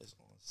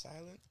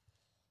Silent.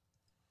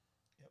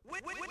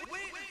 Wait,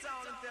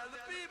 tell the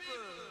people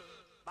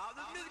about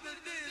the musical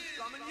disc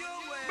coming your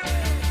way.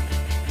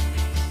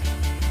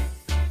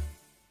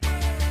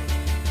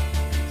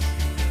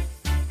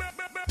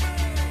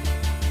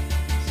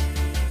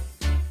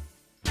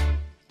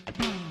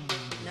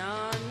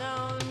 No.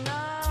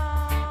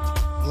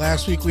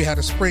 Last week we had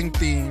a spring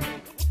theme,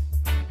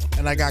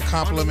 and I got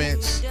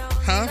compliments.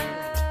 Huh?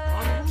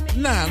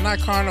 Nah, not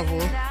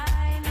carnival.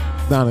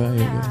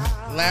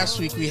 Last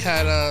week we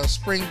had a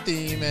spring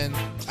theme, and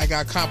I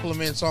got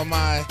compliments on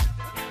my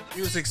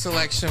music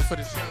selection for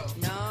the show.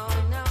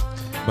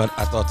 But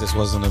I thought this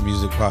wasn't a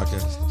music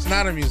podcast. It's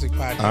not a music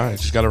podcast. All right,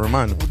 just got to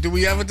remind them. Do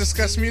we ever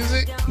discuss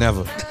music?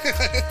 Never.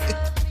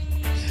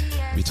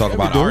 We talk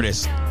about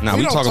artists. Nah,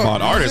 we talk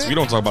about artists. We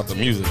don't talk about the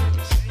music.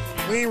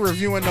 We ain't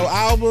reviewing no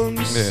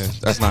albums. Yeah,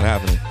 that's not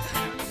happening.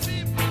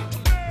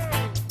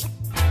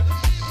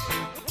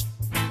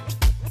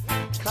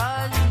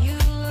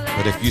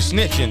 But if you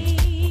snitching,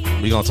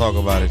 we gonna talk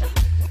about it.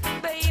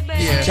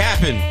 Yeah.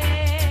 Capping,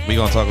 we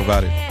gonna talk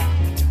about it.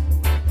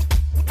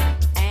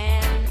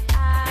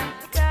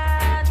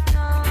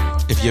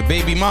 If your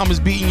baby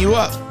mama's beating you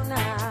up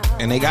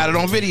and they got it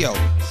on video,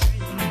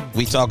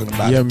 we talking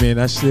about it. Yeah, man,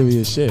 that's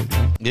serious shit.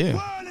 Man.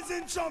 Yeah.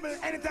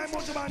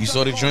 You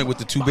saw the joint with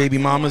the two baby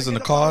mamas in the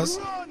cars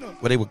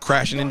where they were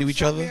crashing into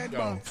each other?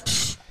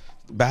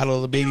 Battle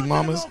of the baby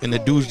mamas, and the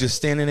dude's just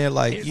standing there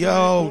like,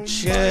 yo,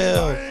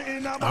 chill.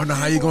 I don't know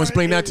how you gonna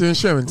explain that to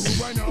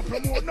insurance.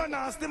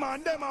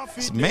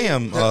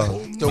 Ma'am,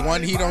 the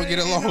one he don't get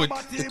along with.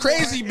 The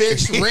crazy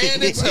bitch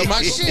ran into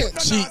my shit.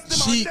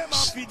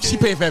 She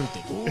paid for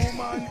everything.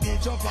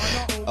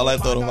 All I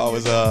thought about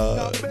was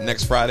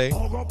next Friday.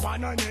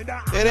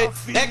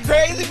 That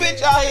crazy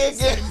bitch out here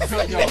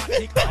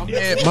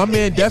again. My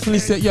man definitely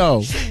said,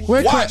 yo,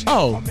 where he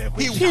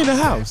in the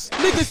house.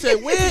 Nigga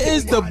said, where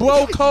is the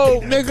bro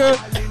code, nigga?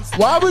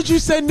 Why would you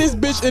send this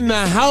bitch in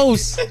the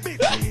house?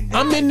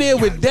 I'm in there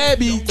with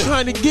Debbie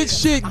trying to get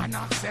shit.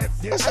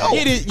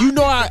 Get it? You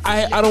know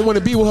I don't want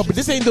to be with her, but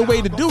this ain't the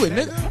way to do it,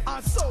 nigga.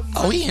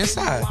 Oh, he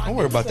inside. Don't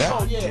worry about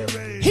that.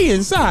 He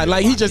inside.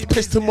 Like, he just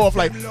pissed him off.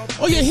 Like,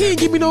 oh yeah, he ain't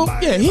give me no.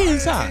 Yeah, he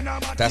inside.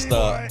 That's the.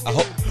 I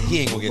hope he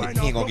ain't gonna get it.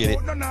 He ain't gonna get it.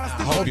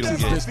 I hope you don't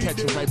get it. Catch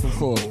it right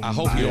before. I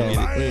hope you don't get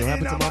it. Wait, what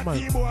happened to my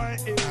mic?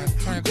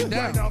 Turn it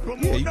down.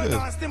 Yeah, you good.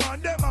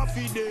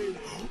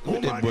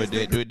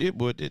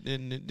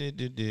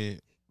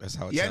 That's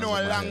how it sounds. You know,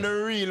 along the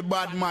real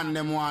bad man,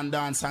 them want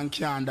dance and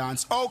can't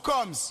dance. How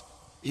comes?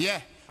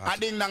 Yeah. I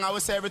ding dong, I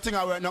will say everything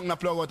I work, nothing I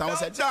plug out. I will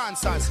say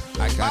dancers.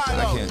 I can't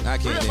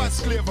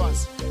dance.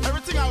 Clavers.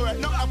 Everything I work,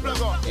 nothing I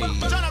plug out.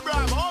 John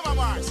Abraham, over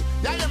Mars.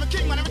 Yeah, I'm a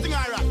king man, everything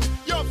I rock.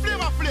 Yo,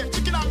 flavor flake,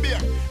 chicken and beer.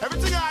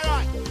 Everything I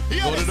rock.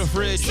 Go to the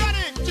fridge.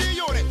 Sonic,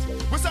 G-Unit.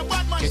 With some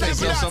bad man, get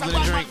yourself something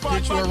to drink.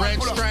 Get you a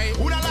red stripe.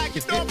 Who don't like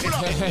it, don't pull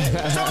up.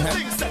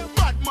 Something say,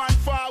 bad man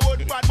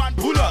forward, bad man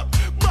pull up.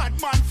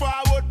 Bad man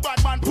forward,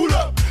 bad man pull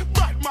up.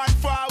 Bad man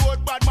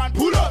forward, bad man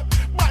pull up.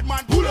 Bad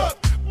man pull up.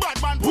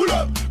 Bad man pull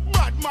up.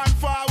 Bad man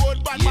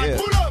forward, bad man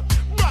pull up.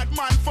 Bad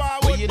man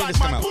forward, bad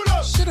man pull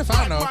up. Shit if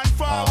I know.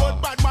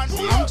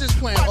 I'm just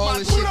playing all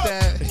the shit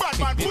that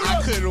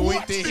I couldn't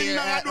wait to hear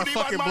at a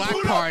fucking black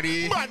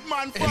party in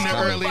the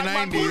early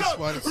 90s.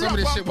 But some of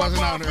this shit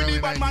wasn't out in the early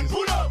 90s.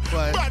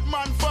 But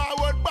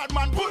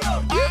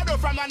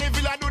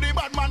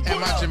and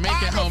my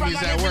Jamaican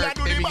homies at work,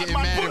 they be getting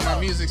mad at my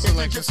music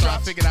selection, so I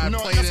figured I'd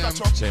play them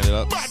Turn it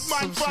up.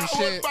 some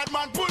shit.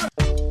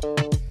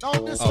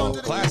 Oh,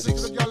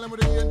 classics.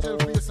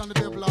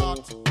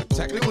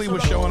 Technically, we're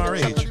showing our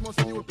age.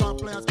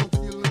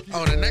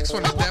 Oh, the next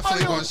one is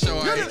definitely going to show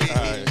our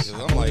age.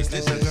 I'm like,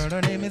 this is...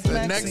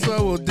 The next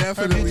one will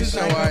definitely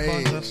show our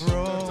age.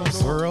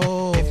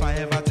 If I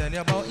ever tell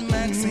you about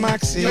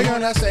Maxie, They're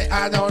gonna say,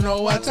 I don't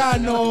know what I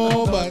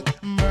know, but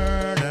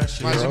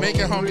my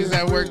Jamaican homies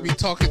at work be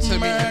talking to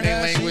me in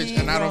their language,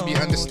 and I don't be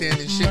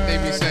understanding shit they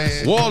be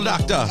saying. Wall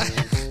doctor.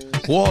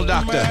 Wall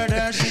doctor.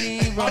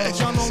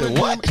 Said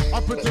what?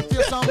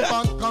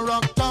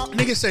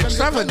 Nigga said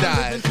Trevor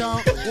died.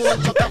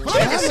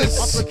 Nigga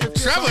said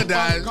Trevor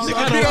died. We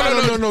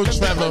don't know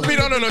Trevor. We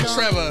don't know no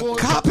Trevor.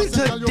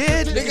 Carpenter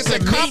dead. Nigga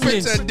said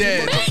Carpenter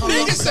dead.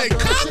 Nigga said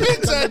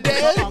Carpenter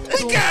dead.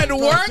 We got to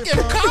work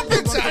if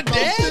Carpenter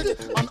dead.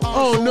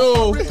 Oh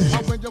no.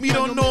 We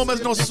don't know him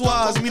as no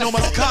swaz. We know him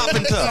as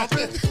carpenter.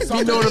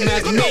 We know him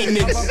as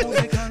maintenance.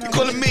 We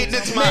call him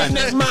maintenance man.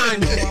 Maintenance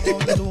man.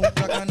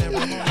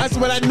 That's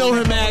what I know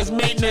him as,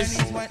 maintenance.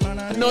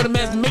 I know him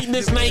as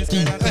maintenance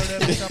Nike.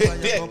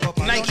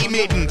 Nike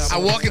maintenance. I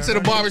walk into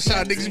the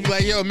barbershop, niggas be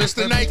like, yo,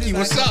 Mr. Nike,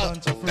 what's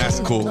up? That's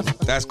cool.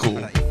 That's cool.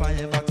 I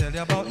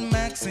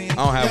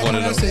don't have one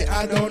of those. Say,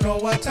 I don't know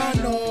what I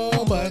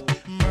know, but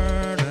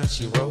murder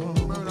she wrote.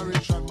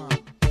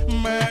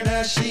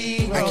 Murder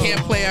she wrote. I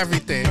can't play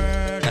everything.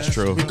 That's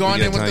true. We're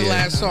going in with the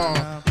last song.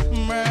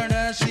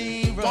 Murder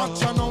she wrote.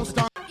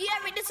 Yeah,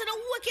 this is the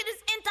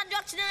wickedest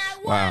introduction in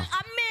the world. Wow.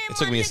 It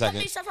took me a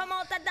second. From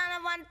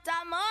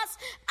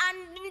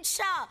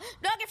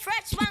don't get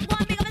fresh, man. Go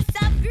and big up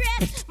yourself,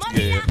 great.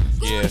 Money, Yeah.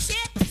 good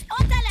shit. Oh,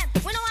 tell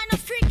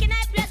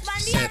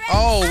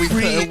Oh, we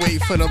couldn't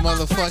wait for the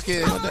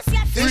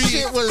motherfucking. This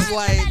shit was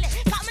like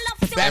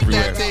back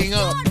that thing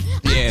up.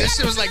 Yeah. This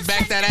shit was like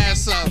back that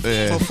ass up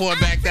before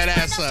back that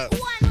ass up.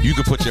 You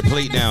could put your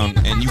plate down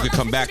and you could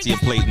come back to your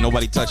plate.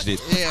 Nobody touched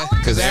it. Yeah,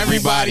 because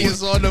everybody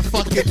is on the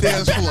fucking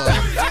dance floor.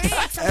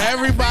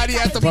 Everybody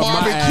at the But my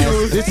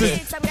barbecue.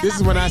 ass, this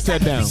is when I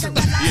sat down.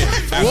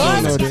 Yeah,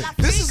 What? absolutely.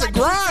 This is a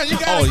grind. You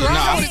got to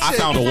grind with a I chick.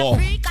 found a wall.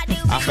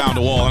 I found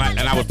a wall, and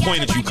I would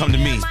point at you, come to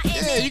me.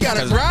 Yeah, you got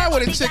to grind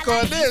with a chick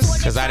on this.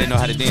 Because I didn't know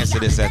how to dance to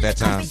this at that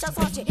time.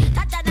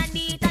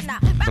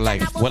 But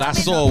like, what I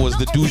saw was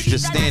the dudes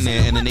just stand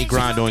there, and then they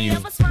grind on you.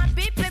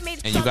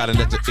 And you got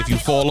to, if you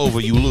fall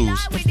over, you lose.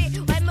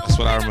 That's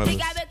what I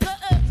remember.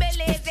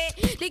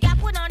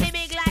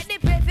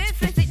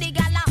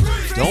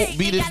 Don't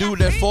be the dude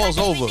that falls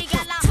over.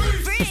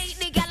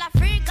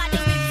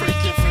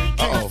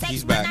 Uh-oh,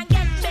 he's back.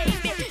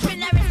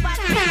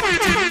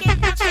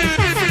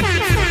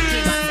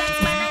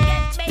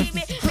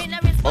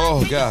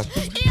 Oh, God.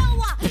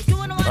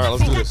 All right,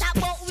 let's do this.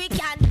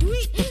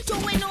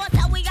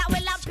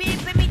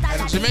 At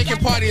a Jamaican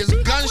party is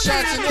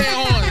gunshots in their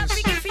horns.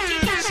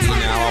 See,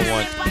 now I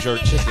want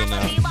jerk chicken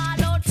now.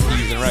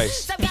 Peas and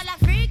rice. All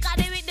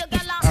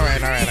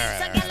right.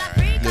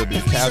 Little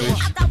bit of cabbage.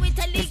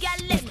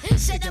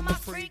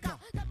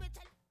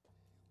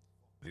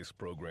 This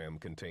program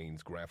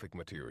contains graphic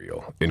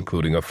material,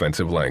 including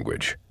offensive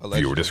language.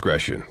 Allegedly. Viewer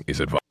discretion is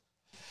advised.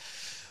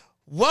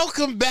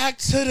 Welcome back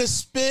to the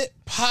Spit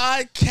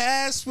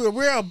Podcast, where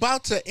we're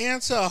about to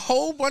answer a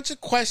whole bunch of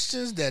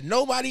questions that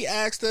nobody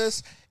asked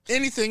us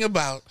anything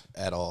about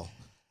At all.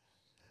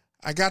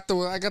 I got the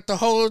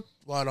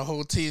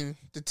whole team.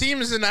 The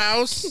team is in the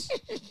house.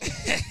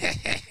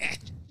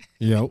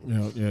 Yo.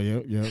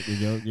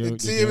 The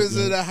team is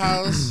in the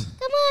house.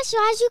 Come on,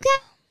 Shaz, you got.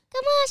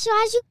 Come on,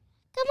 Shaz, you.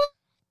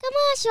 Come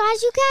on,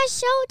 Shaz, you got a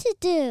show to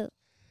do.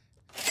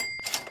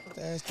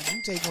 Did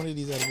you take one of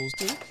these edibles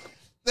too?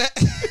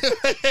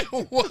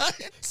 What?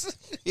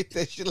 Hit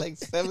that shit like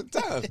 7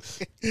 times.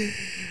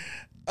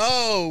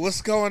 Oh,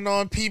 what's going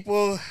on,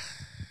 people?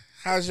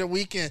 How's your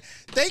weekend?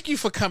 Thank you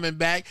for coming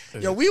back.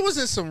 Yo, we was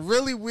in some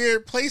really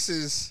weird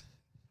places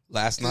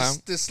Last time?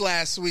 this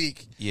last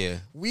week. Yeah.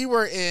 We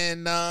were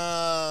in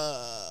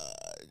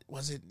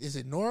is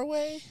it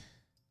Norway?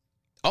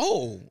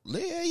 Oh,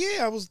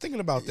 yeah, I was thinking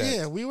about that.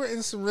 Yeah, we were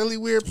in some really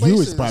weird places. You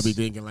was probably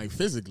thinking like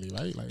physically,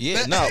 right? Like,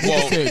 Yeah, no,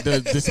 well,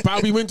 the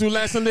spot we went to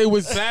last Sunday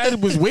was sad.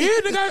 It was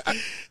weird. Nigga.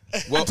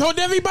 I told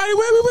everybody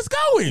where we was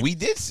going. we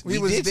did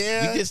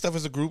there. We did stuff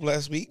as a group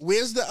last week.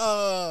 Where's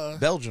the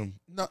Belgium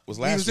No, was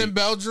we last was week. in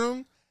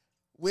Belgium.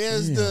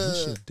 Where's Damn,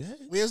 this the shit dead.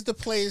 Where's the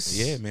place?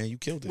 Yeah, man, you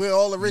killed it. Where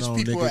all the rich No,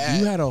 people nigga, are at?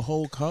 you had a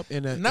whole cup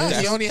and a. No,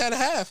 he only had a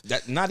half.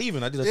 That, not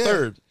even. I did a Yeah.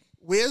 third.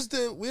 Where's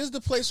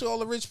the place where all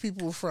the rich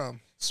people were from?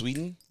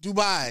 Sweden.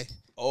 Dubai.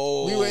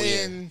 Oh, We were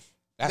yeah. in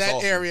That's that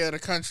awesome. area of the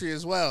country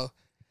as well.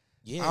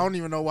 Yeah. I don't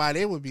even know why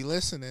they would be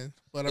listening,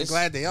 but I'm It's-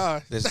 glad they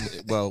are.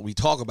 Well, we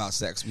talk about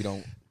sex. We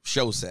don't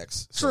show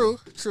sex. So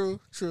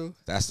True.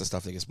 That's the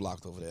stuff that gets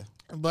blocked over there.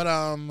 But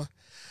And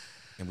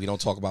we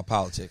don't talk about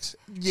politics.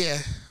 yeah.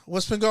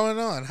 What's been going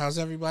on? How's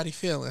everybody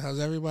feeling?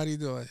 How's everybody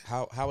doing?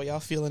 How are y'all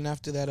feeling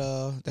after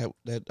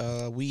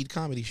that weed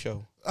comedy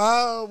show?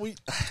 We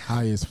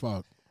High as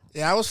fuck.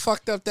 I was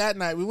fucked up that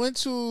night. We went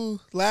to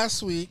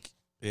last week.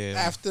 Yeah.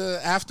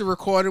 After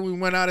recording, we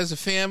went out as a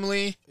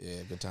family.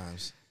 Yeah, good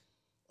times.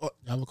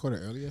 Y'all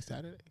recorded earlier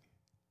Saturday?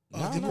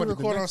 Did we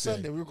record on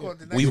Sunday? We recorded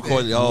the next We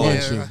recorded. day. Oh,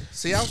 Yeah.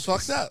 See, I was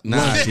fucked up.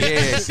 nah.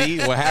 Yeah. See,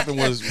 what happened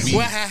was we.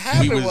 What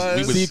happened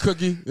was- See,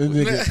 Cookie?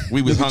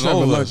 We was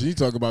hungover. lunch. You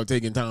talk about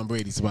taking Tom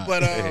Brady's spot.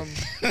 But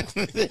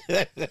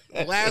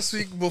last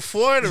week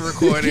before the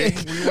recording,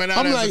 we went out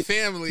I'm as like, a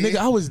family, nigga,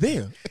 I was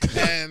there.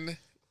 and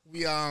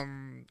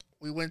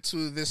we went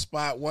to this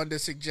spot. Wanda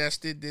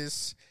suggested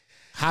this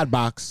Hot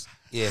box.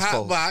 Yeah, it's hot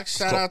called- box.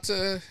 Shout called out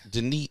to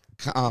Denise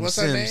What's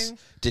her Sims. name?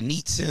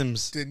 Denise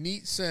Sims.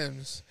 Denise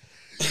Sims.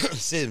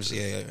 Sims.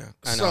 Yeah.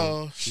 I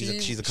know. So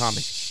She's a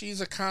comic.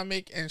 She's a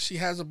comic, and she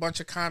has a bunch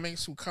of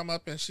comics who come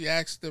up and she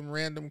asks them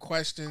random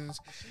questions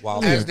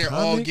Wow. as Yeah, they're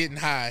all comic? getting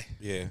high.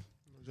 Yeah.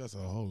 Just a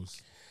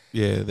host.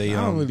 Yeah. They.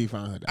 I don't really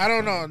find her that I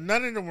don't funny. know.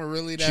 None of them were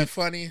really that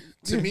funny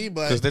to me,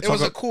 but 'Cause they it was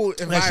talk a cool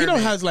Like, environment. she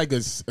don't has like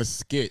a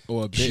skit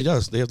or a bit. She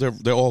does. They're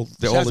all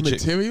has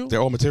legit. material?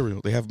 They're all material.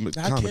 They have That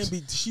comics. can't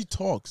be. She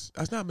talks.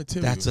 That's not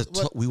material. That's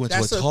we went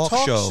That's to a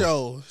talk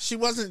show. She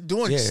wasn't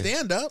doing Yeah.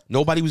 stand up.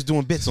 Nobody was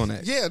doing bits on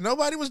that. Yeah,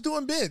 nobody was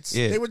doing bits.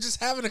 Yeah. They were just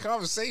having a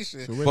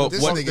conversation. So when, But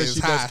this what- nigga is she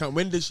high.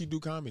 when did she do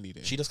comedy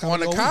then? She does On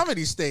comedy the all week.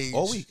 comedy stage.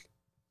 All week.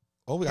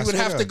 All week. I You would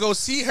swear have to go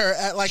see her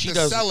at like She the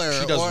does. cellar.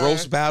 She does or,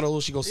 roast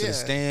battles. She goes to Yeah. the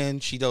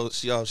stand. She's on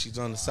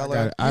the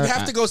cellar. You'd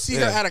have to go see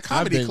her at a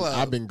comedy I've been, club.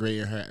 I've been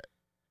grading her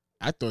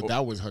I thought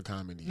that was her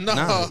comedy. No,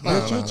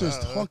 Bitch, you're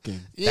just talking.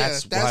 Yeah,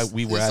 that's why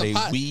we were at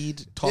a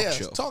weed talk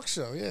show. Talk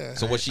show, yeah.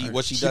 So what she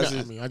does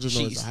is I just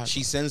know it's a hot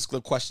she sends the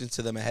questions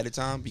to them ahead of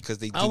time because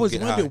they do I was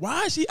get wondering, high.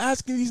 why is she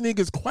asking these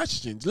niggas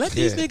questions? Let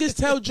these niggas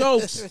tell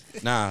jokes.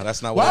 Nah,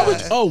 that's not Why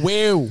what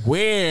would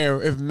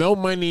where if no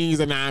money is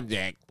an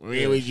object,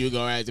 where would you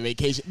go as a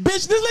vacation?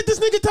 Bitch, just let this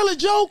nigga tell a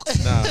joke.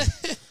 Nah.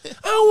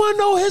 I don't want to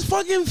know his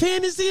fucking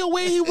fantasy or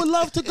where he would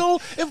love to go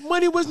if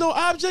money was no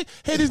object.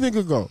 Hey, this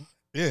nigga go.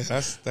 Yeah,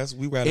 that's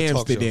we were at a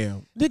talk show.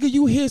 Amsterdam. Nigga,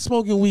 you here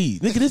smoking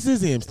weed. Nigga, this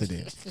is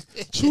Amsterdam.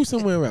 Choose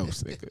somewhere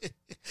else, nigga.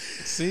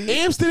 See?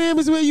 Amsterdam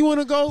is where you want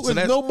to go So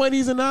if no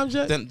money's an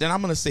object? Then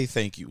I'm gonna say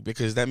thank you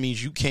because that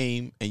means you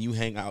came and you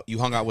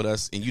hung out with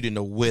us and you didn't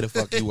know where the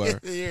fuck you were.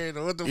 Yeah,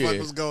 what the fuck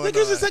was going Nigga,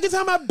 it's the on? second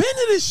time I've been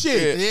to this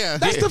shit. Yeah.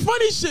 That's the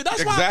funny shit.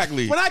 That's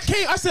Exactly. why when I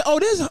came, I said, oh,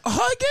 this her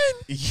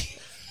again?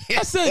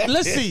 I said,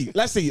 let's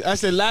see. I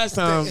said, last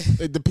time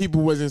the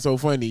people wasn't so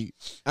funny.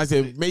 I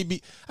said,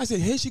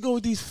 here she go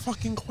with these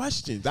fucking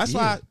questions. That's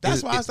why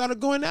I started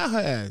going at her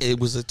ass. It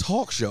was a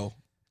talk show.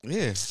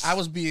 Yeah, I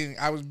was being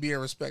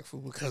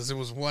respectful because it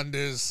was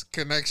Wonder's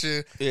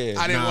connection. Yeah,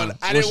 I didn't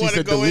want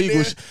to go in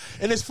there.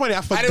 And it's funny,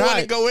 I forgot. I didn't want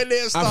to go in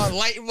there and start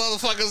lighting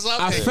motherfuckers up.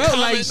 I felt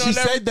like she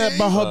said that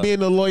about her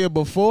being a lawyer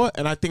before,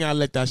 and I think I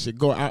let that shit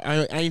go.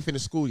 I ain't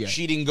finished school yet.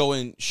 she didn't go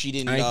in. She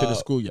didn't. I ain't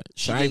finished school yet.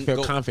 So I ain't feel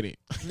go- confident.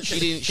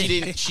 She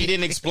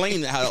didn't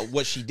explain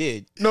what she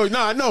did. No,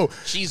 I know.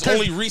 She's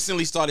only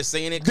recently started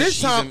saying it. This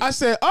time I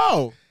said,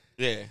 oh.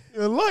 Yeah.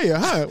 You're a lawyer,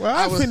 huh? Well,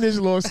 I finished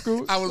law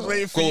school. I was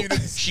waiting for you to.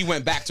 She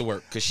went back to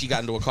work because she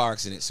got into a car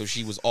accident, so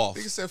she was off.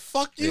 Nigga said,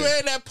 "Fuck you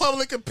in that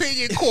public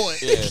opinion court."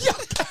 Imagine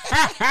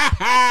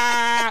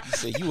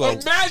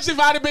if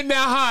I'd have been that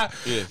high.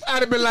 Yeah. I'd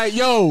have been like,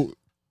 yo.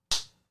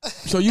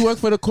 So you work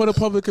for the court of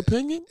public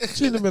opinion?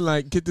 She'd have been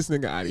like, get this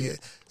nigga out of here.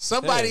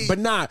 Somebody, but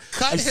nah,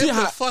 cut I see him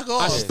how the fuck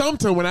off. I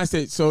stumped her when I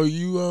said, so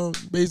you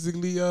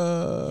basically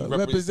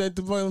represent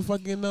the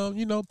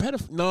motherfucking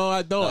pedophile. No,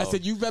 I don't. I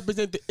said you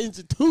represent the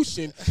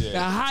institution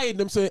that hired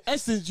them. So in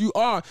essence, you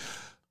are.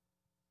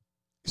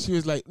 She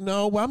was like,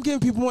 no, well, I'm giving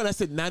people one. I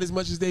said, not as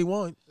much as they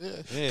want.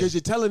 Because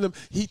you're telling them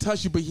he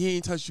touched you, but he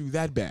ain't touched you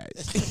that bad.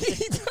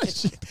 He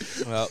touched you.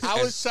 Well,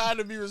 I was trying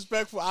to be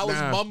respectful. I was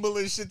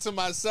mumbling shit to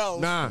myself.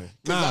 Nah.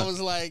 I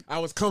was like, I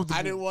was comfortable.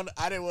 I didn't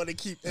want to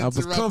keep I was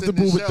interrupting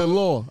comfortable the with show. the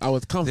law. I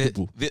was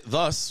comfortable.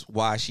 Thus,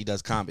 why she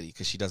does comedy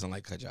because she doesn't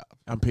like her job.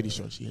 I'm pretty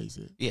sure she hates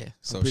it. Yeah,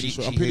 so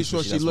I'm pretty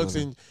sure she looks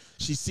and and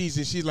she sees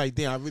and she's like,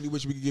 damn, I really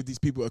wish we could give these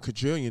people $1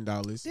 quadrillion.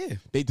 Yeah,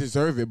 they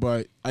deserve it,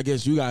 but I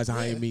guess you guys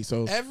hired me,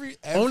 so every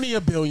only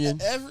 $1 billion.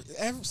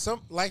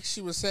 Like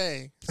she was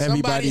saying,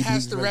 Everybody somebody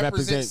has to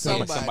represent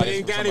somebody. But it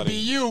ain't gotta be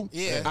you.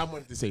 Yeah, I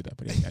wanted to say that,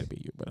 but it ain't gotta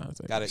be you. But I was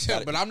like, got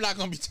it. But I'm not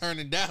gonna be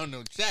turning down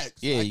no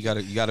checks. Yeah,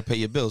 like, you gotta pay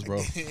your bills,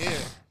 bro. Yeah.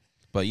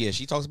 But yeah,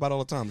 she talks about it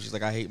all the time. She's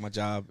like, I hate my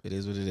job. It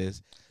is what it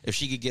is. If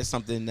she could get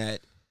something that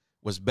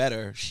was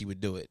better, she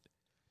would do it.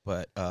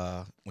 But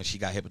when she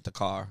got hit with the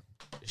car,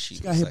 she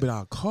got hit with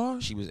our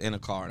car? She was in a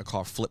car, and the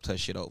car flipped her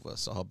shit over.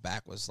 So her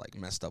back was like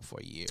messed up for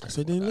a year.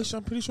 So then, listen,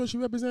 I'm pretty sure she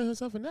represented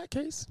herself in that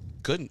case.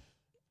 Couldn't.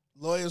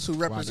 Lawyers who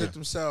represent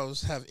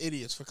themselves have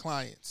idiots for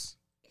clients.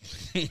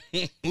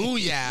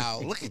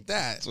 Booyah. Look at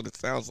that. That's what it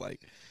sounds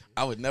like.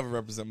 I would never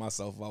represent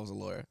myself if I was a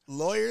lawyer.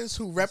 Lawyers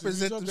who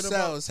represent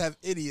themselves have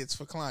idiots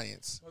for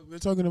clients. We're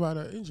talking about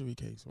an injury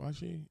case. Why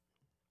she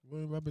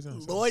wouldn't represent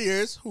herself?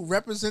 Lawyers who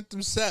represent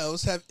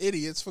themselves have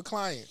idiots for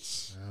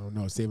clients. I don't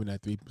know. Saving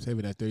that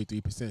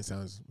 33%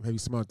 sounds very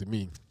smart to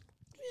me.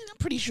 I'm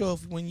pretty sure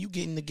when you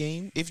get in the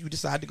game, if you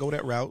decide to go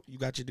that route, you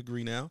got your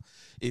degree now.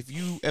 If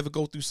you ever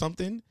go through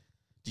something,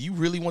 do you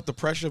really want the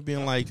pressure of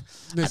being like,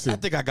 listen, I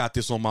think I got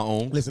this on my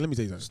own? Listen, let me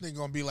tell you something. This nigga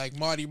gonna be like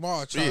Marty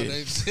Marr trying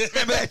to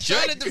Remember that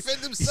trying to joke? defend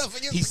himself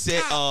against He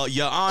said,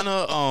 Your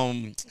Honor,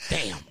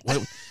 damn,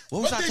 what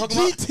was I talking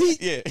about?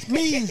 GT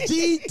means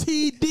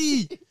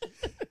GTD.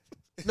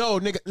 No,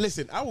 nigga,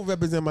 listen, I will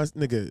represent my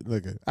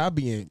nigga. I'll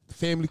be in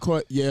family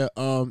court. Yeah,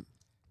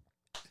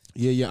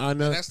 Your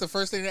Honor. And that's the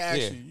first thing to ask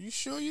you. You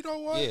sure you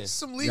don't want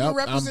some legal Yep,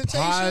 representation?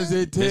 I'm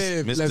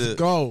positive. Let's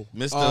go.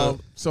 Mr.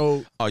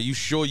 So, are you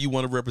sure you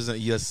want to represent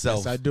yourself?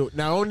 Yes, I do.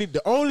 Now,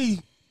 the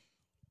only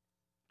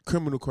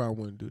criminal crime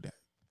wouldn't do that.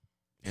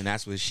 And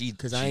that's what she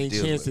because I ain't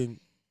chancing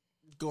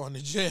going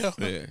to jail.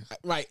 Yeah.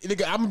 Right,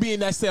 nigga, I'm gonna be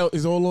in that cell.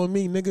 It's all on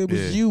me, nigga. It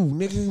was you,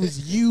 nigga. It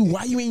was you.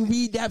 Why you ain't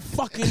read that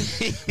fucking?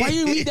 Why you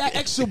ain't read that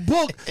extra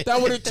book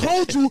that would have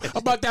told you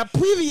about that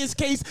previous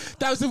case?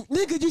 That was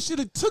nigga. You should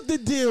have took the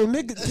deal,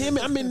 nigga. Damn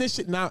it, I'm in this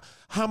shit now.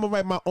 How I'm gonna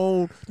write my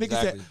own?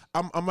 Nigga said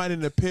I'm writing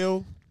an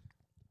appeal.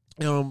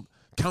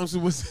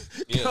 Counsel was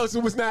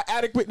not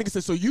adequate. Nigga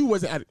said, so you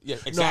wasn't adequate. Yeah,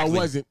 exactly. No, I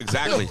wasn't.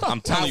 Exactly.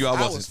 I'm telling you, I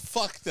wasn't. I was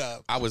fucked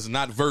up. I was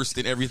not versed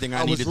in everything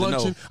I needed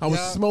lunching, to know. I was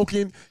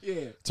smoking.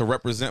 Yeah. To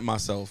represent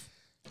myself.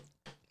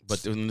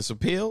 But in this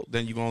appeal,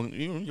 then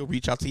you'll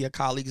reach out to your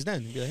colleagues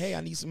then. Be like, hey,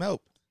 I need some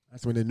help.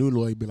 That's when the new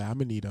lawyer be like, I'm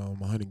gonna need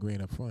 $100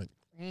 grand up front.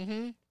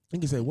 Mm-hmm.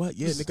 Nigga said, what?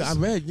 Yeah, nigga, I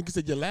read. Nigga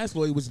said your last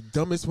lawyer was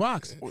dumb as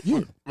rocks.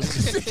 You.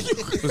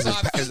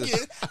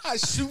 I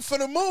shoot for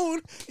the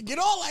moon and get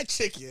all that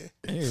chicken.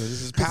 Yeah, this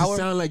is Power. power. It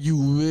sound like you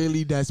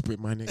really desperate,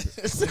 my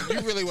nigga.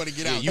 You really want to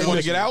get out. You want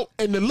to get out?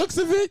 And the looks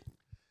of it,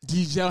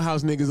 these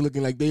jailhouse niggas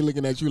looking like they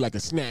looking at you like a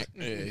snack.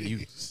 Yeah,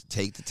 you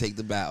take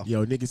the bow.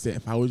 Yo, nigga said,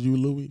 if I was you,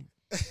 Louis,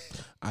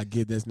 I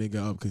get this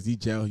nigga up because he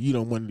jail. You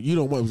don't want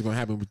what's gonna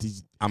happen with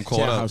these I'm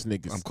caught up. jailhouse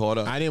niggas. I'm caught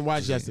up. I didn't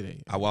watch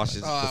yesterday. I watched it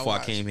before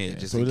I came here,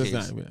 just so in let's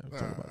case. not.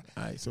 Talk about it.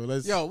 All right, so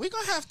let's. Yo, we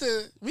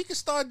can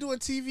start doing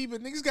TV,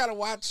 but niggas gotta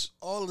watch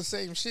all the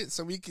same shit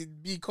so we can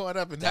be caught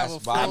up and have a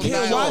full I Oh,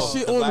 can't no. watch The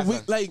shit on the Black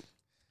week. Lives-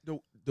 Like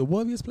the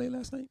Warriors played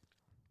last night.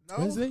 No,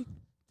 Wednesday.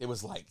 There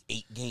was like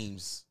 8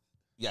 games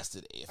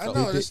yesterday. It I felt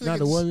know like- this. Not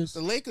the Warriors?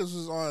 The Lakers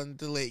was on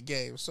the late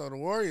game, so the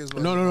Warriors.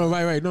 No,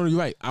 right. No, you're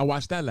right. I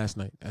watched that last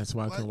night. That's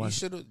why I couldn't You watch.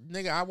 should have,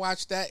 nigga. I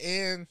watched that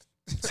and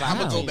So I'm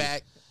how? gonna go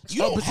back.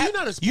 You Oh, don't but have, you're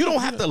not a you don't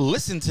sports- have to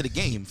listen to the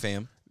game,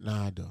 fam.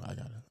 Nah, I don't. I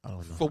gotta. I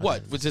don't know. For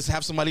what? But just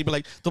have somebody be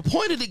like, the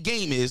point of the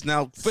game is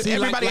now for See,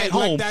 everybody like, at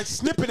home. like that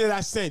snippet that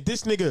I sent.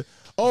 This nigga.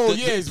 Oh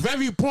yeah, it's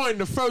very important.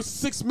 The first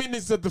 6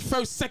 minutes of the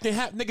second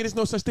half, nigga. There's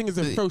no such thing as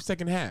a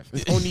second half.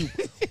 It's only.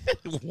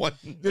 What?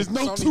 There's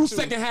no It's two only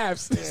second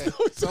halves. Yeah,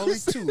 it's only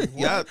two.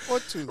 Yeah. One or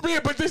two. Yeah,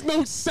 but there's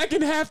no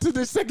second half to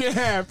the second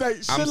half.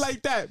 Like shit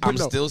like that. But I'm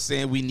no. still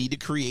saying we need to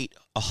create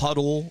a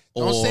huddle.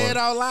 Or Don't say it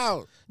out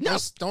loud. No.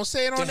 Don't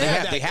say it on They air.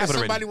 have- they have it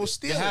Somebody already. will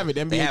steal They have it.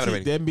 The They have it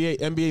already. The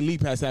NBA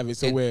League Pass have it.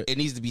 So where It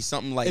needs to be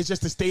something like it's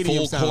just a stadium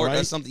full sound, court right?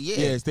 or something.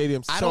 Yeah,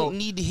 stadium. I So- don't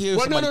need to hear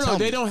Well, somebody no. tell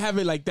They me. don't have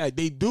it like that.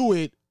 They do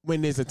it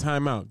when there's a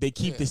timeout. They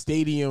keep the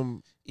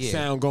stadium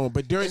sound going,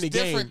 but during It's the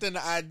game, different than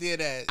the idea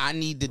that I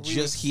need to We just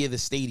was hear the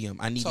stadium.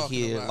 I need to talking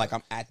hear about. like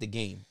I'm at the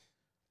game.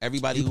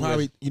 Everybody you who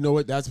probably, you know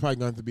what? That's probably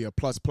going to be a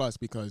plus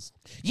because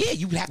yeah,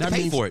 you have to that pay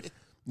means- for it.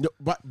 no,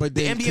 but The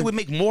then NBA would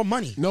make more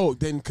money. no,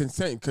 then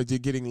consent because you're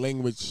getting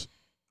language.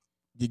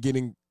 You're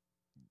getting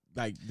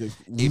like the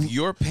If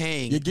you're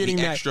paying You're getting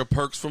the that- extra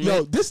perks from yo,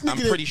 it, this nigga,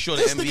 I'm pretty sure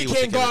the this NBA nigga would can't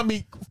take care guard of it.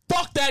 me.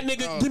 Fuck that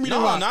nigga. Give me the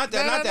No, rock. not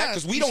that,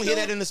 because we You don't hear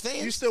still- that in the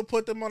stands. You still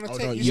put them on a Oh,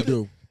 tape. no, you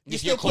do. You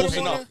if you're still put close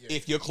them on enough, a-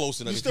 if you're close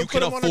enough, You if still you put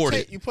can them on a afford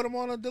tape. it. You put them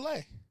on a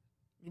delay.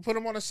 You put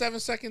them on a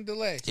 7-second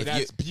delay. So If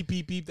that's beep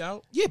beeped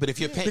out. Yeah, but if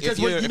you're paying, Because if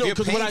you're, what, you know, if you're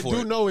because paying what I for do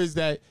it, know is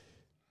that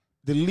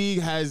the league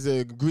has an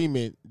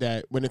agreement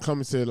that when it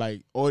comes to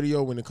like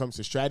audio, when it comes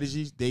to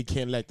strategies, they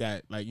can't let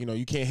that like you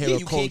can't hear yeah, a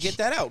you coach. can't get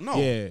that out. No.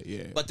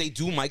 Yeah. But they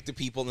do mic the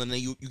people, and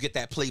then you get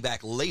that playback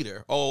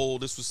later. Oh,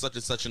 this was such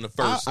and such in the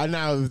first. I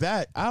now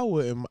that I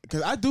wouldn't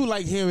because I do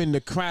like hearing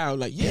the crowd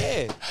like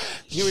yeah,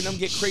 hearing them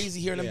get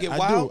crazy, hearing them get I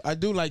wild. I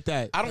do like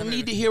that. I don't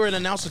need to hear an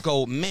announcer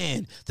go,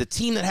 man, the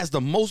team that has the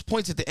most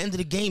points at the end of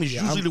the game is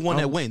usually the one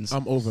that wins.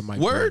 I'm over my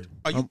Word?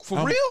 Are you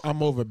for real?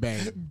 I'm over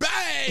bang.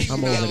 Bang!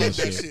 I'm You over gotta that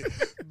love shit.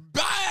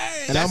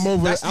 Bang! And I'm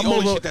over. that's the I'm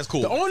only over. shit that's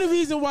cool. The only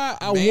reason why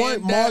I Man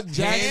want Mark down,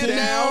 Jackson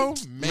hand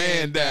down,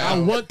 man I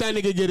down. want that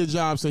nigga to get a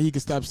job so he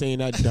can stop saying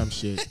that dumb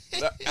shit.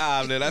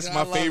 Man, that's I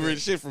my love favorite it.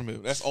 shit from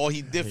him. That's all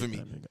he did for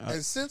me.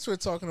 And since we're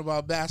talking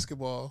about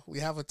basketball, we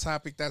have a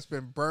topic that's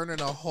been burning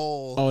a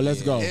hole Oh,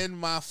 let's go. in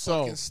my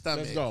So fucking stomach.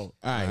 let's go. All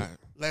right.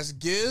 Let's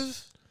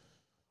give.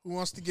 Who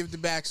wants to give the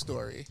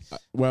backstory?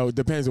 Well, it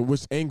depends on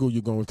which angle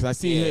you're going. Because I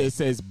see here it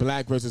says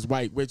black versus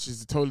white, which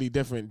is totally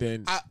different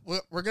than.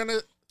 We're gonna.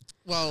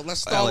 Well, let's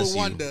start with LSU.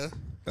 Wonder.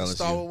 LSU.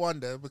 Start with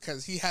Wonder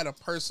because he had a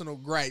personal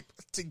gripe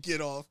to get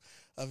off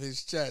of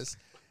his chest,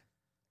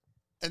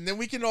 and then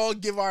we can all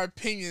give our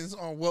opinions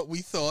on what we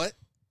thought.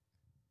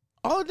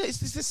 Oh, it's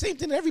the same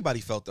thing that everybody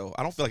felt, though.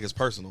 I don't feel like it's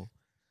personal.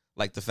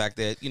 Like the fact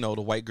that, the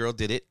white girl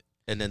did it,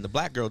 and then the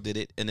black girl did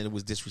it, and then it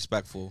was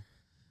disrespectful.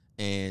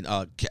 And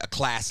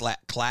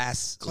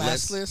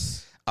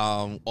classless.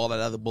 All that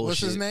other bullshit. What's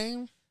his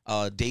name?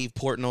 Dave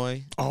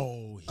Portnoy.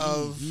 Oh,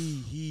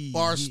 he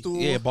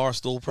Barstool. Yeah,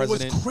 Barstool It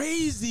president. was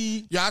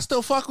crazy. Yeah, I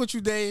still fuck with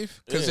you,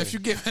 Dave. Because Yeah. if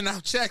you're giving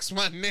out checks,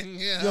 my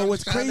nigga. Yo,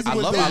 what's crazy I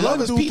was love- the I love one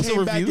his dude pizza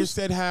came back and reviews.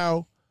 said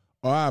how,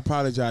 I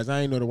apologize.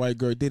 I didn't know the white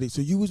girl did it.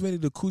 So you was ready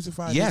to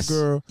crucify Yes. this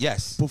girl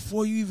Yes.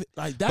 before you even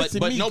like that to me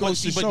but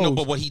goes to shows.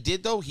 but what he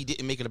did though, he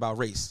didn't make it about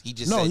race. He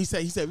just No,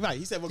 said, he said right.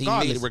 He said he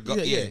regardless.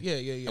 made it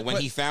yeah. And when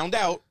But- he found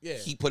out, Yeah.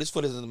 he put his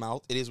foot in his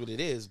mouth. It is what it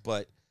is.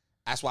 But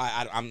that's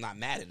why I'm not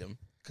mad at him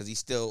because he's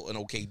still an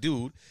okay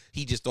dude.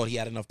 He just thought he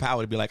had enough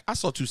power to be like, I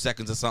saw 2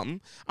 seconds of something.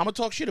 I'm gonna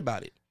talk shit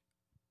about it.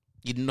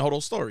 You didn't know the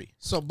whole story.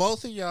 So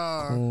both of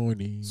y'all.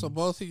 Corny. So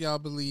both of y'all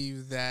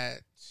believe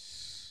that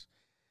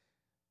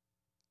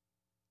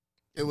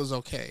it was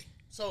okay.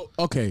 So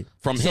okay,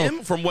 From So-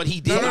 him, from what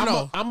he did.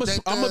 No. I'm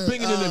That, gonna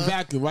bring it in a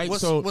vacuum, right?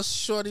 What's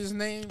Shorty's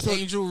name? So-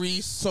 Angel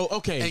Reese So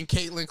okay, and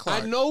Caitlin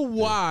Clark. I know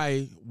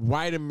why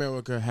white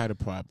America had a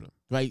problem,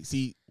 right?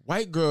 See,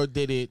 white girl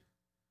did it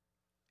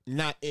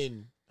not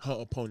in her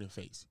opponent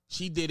face.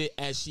 She did it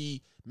as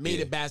she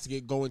made a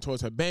basket going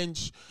towards her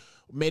bench,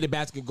 made a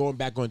basket going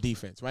back on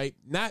defense, right?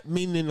 Not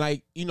meaning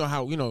like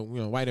how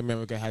white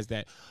America has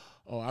that.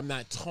 Oh, I'm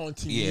not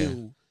taunting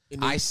you.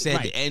 I said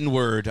right. the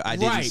N-word. I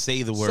didn't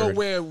say the word. So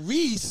where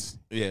Reese,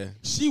 yeah.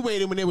 she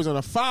waited when they was on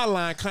a foul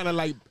line, kind of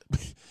like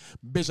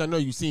bitch, I know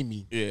you see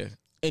me. Yeah.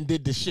 And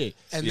did the shit.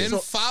 And then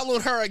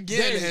followed her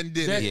again and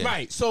did it. Yeah.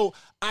 Right. So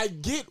I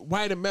get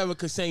white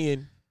America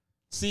saying,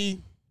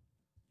 see,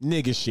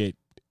 nigga shit.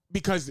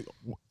 Because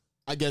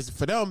I guess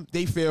for them,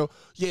 they feel,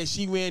 yeah,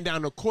 she ran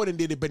down the court and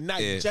did it, but not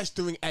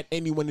gesturing at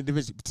anyone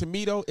individually. To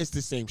me, though, it's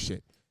the same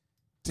shit.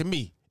 To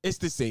me, it's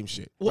the same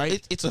shit. Well,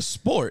 right? it's a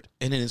sport,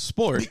 and in a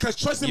sport, Because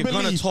trust and you're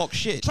believe. gonna talk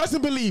shit. Trust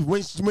and believe.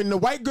 When the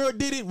white girl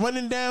did it,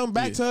 running down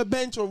back to her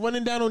bench or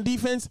running down on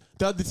defense,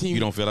 the other team. You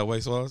don't feel that way,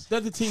 Swaz? The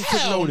other team took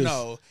Hell notice.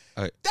 no.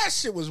 Right. That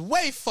shit was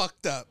way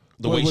fucked up.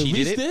 The way she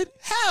did it?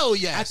 Hell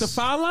yes. At the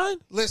foul line?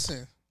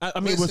 Listen. I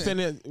mean, listen,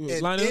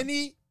 within line up?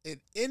 in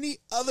any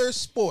other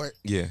sport,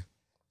 Yeah.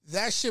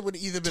 that shit would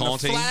have either been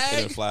Taunting? a flag.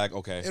 And a flag,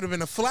 okay. It would have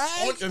been a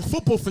flag. In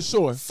football, for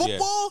sure.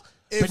 Football.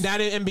 But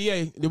not in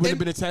NBA. It would have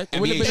been a tech. It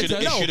would have NBA been a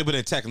should tech. have been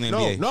a tech in the No,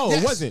 NBA. no,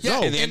 Yes, it wasn't. yeah.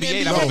 No. In the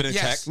NBA, that would have been a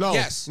tech. No,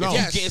 Yes. no. If you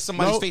Yes. get in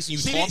somebody's No. face and you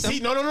See, taunt them, see,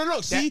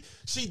 no.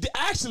 See,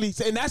 actually,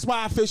 and that's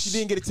why I feel she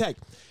didn't get a tech.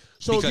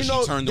 So because you know,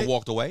 she turned and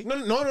walked away?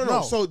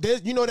 No. So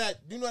there's you know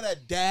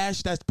that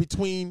dash that's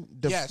between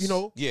the Yes.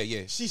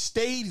 Yeah. She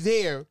stayed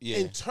there Yeah.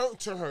 and turned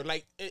to her.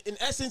 Like in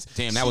essence.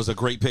 Damn, that was a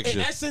great picture.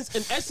 In essence,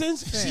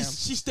 Damn.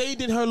 she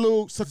stayed in her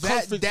little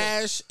circumference. That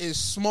dash is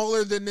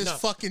smaller than this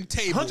fucking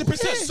table.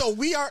 100%. So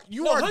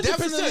you No, are 100%.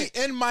 definitely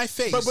in my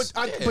face.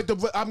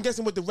 But I'm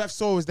guessing what the ref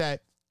saw is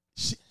that.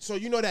 So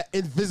you know that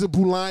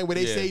invisible line where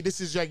they say this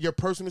is like your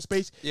personal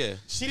space. Yeah.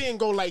 She didn't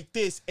go like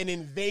this and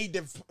invade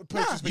the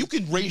personal space. You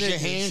can raise your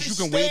hands. You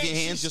can wave your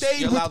hands. She Just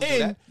you're allowed to do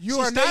that. You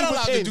are not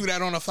allowed to do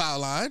that on a foul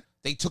line.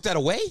 They took that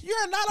away?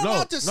 You're not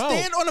allowed to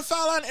stand on the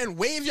foul line and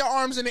wave your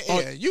arms in the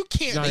air. You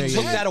can't do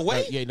took that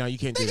away? No, you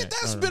can't do Nigga, that.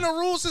 that's been a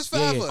rule since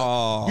forever.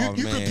 Oh,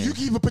 you man. you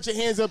can even put your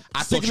hands up.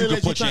 I thought you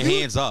could put your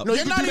hands up. No,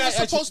 You're you not can do even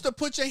that supposed to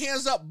put your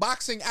hands up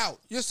boxing out.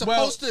 You're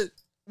supposed to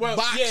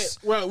box.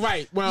 Yeah,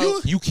 right.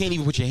 Well, You can't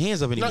even put your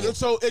hands up anymore. no,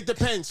 so it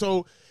depends.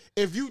 So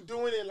if you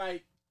doing it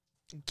like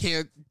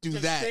Can't do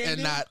Just that and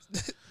standing? not.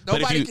 But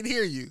if Nobody you- can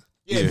hear you.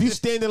 if you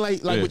standing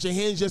like with your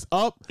hands just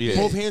up,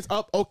 both hands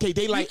up, okay,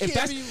 they like You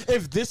can't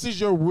if this is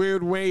your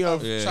weird way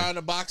of Trying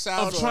to box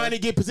out. trying to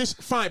get position,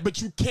 fine,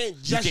 but you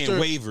can't gesture. can't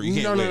waver. You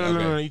can't no, waver. no,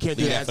 Okay. you can't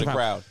do Leave that that for the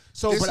crowd.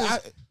 So, This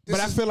but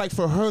I is- feel like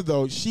for her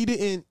though, she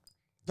didn't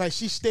like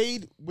she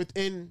stayed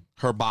within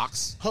Her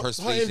box, her her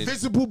space.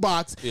 invisible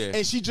box, Yeah.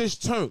 and she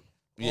just turned.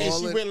 And All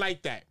she it- went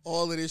like that.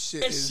 All of this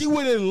shit If is. she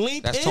would have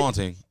linked That's in,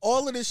 taunting.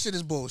 All of this shit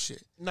is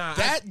bullshit. Nah,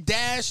 that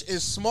dash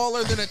is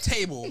smaller than a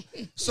table.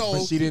 So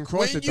But she didn't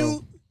cross when it,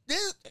 you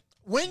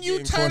when you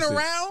didn't turn cross it.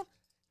 around,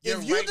 You're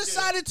if you right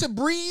decided to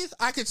breathe,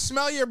 I could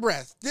smell your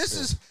breath. This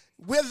is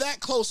we're that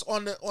close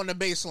on the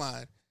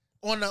baseline.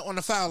 On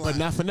the foul line. But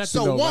not for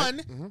nothing, So though, one,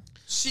 right?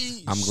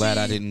 Mhm. I'm glad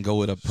I didn't go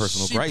with a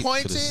personal She gripe for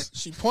pointed. this.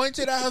 She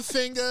pointed at her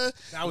finger,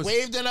 That was-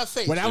 waved in her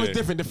face. Well, that was Yeah.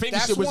 different. The finger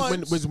That's shit was once.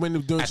 when At she was the going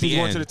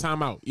to end. the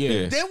timeout. Yeah.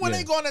 Yeah. Then when Yeah.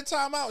 they go on a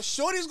timeout,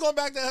 Shorty's going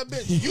back to her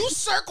bench. You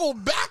circle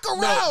back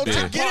around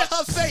Yeah. to get in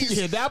her face.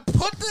 Yeah, that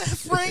Put the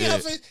spring in her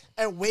Yeah. face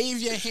and wave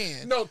your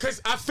hand. No, because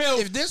I felt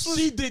If this was-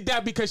 she did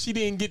that because she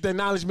didn't get the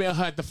acknowledgement of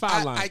her at the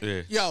foul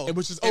line. Yo, It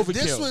was just if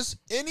this overkill. was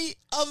any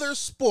other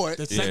sport,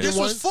 The if second this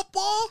was one-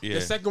 football, Yeah.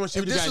 The second one, she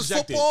If would have this got was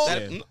ejected. football-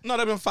 Yeah. No,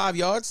 that'd been 5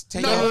 yards,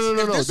 10 No,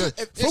 yards. If No. this is-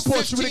 The if it's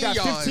football, she would have got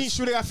 15 15. yards.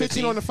 She would have got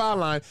 15 on the foul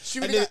line. She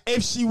And would've then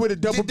if she would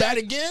have doubled did that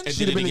back again? And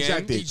she'd have did been it again?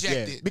 ejected.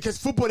 Ejected. Yeah. Because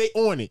football, they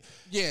on it.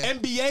 Yeah.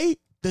 NBA,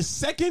 the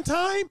second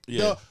time,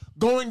 Yeah. the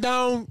going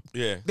down,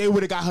 Yeah. they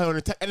would have got her on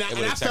the and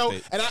would've I felt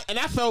checked and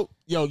I felt,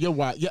 yo, you're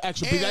wild. You're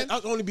extra big. And-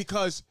 That's only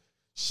because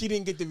she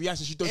didn't get the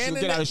reaction she thought she And would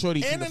in get out of the-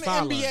 Shorty and from the in the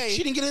foul line. NBA,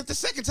 She didn't get it the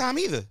second time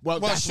either. well,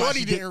 that's why Shorty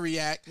she didn't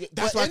react.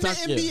 That's but why in the I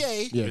thought-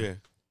 NBA, Yeah.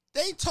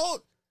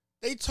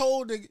 they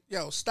told the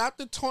stop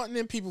the taunting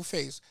in people's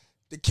face.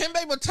 The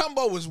Kembe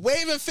Mutombo was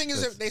waving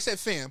fingers. They said,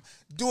 "Fam,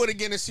 do it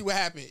again and see what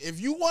happened. If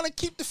you want to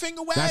keep the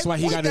finger wag, That's why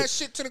he point got that it.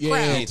 shit to the Yeah,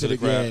 crowd. To the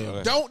crowd. yeah.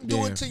 Okay. Don't do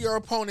Yeah. it to your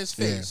opponent's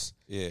face."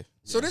 Yeah.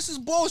 So this is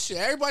bullshit.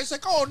 Everybody's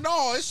like, "Oh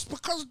no, it's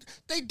because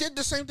they did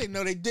the same thing."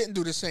 No, they didn't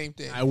do the same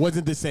thing. It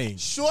wasn't the same,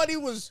 Shorty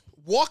was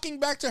walking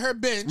back to her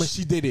bench, but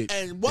she did it.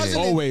 and wasn't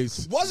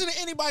Always. wasn't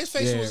in anybody's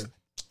face. Yeah. It was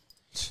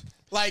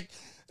like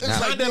it's Now-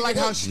 like, Kinda like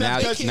how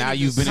Steph does. now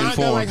you've been Kinda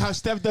informed. like how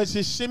Steph does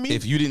his shimmy.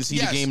 If you didn't see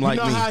Yes. the game You like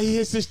you know me, how he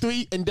hits his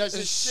three and does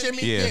his shimmy,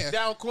 shimmy Yeah.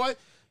 down court.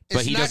 but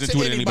It's he not doesn't to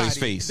do it in anybody's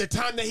anybody. face. The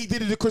time that he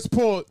did it to Chris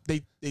Paul,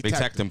 they They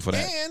tacked him for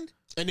that. And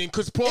and then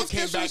Chris Paul if came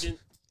this back was and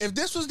if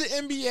this was the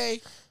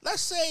NBA,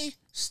 let's say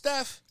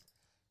Steph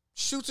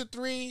shoots a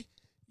three,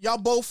 y'all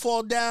both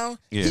fall down.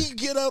 Yeah. He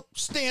get up,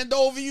 stand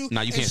over you.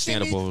 Nah, you and can't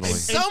stand shimmy, up over the and way.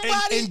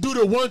 Somebody and do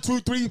the 1, 2,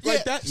 3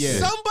 like that. Yeah,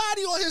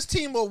 Somebody on his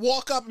team will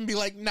walk up and be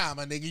like, "Nah,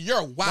 my nigga,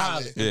 you're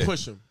wild." and Yeah.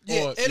 push him.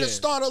 Yeah, Or- it'll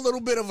start a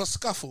little bit of a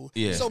scuffle.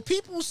 Yeah. So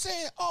people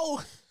saying,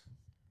 "Oh,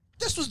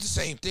 this was the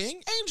same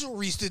thing. Angel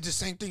Reese did the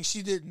same thing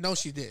she did." No,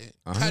 she didn't.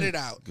 Cut it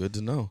out. Good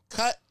to know.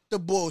 Cut the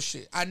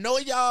bullshit. I know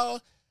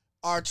y'all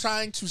are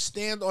trying to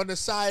stand on the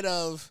side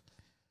of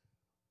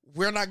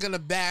we're not gonna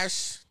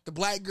bash the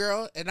black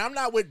girl, and I'm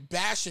not with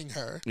bashing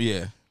her,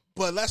 Yeah.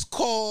 but let's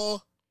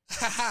call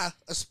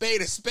a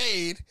spade a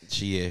spade.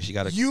 She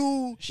got a.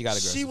 She got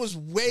aggressive. She was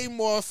way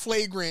more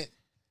flagrant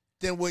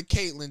than what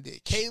Caitlyn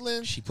did.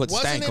 Caitlyn She put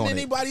wasn't stank in on it.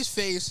 anybody's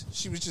face.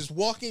 She was just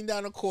walking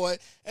down the court,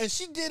 and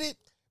she did it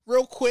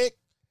real quick.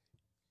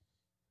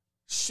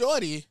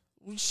 Shorty,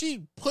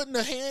 she putting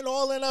her hand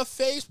all in her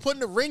face, putting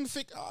the ring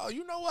finger. Oh,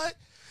 you know what?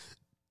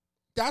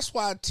 That's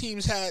why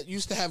teams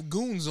used to have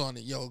goons on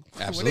it, yo.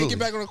 Absolutely. When they get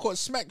back on the court,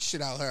 smack the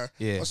shit out her.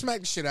 Yeah. Or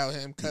smack the shit out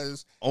him,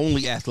 because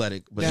Only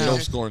athletic, but Now- no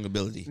scoring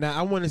ability. Now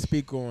I want to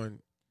speak on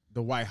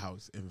the White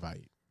House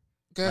invite.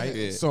 go ahead.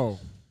 Yeah. So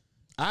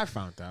I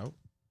found out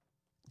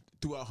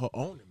throughout her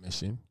own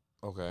admission,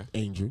 Okay.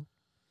 Angel,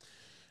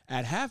 at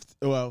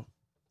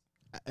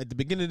the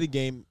beginning of the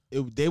game,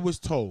 they was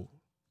told.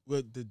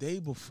 Well, the day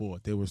before,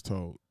 they was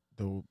told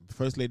the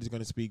first lady's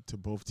going to speak to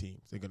both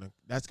teams.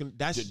 That's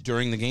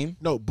During the game?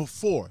 no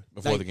before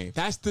The game.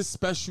 That's the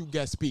special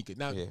guest speaker.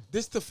 Now Yeah.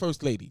 this the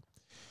first lady.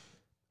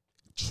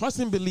 Trust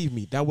and believe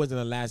me, that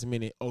wasn't a last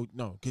minute. Oh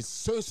no, because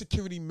certain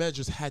security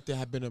measures had to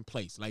have been in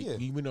place. Like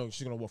you know,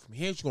 she's gonna walk from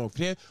here, she's gonna walk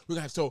from there. We're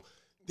gonna have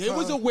they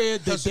was aware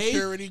Her that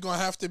security gonna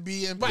have to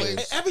be in right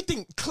place.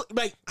 everything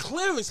like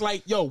clearance.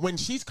 Like yo, when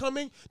she's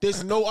coming,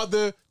 there's no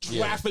other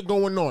traffic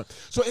going on.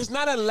 So it's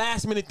not a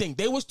last minute thing.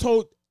 They was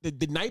told the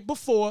night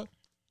before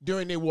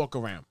during their walk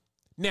around.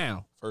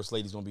 Now First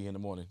lady's gonna be here in the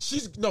morning.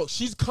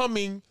 she's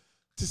coming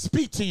to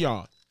speak to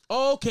y'all.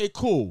 Okay,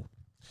 cool.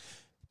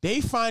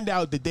 They find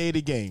out the day of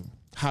the game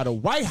how the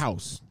White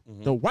House,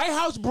 the White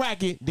House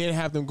bracket didn't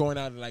have them going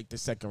out in like the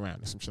second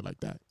round or some shit like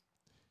that.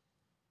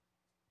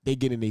 They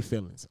get in their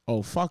feelings.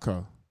 Oh, fuck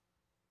her.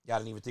 Y'all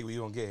didn't even think we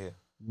were gonna get here.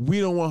 We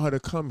don't want her to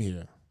come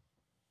here.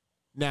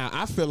 Now,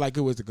 I feel like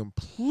it was a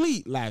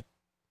complete lack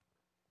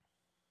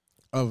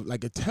of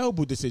like a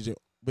terrible decision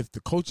with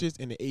the coaches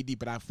and the AD,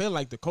 but I feel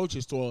like the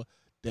coaches saw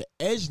the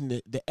edge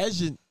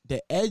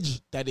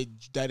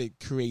that it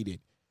created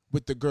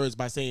with the girls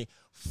by saying,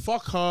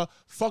 fuck her,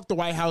 fuck the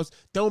White House,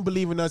 don't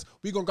believe in us,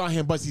 we gonna go out here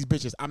and bust these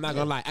bitches. I'm not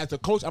gonna lie. As a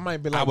coach, I might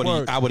be like,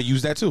 I would have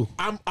used that too.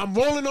 I'm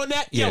rolling on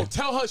that. Yeah. Yo,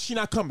 tell her she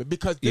not coming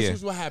because this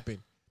is what happened.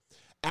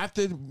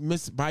 After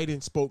Miss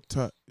Biden spoke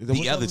to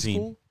The other team.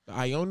 school,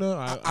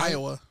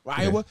 Iowa,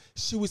 Yeah.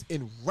 she was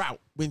en route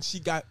when she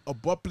got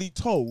abruptly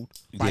told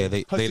by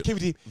Yeah, her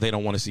security. they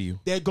don't want to see you.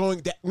 They're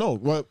going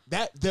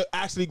they're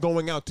actually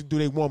going out to do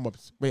their warm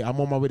ups. Wait, I'm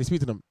on my way to speak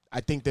to them. I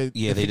think that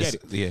Yeah, they forget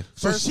just it. yeah.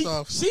 So First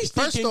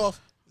thinking,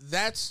 off,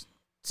 that's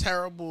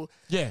terrible.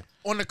 yeah.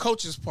 On the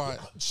coach's part,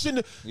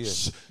 Shouldn't Yeah.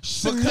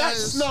 should not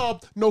Because-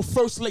 snub no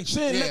first lady.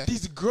 Shouldn't Yeah. let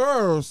these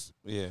girls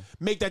Yeah.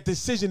 make that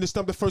decision to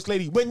snub the first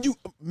lady when you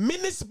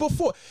minutes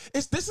before.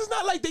 This is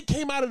not like they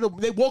came out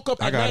of they woke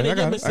up at 9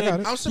 a.m. and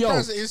said, I'm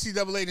surprised the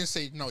NCAA didn't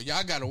say no.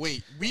 Y'all gotta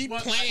wait. We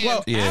playing.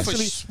 Well, Yeah.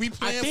 actually, we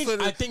playing for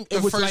the, I think the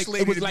it was first like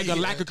lady it was to like be a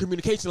here. lack of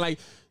communication. Like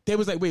they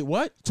was like, wait,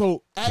 what?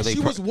 So as they she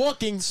was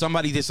walking,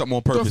 Somebody did something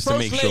on the purpose to first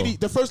make lady, sure.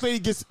 the first lady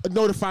gets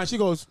notified. She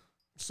goes,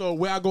 "So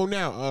where I go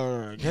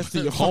now? Guess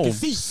to your Home.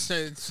 fucking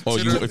seat." Or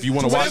if you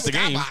want to watch the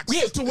game.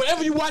 Yeah, so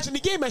wherever you watching the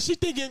game, and she's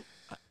thinking,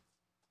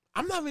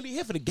 I'm not really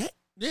here for the game.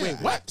 Yeah.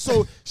 Wait, what?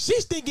 So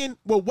she's thinking,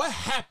 well, what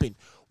happened?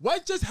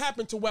 What just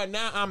happened to where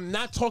now I'm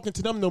not talking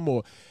to them no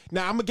more?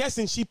 Now I'm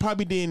guessing she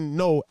probably didn't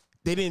know.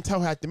 They didn't tell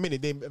her at the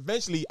minute. Then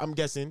eventually, I'm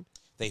guessing,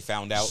 They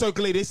found out.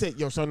 circulated. They said,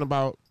 yo, something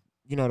about,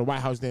 the White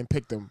House didn't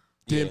pick them.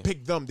 Didn't Yeah.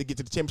 pick them to get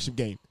to the championship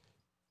game.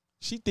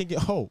 She thinking,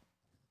 oh,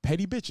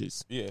 petty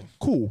bitches. Yeah.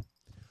 Cool.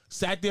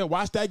 Sat there,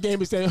 watched that game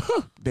and said,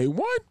 huh, they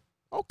won?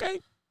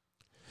 Okay.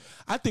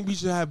 I think we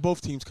should have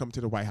both teams come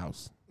to the White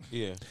House.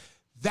 Yeah.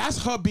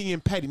 That's her being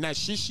petty. Now,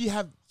 should she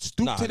have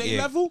stooped Nah, to their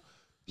yeah. level?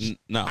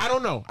 No. I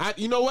don't know.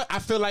 You know what? I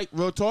feel like,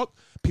 real talk,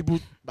 people.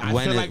 When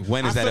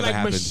has that ever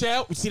happened?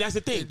 Michelle. See, that's the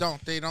They thing.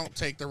 they don't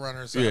take the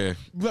runners. Yeah.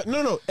 But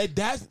no.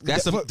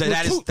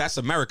 That's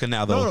America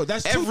now though. No,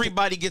 that's two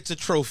everybody gets a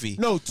trophy.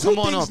 No, two Come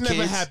on things up, never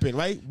kids. happen,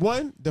 right?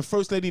 One, the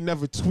first lady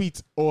never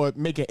tweets or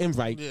make an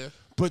invite. Yeah.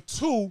 But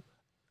two,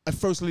 a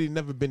first lady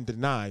never been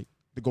denied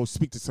to go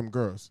speak to some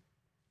girls.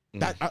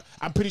 That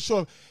I'm pretty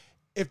sure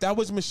if that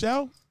was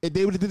Michelle, if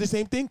they would have did the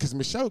same thing, because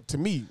Michelle, to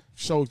me,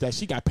 shows that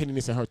she got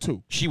pettiness in her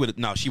too. She would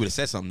have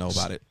said something though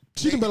about it.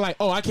 She could be like,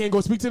 oh, I can't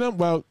go speak to them.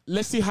 Well,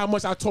 let's see how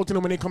much I talk to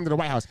them when they come to the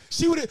White House.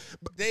 She would have.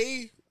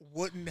 They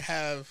wouldn't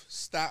have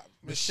stopped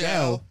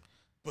Michelle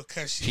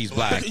because She's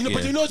black.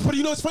 But you know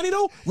what's funny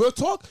though? Real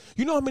talk.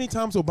 You know how many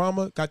times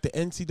Obama got the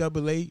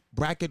NCAA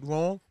bracket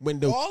wrong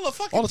when the all the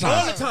fucking all the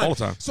time. time. All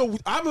the time. So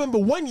I remember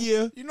one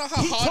year. You know how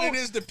he hard told- it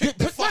is to pick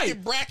the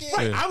fucking bracket?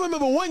 Right. I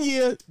remember one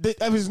year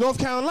that it was North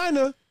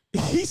Carolina.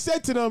 He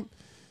said to them,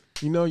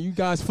 you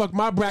guys fucked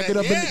my bracket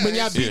up Yeah, when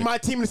y'all beat yeah. my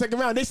team in the second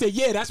round. They said,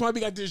 yeah, that's why we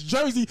got this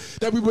jersey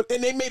that we would,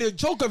 and they made a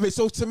joke of it.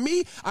 So to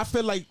me, I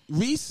feel like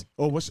Reese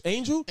or what's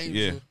Angel,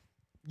 Yeah.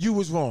 You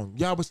was wrong.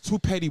 Y'all was too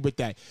petty with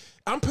that.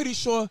 I'm pretty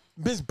sure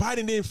Ms.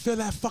 Biden didn't fill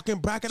that fucking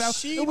bracket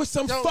out. It was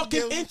some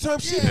fucking intern.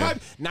 She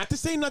probably, not to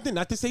say nothing,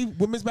 not to say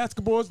women's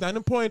basketball is not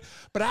important,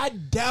 but I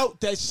doubt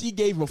that she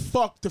gave a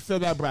fuck to fill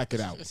that bracket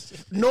out.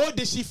 Nor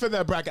did she fill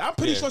that bracket. I'm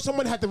pretty sure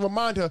someone had to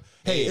remind her,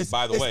 hey, it's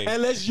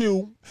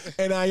LSU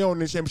and I own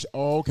the championship.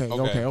 Oh, okay.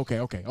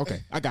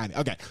 I got it.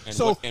 Okay.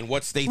 And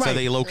what states are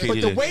they located in?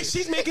 But the in? way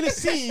she's making it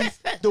seem,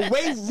 the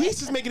way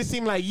Reese is making it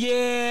seem like,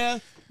 yeah,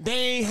 they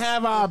ain't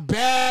have our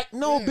back.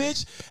 No,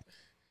 bitch.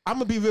 I'm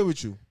gonna be real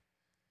with you.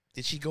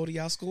 Did she go to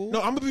y'all school?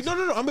 No, I'm gonna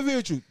be real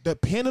with you. The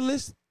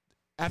panelists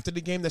after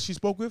the game that she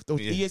spoke with, those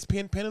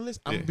ESPN panelists,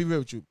 I'm gonna be real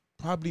with you.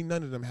 Probably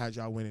none of them had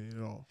y'all winning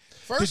at all.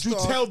 Did you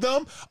tell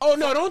them? Oh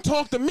no, don't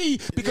talk to me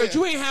because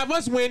you ain't have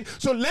us win.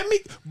 So let me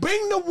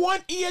bring the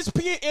one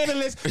ESPN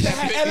analyst that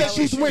had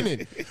LSU's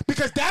winning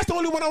because that's the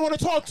only one I want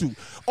to talk to.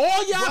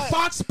 All y'all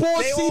Fox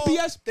Sports,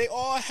 CBS,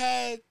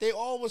 they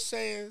all was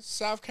saying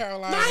South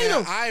Carolina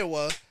and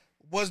Iowa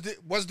was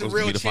the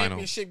real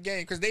championship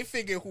game because they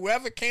figured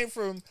whoever came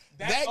from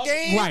that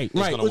game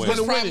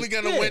was probably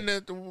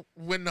gonna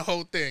win the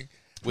whole thing.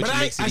 Which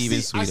makes it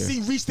even sweeter. I see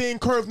Reese didn't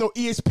curve no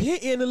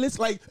ESPN analysts.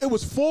 Like, it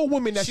was 4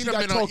 women that she got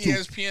talked to. She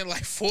done been on ESPN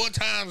like 4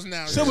 times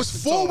now. So it was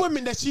 4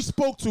 women that she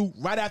spoke to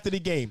right after the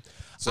game.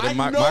 So then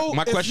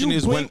my question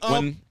is, when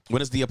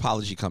is the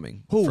apology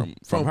coming?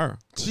 From her?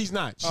 She's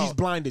not. She's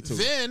blinded to it.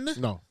 Then,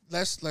 no.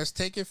 Let's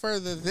take it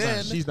further.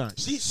 Then she's not.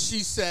 She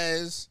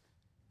says,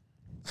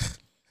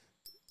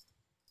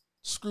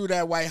 screw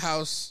that White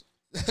House.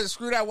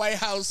 Screw that White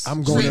House.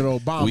 I'm going to the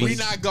Obamas. We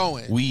not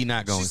going. We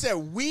not going. She said,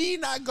 we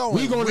not going.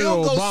 We going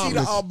we'll to the go Obamas. see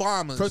the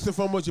Obamas. First and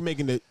foremost, you're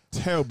making a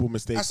terrible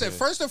mistake. I said,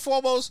 first and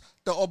foremost,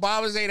 the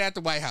Obamas ain't at the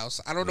White House.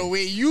 I don't know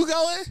where you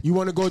going. You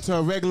want to go to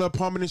a regular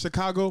apartment in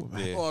Chicago?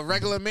 Yeah. Or a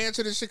regular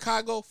mansion in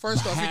Chicago?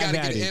 First off, you got to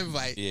get an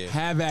invite. Yeah.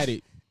 Have at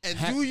it. And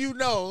do you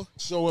know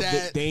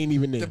that they ain't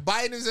even there? The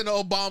Bidens and the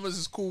Obamas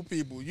is cool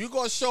people. You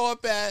gonna show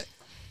up at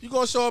the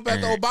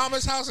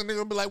Obama's house and they're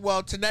gonna be like,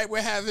 well, tonight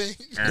we're having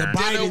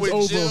dinner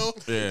with Jill,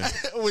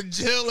 with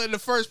Jill and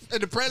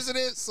the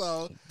president.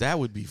 So that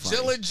would be funny.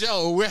 Jill and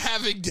Joe, we're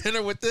having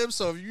dinner with them.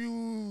 So if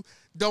you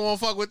don't want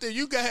to fuck with them,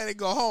 you go ahead and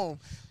go home.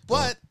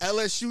 But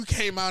LSU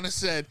came out and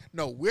said,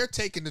 no, we're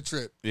taking the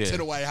trip to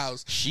the White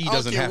House. She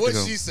doesn't have to go.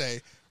 What she say?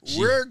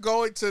 We're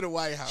going to the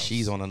White House.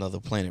 She's on another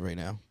planet right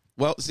now.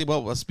 Well,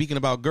 speaking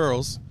about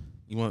girls,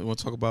 you want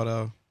to talk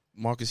about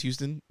Marcus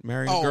Houston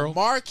marrying a girl?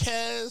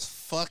 Marquez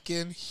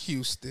fucking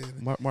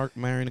Houston. Mark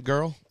marrying a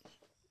girl,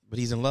 but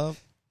he's in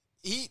love?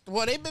 They've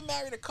been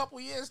married a couple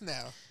years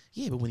now.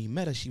 Yeah, but when he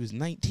met her, she was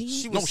 19?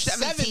 She was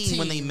 17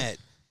 when they met.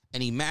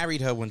 And he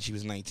married her when she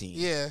was 19.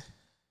 Yeah.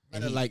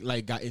 And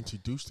he got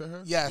introduced to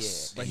her?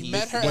 Yes. Yeah, but he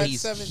met her at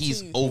 17.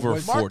 He's over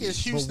 40.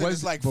 Marcus Houston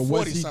is like 40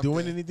 was he something.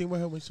 doing anything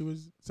with her when she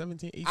was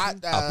 17, 18?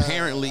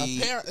 Apparently,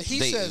 he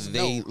says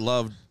they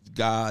loved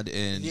God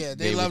and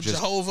they loved were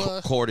just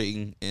Jehovah.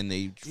 Courting, and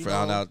they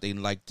found out they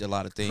liked a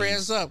lot of things.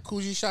 Prayers up,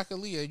 Kuji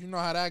Shakalia. You know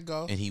how that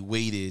go. And he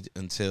waited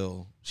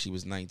until she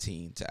was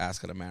 19 to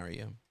ask her to marry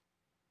him.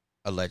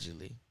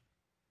 Allegedly,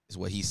 is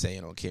what he's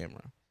saying on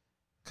camera.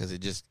 Because it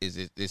just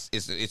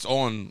it's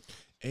on.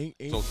 Ain't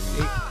Leo?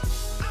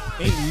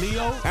 Ain't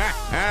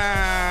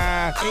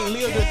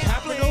Leo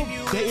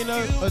DiCaprio dating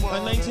a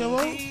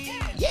 19-year-old?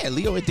 Yeah,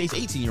 Leo dates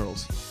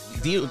 18-year-olds.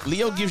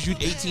 Leo gives you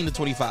 18 to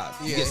 25.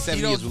 Yeah, he gets 7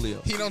 years with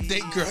Leo. He don't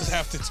date girls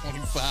after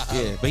 25.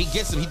 Yeah, but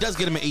he does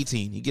get him at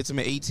 18. He gets him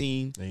at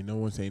 18. Ain't no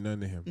one saying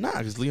nothing to him. Nah,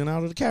 because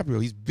Leonardo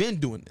DiCaprio, he's been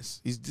doing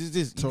this.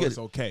 So it's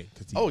okay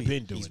because he's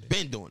been doing it. He's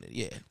been doing it.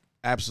 Yeah,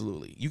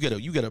 absolutely. You get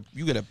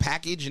a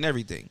package and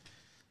everything.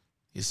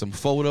 Here's some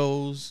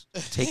photos.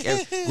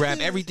 Grab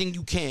everything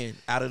you can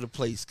out of the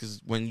place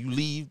because when you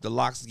leave, the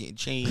locks is getting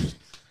changed.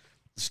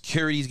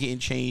 Security's getting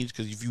changed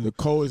because if you the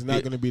code is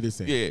not going to be the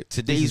same. Yeah,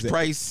 today's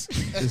price.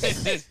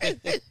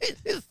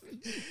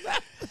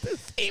 The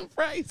same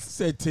price.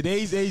 Said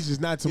today's age is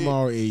not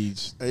tomorrow's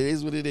age. It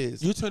is what it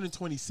is. You're turning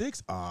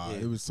 26.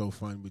 It was so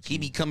fun with you. He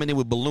be coming in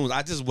with balloons.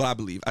 This is what I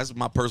believe. That's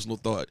my personal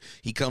thought.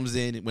 He comes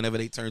in whenever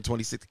they turn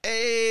 26.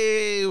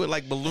 Hey, with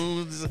like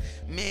balloons.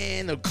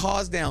 Man, the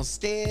car's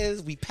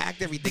downstairs. We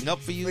packed everything up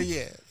for you. But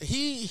yeah,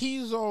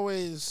 he's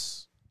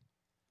always.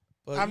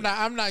 I'm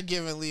not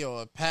giving Leo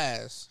a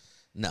pass.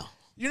 No.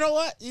 You know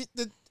what?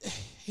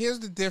 Here's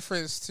the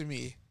difference to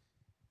me.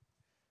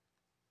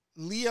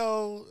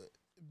 Leo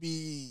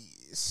be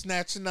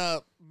snatching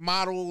up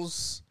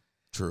models.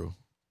 True.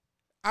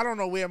 I don't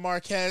know where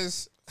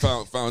Marquez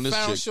found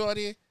this chick.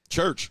 Shorty.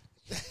 Church.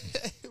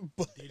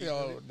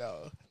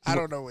 No. I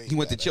don't know where he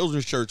went to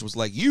children's church. Was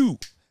like, you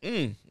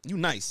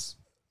nice.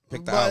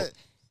 Picked out.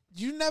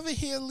 You never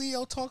hear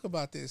Leo talk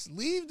about this.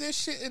 Leave this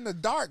shit in the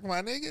dark,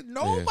 my nigga.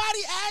 Nobody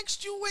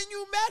asked you when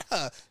you met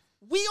her.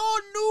 We all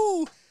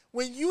knew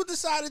when you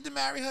decided to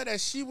marry her that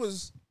she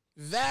was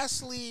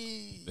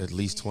vastly at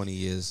least 20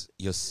 years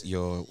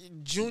your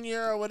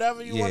junior or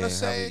whatever you want to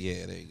say.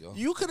 Yeah, there you go.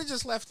 You could have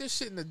just left this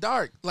shit in the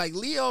dark. Like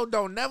Leo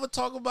don't never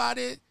talk about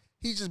it.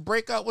 He just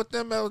break up with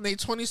them on their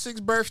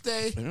 26th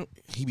birthday.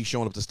 He be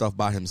showing up to stuff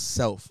by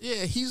himself.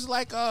 Yeah, he's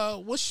like,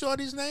 what's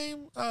Shorty's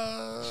name?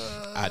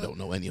 I don't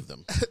know any of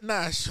them.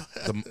 Nah,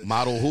 The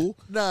model who?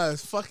 Nah,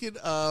 it's fucking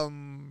the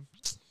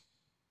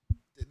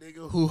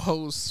nigga who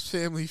hosts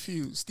Family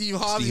Feud, Steve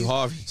Harvey.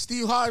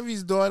 Steve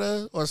Harvey's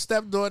daughter or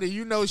stepdaughter.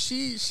 You know,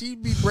 she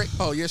be break.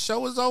 Oh, your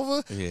show is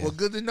over. Yeah. Well,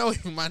 good to know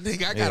you, my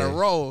nigga. I gotta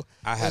roll.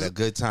 I had a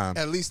good time.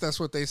 At least that's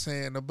what they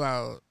saying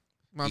about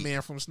my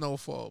man from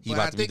Snowfall. He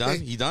about to be done?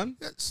 He done?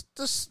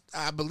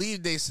 I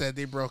believe they said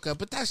they broke up,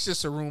 but that's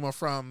just a rumor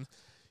from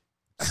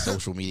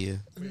social media.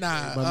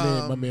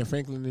 Nah, my man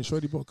Franklin and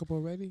Shorty broke up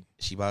already.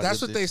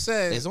 That's what they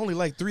said. There's only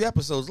like 3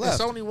 episodes left.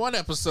 There's only 1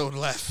 episode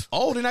left.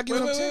 Oh, they're not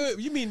giving up 10? Wait.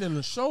 You mean in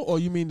the show, or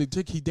you mean the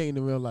chick he dating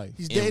in real life?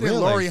 He's dating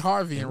Lori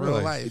Harvey in real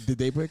life. life. Did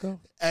they break up?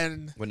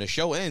 And when the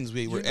show ends,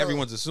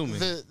 everyone's assuming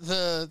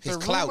his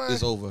clout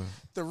is over.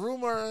 The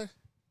rumor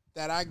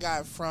that I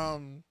got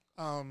from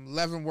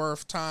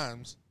Leavenworth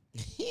Times.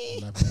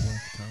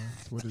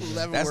 What is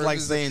that? That's like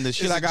saying the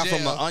shit I got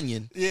from The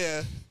Onion.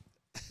 Yeah.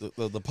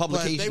 The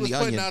publication, but they was The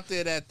putting Onion. out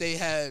there that they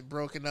had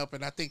broken up,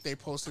 and I think they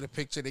posted a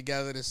picture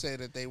together to say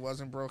that they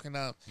wasn't broken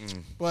up.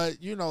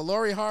 But, you know,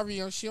 Lori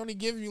Harvey, she only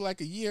give you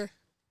like a year.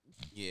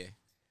 Yeah.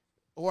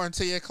 Or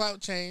until your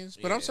clout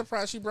changed. But I'm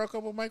surprised she broke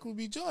up with Michael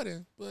B.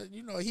 Jordan. But,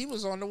 you know, he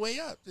was on the way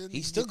up.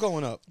 He's still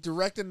going up.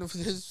 Directing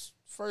his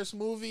first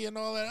movie and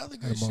all that other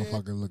good shit. That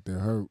motherfucker looked at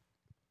hurt.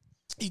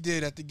 He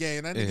did at the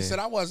game. That nigga said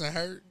I wasn't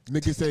hurt.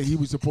 Nigga said he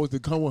was supposed to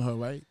come with her,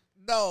 right?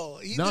 No,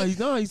 he said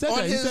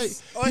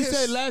that. He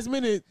said last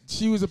minute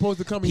she was supposed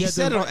to come. He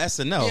said it on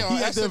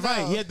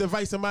SNL. He had to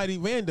invite somebody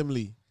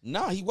randomly.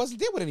 No, he wasn't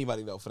there with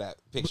anybody though for that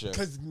picture.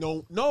 Because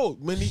no,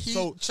 when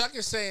Chuck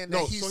is saying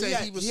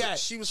that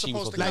she was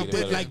supposed to come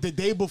like the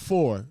day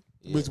before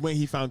was when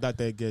he found out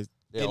that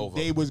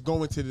they was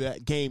going to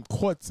that game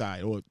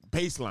courtside or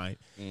baseline,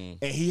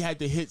 and he had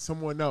to hit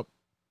someone up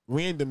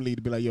randomly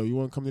to be like, "Yo, you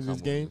want to come to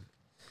this game?"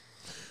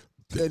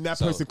 And that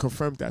person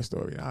confirmed that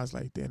story. And I was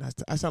like, damn,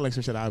 I sound like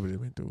some shit I would have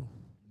went through.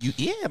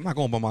 I'm not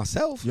going by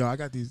myself. Yo, I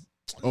got these.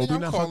 I'm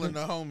calling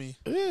the homie.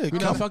 Yeah, we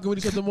not fucking with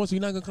each other more, so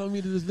you're not going to come with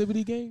me to this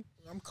Liberty game?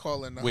 I'm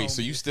calling the homie. Wait,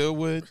 so you still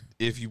would?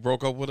 If you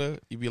broke up with her,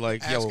 you'd be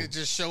like, ask her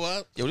just show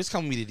up? Yo, just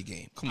come with me to the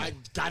game. Come on. I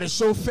got to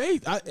show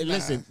faith.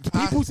 Listen,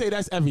 people say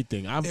that's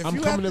everything. I'm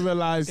coming to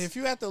realize. If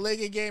you at the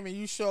Laker game and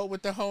you show up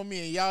with the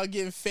homie and y'all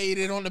getting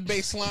faded on the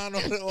baseline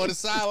or the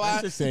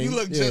sideline, you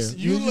look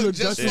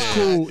just fine.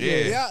 Cool.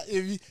 Yeah.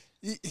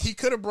 He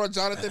could have brought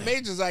Jonathan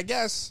Majors, I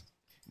guess.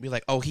 Be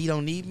like, oh, he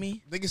don't need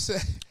me? Nigga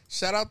said,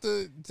 shout out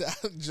to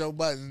Joe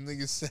Budden.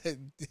 Nigga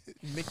said,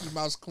 Mickey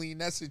Mouse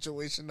cleaned that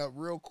situation up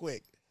real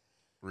quick.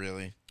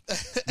 Really?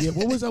 Yeah,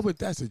 what was up with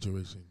that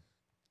situation?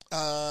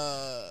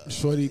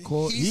 Shorty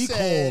called. He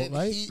called,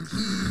 right?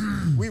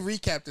 We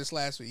recapped this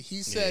last week.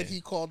 He said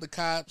he called the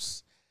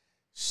cops.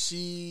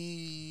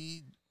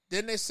 Then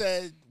they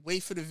said,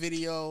 wait for the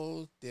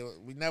video.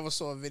 We never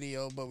saw a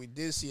video, but we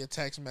did see a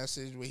text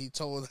message where he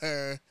told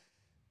her,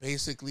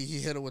 basically,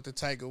 he hit her with the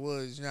Tiger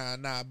Woods.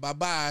 Nah,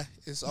 bye-bye.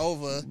 It's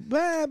over.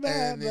 Bye.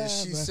 And then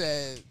she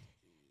said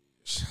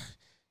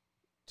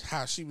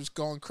how she was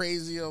going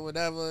crazy or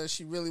whatever.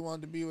 She really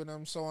wanted to be with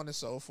him, so on and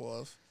so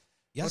forth.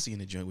 Y'all seen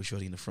the joint with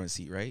Shorty in the front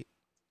seat, right?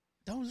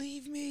 Don't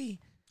leave me.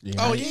 Yeah.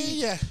 Oh,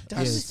 yeah.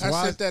 I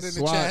said that in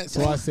the chat.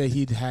 So I said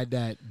he'd had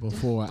that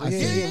before.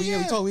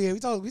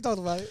 We talked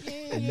about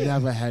it. I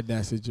never had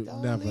that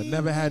situation.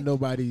 Never had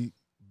nobody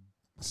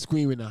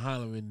screaming and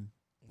hollering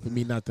for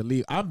me not to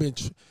leave. I've been,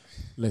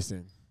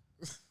 listen.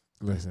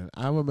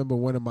 I remember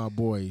one of my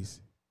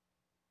boys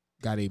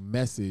got a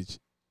message.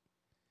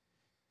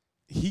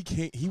 He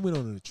went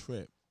on a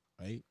trip,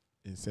 right,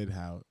 and said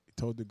how he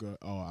told the girl,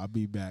 "Oh, I'll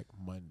be back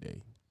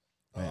Monday.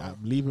 Like, I'm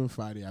leaving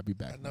Friday. I'll be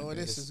back." I know where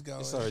this is going.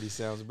 This already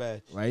sounds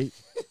bad, right?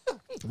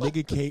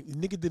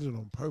 Nigga did it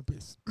on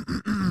purpose.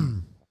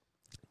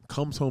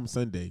 Comes home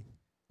Sunday.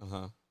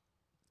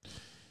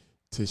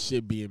 To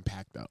shit being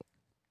packed out.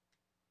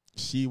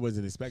 She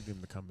wasn't expecting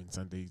him to come in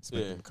Sunday.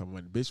 Expecting him to come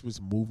in. Bitch was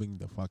moving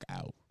the fuck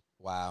out.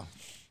 Wow.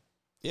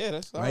 Yeah,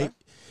 that's all right.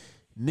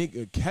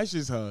 Nigga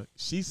catches her.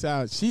 She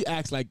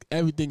acts like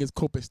everything is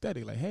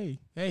copacetic. Like, hey.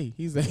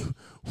 He's like,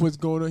 what's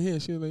going on here?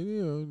 She's like,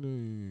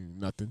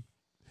 nothing.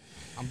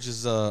 I'm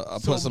just I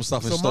put some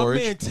stuff in storage.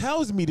 So my man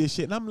tells me this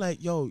shit, and I'm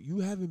like, yo, you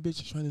having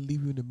bitches trying to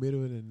leave you in the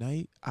middle of the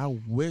night? I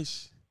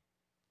wish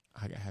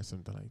I could have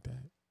something like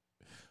that.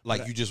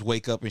 Like, you just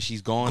wake up and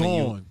she's gone.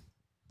 Gone.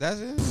 That's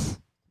it.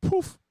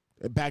 Poof.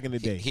 Back in the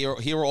day. Here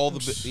are all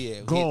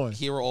the gone.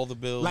 Here are all the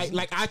bills.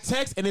 Like I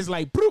text and it's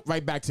like bloop,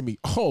 right back to me.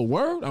 Oh,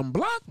 word, I'm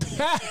blocked.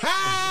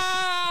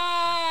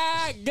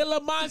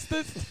 Gilla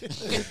monsters.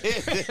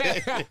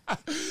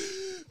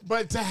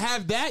 But to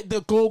have that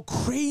to go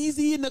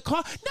crazy in the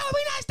car. No,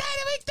 we not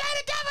staying. We stay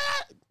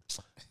together.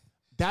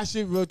 that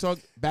shit, real talk,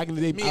 back in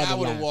the day, Me, I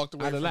would have walked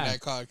away from laughed. that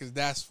car because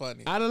that's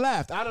funny. I'd have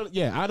laughed. I'd have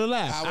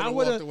laughed. I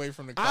would have walked away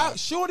from the car.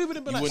 Shorty would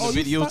have been You like,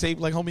 wouldn't you videotape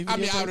like homie videotape? I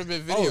mean, I would have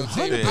been Oh,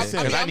 videotaped.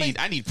 100%. Because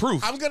I need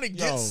proof. I'm gonna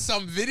get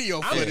some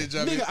video footage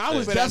of it. I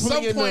was but at some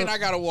definitely in point, the- I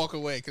gotta walk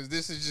away because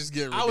this is just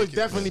getting I ridiculous. was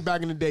definitely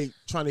back in the day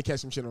trying to catch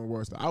some shit on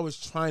Worcester. I was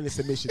trying to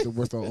submit shit to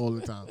Worcester all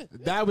the time.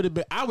 That would have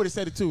been. I would have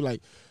said it too.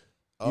 Like,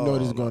 you know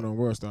this is going on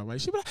Worcester, right?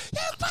 She'd be like, "You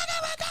fucking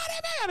got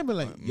it, man!" I'd be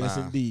like, "Yes,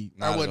 Nah. indeed."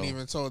 Not I at wasn't all.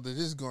 even told that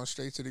this is going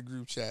straight to the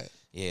group chat.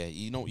 Yeah,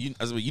 you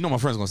know my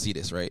friend's gonna see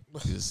this, right?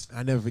 'Cause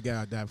I never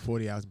forgot that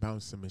 40-ounce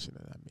bounce submission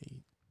that I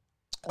made.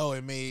 Oh,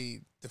 it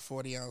made the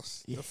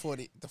 40-ounce, the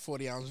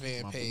 40 ounce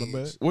van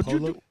Remember? page.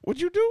 What'd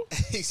you do?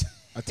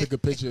 I took a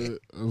picture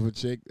of a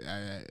chick.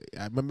 I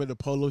remember the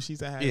polo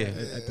sheets I had Yeah.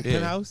 at the Yeah.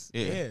 penthouse.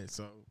 Yeah. Yeah,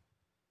 so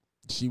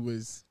she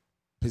was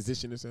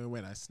positioned a certain way,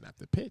 and I snapped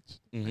the pitch.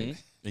 Mm-hmm.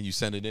 And you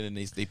send it in, and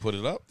they put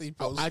it up. They I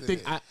posted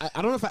think it.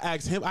 I don't know if I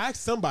asked him. I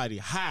asked somebody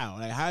how.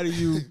 Like, how do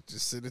you?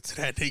 Just send it to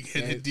that nigga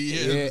in the Yeah,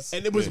 DMs.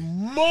 and it was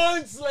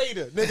months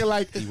later, nigga.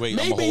 Like Wait,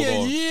 I'ma maybe hold a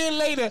on. year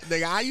later,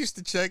 Nigga, I used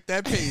to check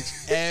that page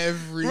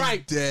every day.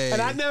 right?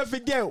 And I never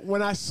forget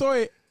when I saw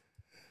it.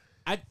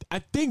 I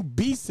think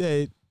B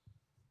said,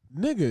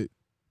 "Nigga,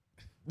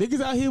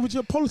 niggas out here with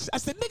your polo." I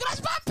said, "Nigga,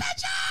 that's my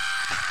picture.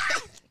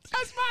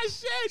 That's my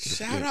shit."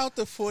 Shout out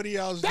to 40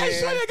 ounce That van.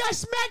 shit got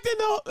smacked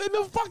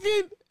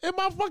in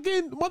my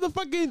fucking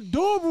motherfucking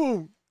dorm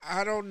room.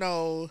 I don't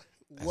know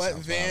what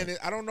van is.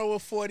 I don't know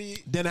what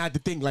 40. Then I had to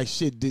think like,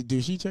 shit.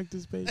 Did she check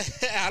this page?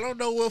 I don't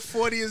know what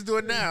 40 is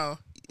doing now.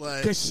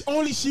 But Because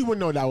only she would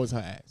know that was her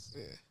ass.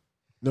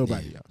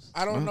 Nobody else.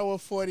 I don't know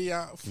what 40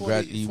 ounce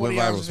You went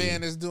viral, van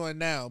Steve. is doing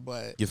now.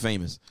 But You're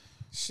famous.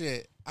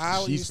 shit, I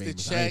She's used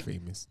famous. to I ain't check.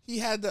 famous. He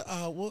had the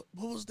what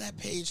was that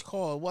page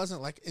called? It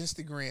wasn't like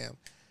Instagram.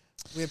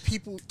 Where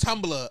people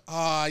Tumblr. Oh,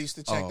 I used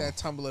to check that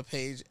Tumblr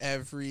page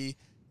every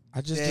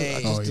I just day.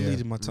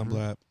 deleted my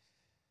Tumblr app,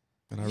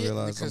 and I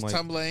realized because I'm like,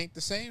 Tumblr ain't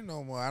the same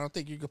no more. I don't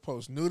think you could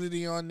post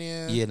nudity on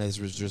there. yeah, there's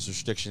just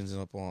restrictions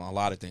up on a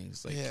lot of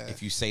things. Like Yeah.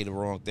 if you say the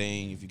wrong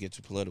thing, if you get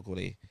too political,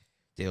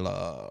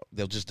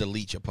 they'll just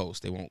delete your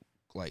post. They won't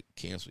like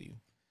cancel you.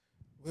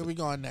 Where we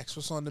going next?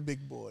 What's on the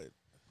big board?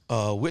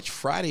 Which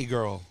Friday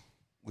girl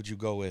would you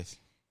go with,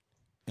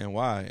 and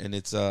why? And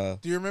it's Do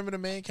you remember the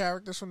main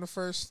characters from the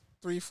first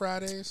 3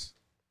 Fridays?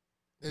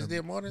 Is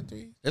there more than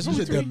 3? there's You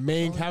only said the 3.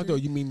 main character, or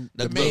you mean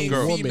The The little main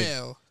girl.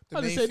 female. The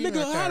I main just said,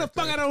 female nigga, how the fuck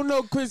character. I don't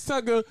know Chris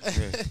Tucker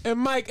and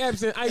Mike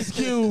Epps and Ice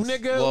Cube,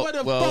 nigga? Well- what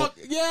the well- fuck?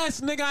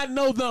 Yes, nigga, I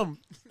know them.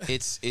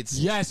 It's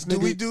Yes, Do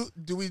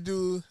nigga. we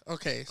do?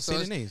 Okay, so Say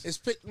the it's, names. it's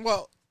pick.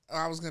 Well,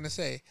 I was gonna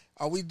say,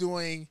 are we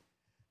doing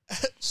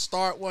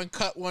start one,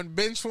 cut one,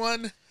 bench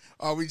one?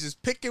 Are we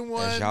just picking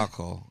one? That's y'all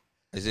call.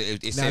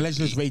 It Now said- let's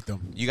just rate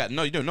them. You got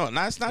no, you don't know.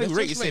 No, it's not Let's even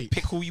rate. It just said rate.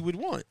 pick who you would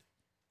want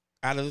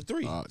out of the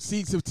 3.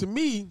 See, so to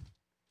me,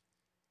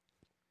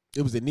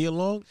 it was a Nia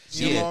Long.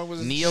 Nia Long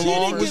was- Nia she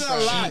Long didn't was get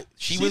a lot.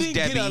 She was didn't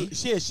get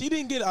Debbie. she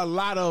didn't get a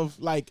lot of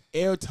like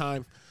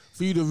airtime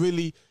for you to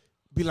really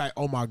be like,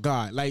 oh my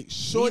god, like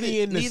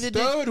Shorty in the Neither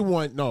did- third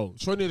one. No,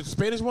 Shorty in the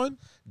Spanish one.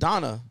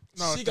 Donna.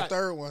 No, She the got-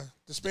 third one.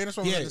 The Spanish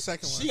one was in the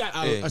second one. She got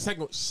Yeah. a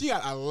second. She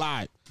got a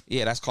lot.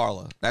 Yeah, that's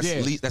Carla. That's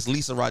Yeah. that's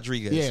Lisa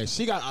Rodriguez. Yeah,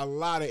 she got a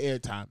lot of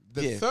airtime.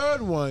 The Yeah.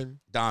 third one,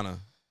 Donna.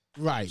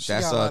 right?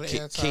 That's got a lot of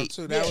airtime,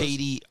 too. That was-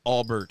 Katie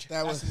Albert.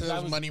 that was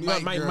Money yeah,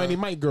 Mike. girl. Money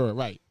Mike girl,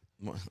 right?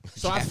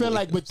 So I feel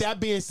like, with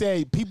that being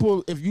said,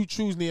 people, if you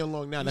choose Nia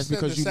Long now, You that's said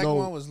because the you second know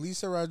one was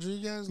Lisa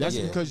Rodriguez. That's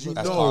Yeah, because you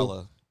that's know-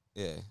 Carla.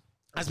 Yeah.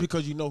 that's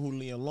because you know who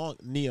Nia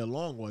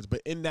Long was.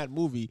 But in that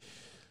movie,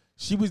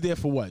 she was there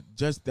for what?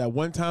 Just that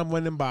one time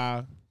running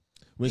by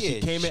when she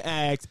Yeah, came and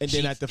asked, and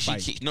then at the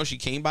fight. She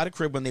came by the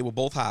crib when they were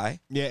both high.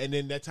 Yeah, and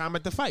then that time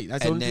at the fight.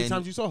 That's the And only two then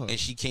times you saw her. And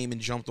she came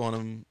and jumped on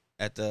him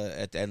at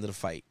the end of the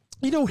fight.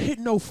 You don't hit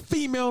no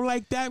female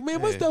like that,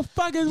 man. What Yeah. the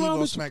fuck is He wrong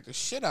gonna with you? smack the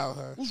shit out of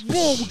her. What's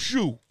wrong with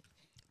you?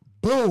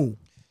 Boom.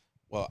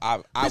 Well, I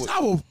Bitch, would I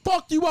will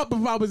fuck you up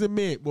if I was a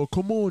man. Well,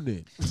 come on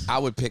then. I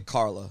would pick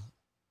Carla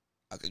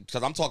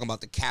because I'm talking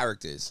about the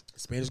characters.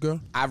 Spanish girl?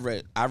 I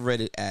read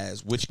it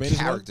as which Spanish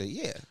one? character.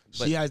 Yeah,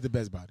 but She has the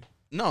best body.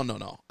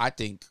 no. I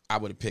think I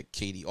would have picked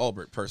Katie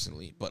Albert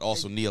personally, but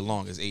also Nia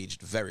Long has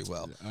aged very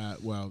well.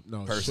 Well,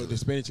 no. Personally. The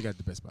Spanish chick got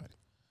the best body.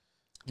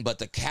 But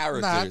the Nah,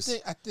 characters,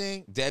 I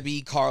think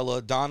Debbie,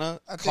 Carla, Donna,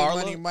 I think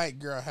Carla. Money Mike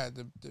girl had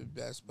the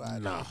best body.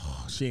 No,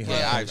 she ain't Yeah,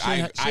 have, I she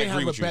agree ain't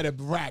have with a you. better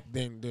rack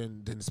than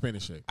the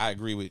Spanish chick. I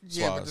agree with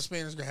Yeah, but Swaz. the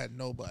Spanish girl had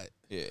no butt.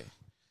 Yeah,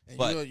 And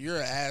But- you're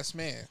an ass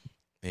man.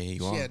 and you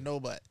She are. had no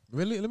butt.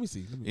 Really? Let me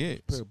see. Let me Yeah.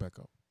 put it back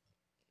up.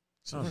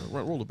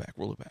 Roll it back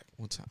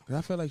one time. 'Cause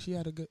I feel like she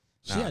had a good.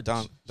 She Nah, had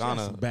Donna-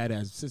 some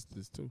badass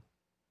sisters too.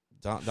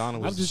 Donna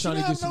was. I'm just She trying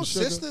to didn't get have no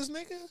some sugar. sisters,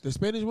 nigga. The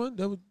Spanish one.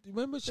 That was,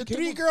 remember she The came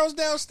 3 on- girls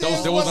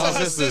downstairs. Those wasn't our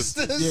her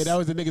sisters. Yeah, that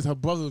was the niggas. Her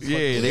brother was. yeah,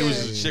 fucking- they was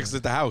Yeah. the chicks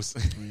at the house.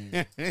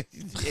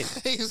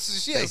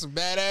 She had some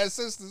badass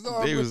sisters.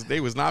 No, they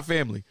was not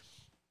family.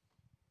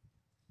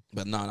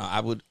 But no, I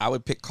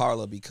would pick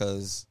Carla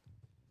because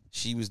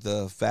she was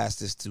the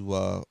fastest to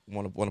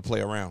want to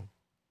play around.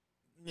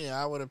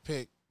 Yeah, I would have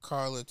picked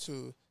Carla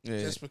too, Yeah.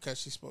 just because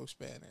she spoke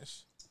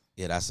Spanish.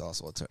 Yeah, that's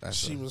also a turn. What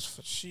do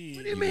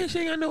you mean she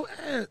ain't got no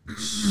ass?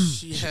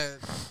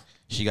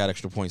 She got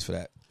extra points for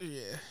that.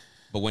 Yeah.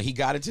 But when he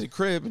got into the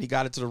crib and he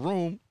got into the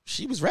room,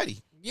 she was ready.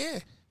 Yeah.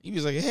 He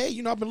was like,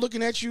 hey, I've been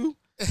looking at you.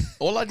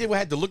 All I did was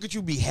had to look at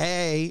you be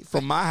hey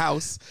from my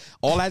house.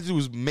 All I had to do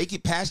was make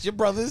it past your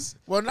brothers.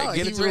 Well, no,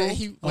 he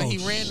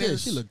ran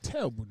this. She looked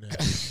terrible now.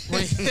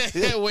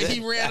 when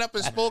he ran up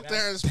and spoke to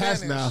her in Spanish.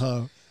 That's not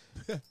her.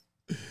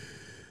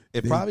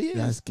 It probably is.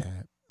 That's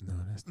cap. No,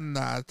 that's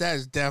nah.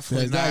 That's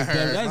definitely not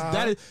her.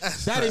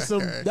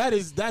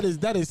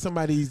 That is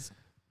somebody's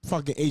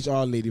fucking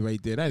HR lady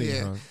right there. That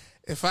ain't her.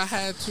 If I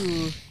had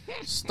to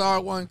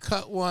start one,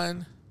 cut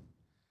one.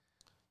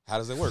 How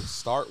does it work?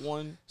 Start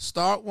one,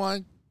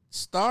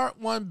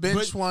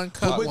 bench one,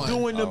 cut one. But we're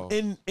doing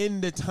them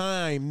in the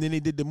time then they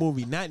did the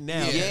movie, not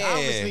now. Yeah.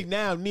 Obviously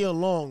now Neil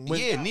Long.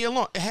 Neil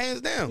Long,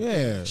 hands down.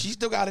 Yeah. She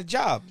still got a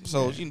job,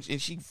 so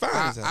she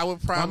fine. I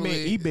would probably. My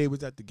man eBay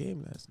was at the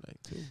game last night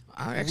too.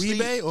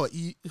 eBay or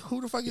who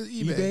the fuck is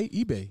eBay?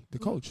 eBay, the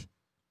coach.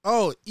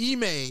 Oh,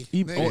 Ime.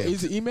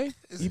 Is it Ime?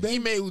 It's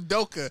Ime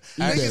Udoka.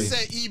 Nigga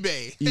said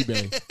eBay.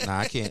 eBay. Nah,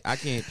 I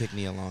can't pick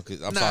Neil Long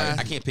because I'm sorry,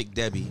 I can't pick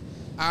Debbie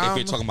if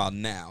you're talking about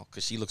now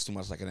because she looks too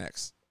much like an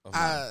ex.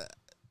 Well,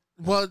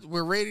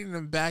 we're rating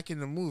them back in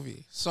the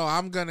movie, so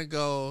I'm gonna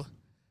go.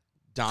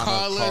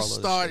 Carla's Carla's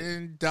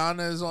starting,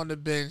 Donna's on the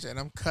bench, and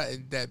I'm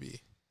cutting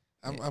Debbie.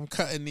 I'm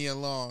cutting Neil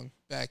Long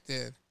back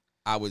then.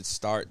 I would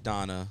start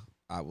Donna.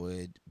 I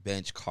would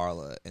bench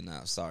Carla, and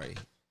sorry,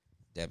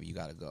 Debbie, you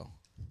gotta go.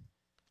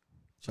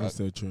 I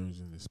said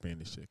choosing the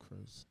Spanish chick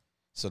first.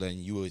 So then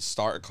you would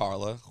start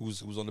Carla.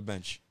 Who's on the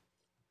bench?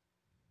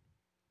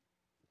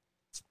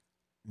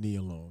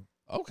 Neil Long.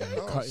 Okay.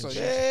 So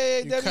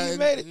hey, Debbie, you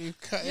made it.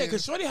 Yeah,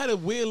 because Shorty had a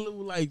weird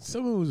little, like,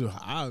 someone was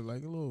high,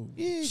 like a little.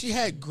 Yeah, she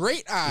had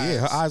great eyes.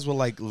 Yeah, her eyes were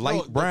like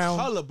light brown.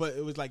 The color, but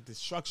it was like the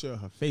structure of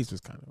her face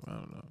was kind of, I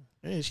don't know.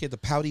 Yeah, she had the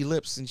pouty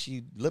lips and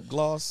she lip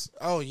gloss.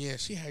 Oh, yeah,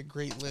 she had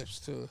great lips,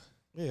 too.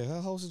 Yeah, her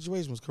whole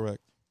situation was correct.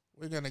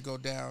 We're going to go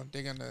down.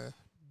 They're going to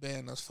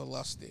ban us for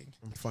lusting.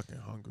 I'm fucking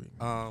hungry.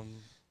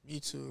 Me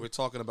too. We're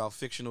talking about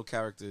fictional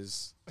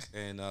characters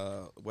and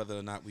whether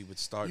or not we would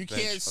start. You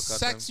bench can't or cut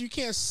them. You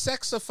can't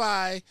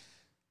sexify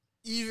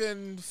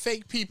even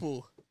fake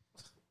people.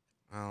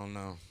 I don't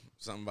know.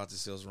 Something about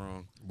this feels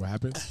wrong. What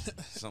happened?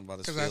 Something about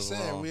this Because feels I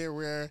said wrong.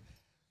 we're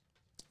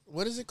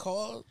what is it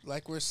called?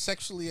 Like we're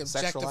sexually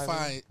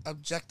objectifying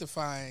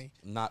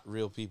Not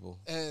real people.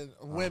 and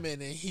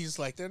women, and he's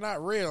like they're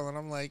not real, and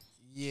I'm like,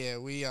 yeah,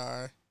 we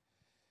are.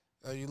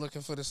 Are you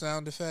looking for the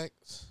sound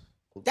effects?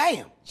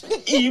 Damn.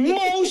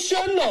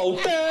 Emotional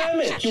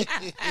damage.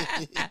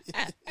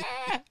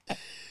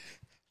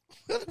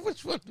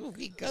 Which one do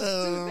we go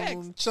to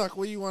next? Chuck,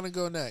 where you want to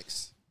go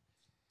next?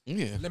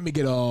 Yeah. Let me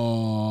get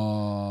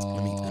all.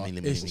 Let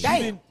me.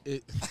 Damn.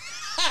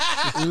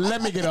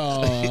 Let me get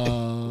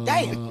all.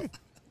 Damn.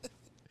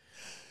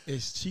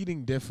 Is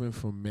cheating different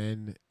for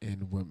men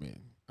and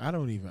women? I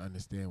don't even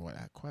understand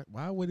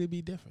why would it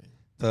be different?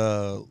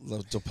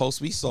 The post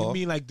we saw. You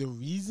mean like the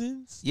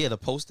reasons? Yeah, the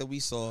post that we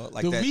saw.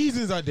 Like the that.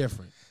 reasons are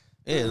different.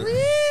 Yeah. The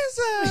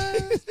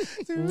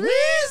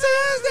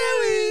reasons that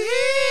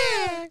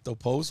we here. The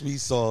post we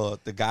saw,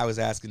 the guy was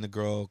asking the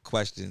girl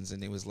questions,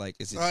 and it was like,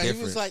 "Is it different?"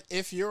 He was like,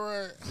 "If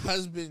your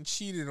husband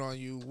cheated on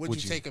you, would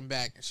you take him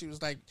back?" And she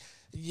was like,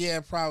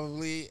 "Yeah,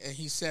 probably." And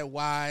he said,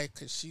 "Why?"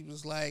 Because she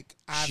was like,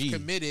 "I've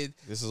committed."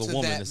 This is a to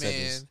woman that that said man.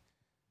 this.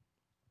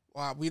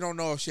 Wow, we don't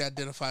know if she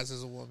identifies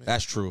as a woman.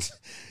 That's true.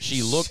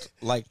 She looked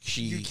like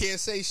she. You can't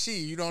say she.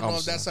 You don't know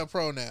if that's her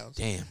pronouns.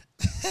 Damn.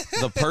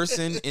 The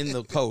person in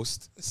the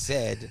post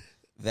said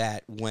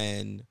that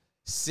when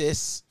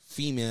cis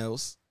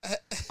females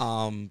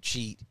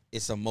cheat,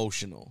 it's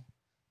emotional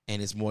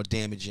and it's more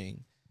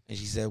damaging. And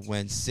she said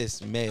when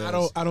cis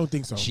males I don't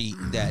think so. cheat,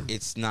 that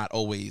it's not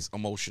always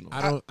emotional.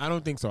 I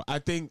don't think so. I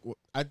think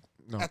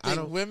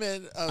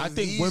women of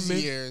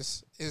these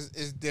years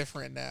is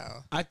different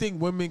now. I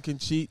think women can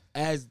cheat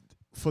as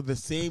for the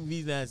same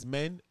reason as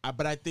men,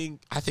 but I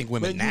think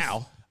women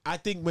now. I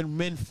think when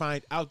men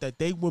find out that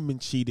they women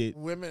cheated,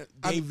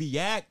 they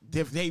react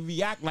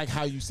like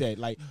how you said,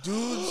 like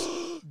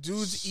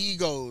dudes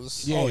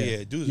egos. Yeah. Oh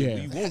yeah,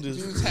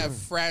 dudes have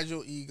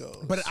fragile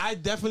egos. But I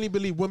definitely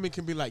believe women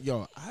can be like,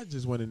 yo, I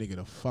just want a nigga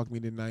to fuck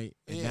me tonight,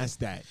 and that's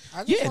that.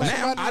 I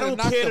don't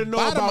care to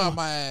know about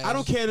my ass. I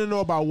don't care to know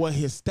about what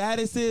his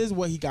status is,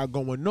 what he got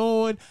going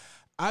on.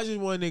 I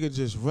just want a nigga to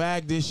just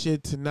rag this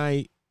shit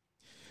tonight.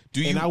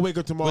 And I wake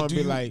up tomorrow and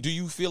be like, do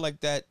you feel like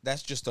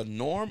that's just a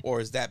norm,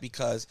 or is that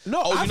because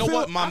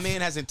my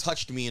man hasn't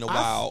touched me in a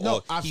while,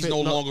 or he's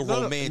no longer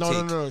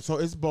romantic? No. So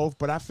it's both,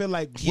 but I feel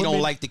like he don't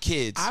like the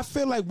kids. I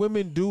feel like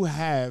women do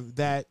have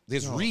that.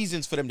 There's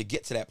reasons for them to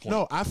get to that point.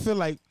 No, I feel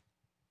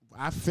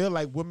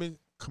like women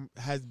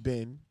has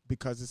been,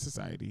 because of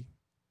society,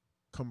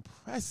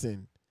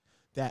 compressing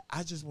that.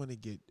 I just want to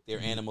get their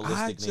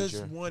animalistic nature. I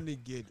just want to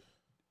get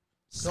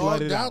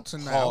slutted out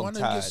tonight. I want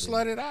to get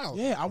slutted out.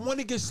 Yeah, I want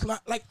to get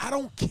slutted. Like, I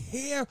don't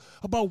care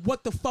about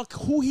what the fuck,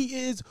 who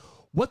he is,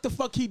 what the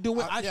fuck he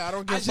doing. I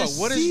don't give a fuck just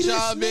what see his this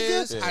job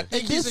nigga, is. I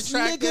think and he's this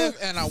attractive,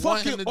 nigga and I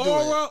want him to do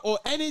aura it. or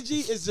energy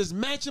is just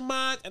matching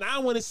mine, and I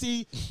want to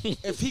see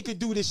if he could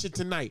do this shit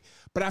tonight.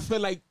 But I feel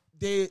like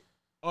they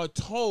are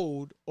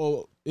told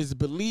or is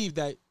believed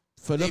that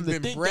for them They've to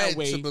been think bred that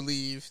way, to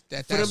believe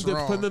that for that's them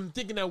wrong. for them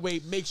thinking that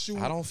way makes you.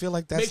 I don't feel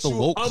like that's makes the you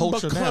woke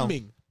culture now.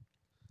 unbecoming.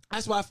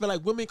 That's why I feel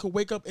like women could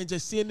wake up and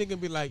just see a nigga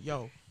and be like,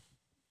 "Yo,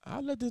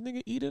 I'll let this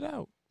nigga eat it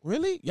out."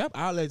 Really? Yep,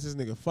 I'll let this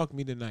nigga fuck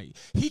me tonight.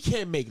 He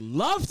can't make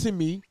love to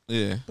me,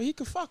 Yeah, but he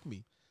can fuck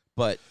me.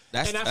 but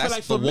that's And I feel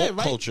like the for woke men,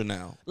 right? culture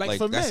now. Like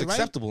for that's men, right?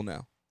 acceptable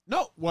now.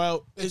 No,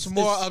 well, it's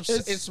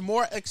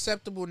more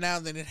acceptable now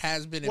than it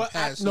has been in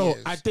past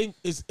years. I think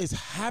it's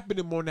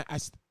happening more now.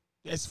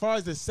 As far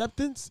as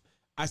acceptance,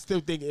 I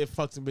still think it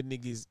fucks with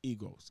niggas'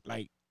 egos.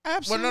 Like,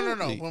 Absolutely.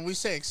 Well, no. When we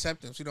say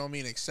acceptance, we don't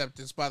mean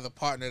acceptance by the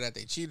partner that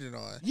they cheated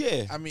on.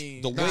 Yeah, I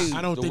mean, the way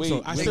I don't think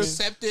so. I still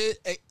accepted.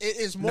 It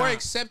is more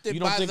accepted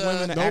You don't by think the.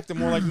 women are acting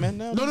more like men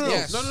now? No.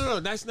 Yes. No.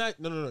 That's not.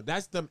 No.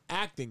 That's them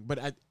acting.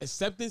 But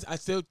acceptance, I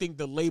still think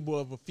the label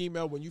of a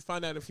female. When you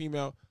find out a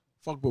female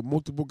fuck with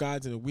multiple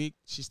guys in a week,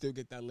 she still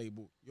get that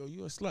label. Yo,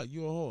 you a slut.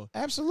 You a whore.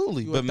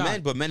 Absolutely. You a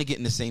But men are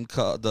getting the same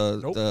cut.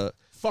 Nope. The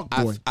Fuck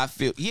boy. I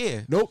feel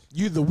Nope.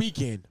 You the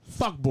weekend.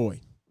 Fuck boy.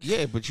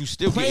 Yeah, but you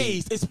still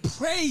Praise. It's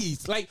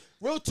praise. Like,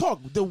 real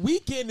talk. The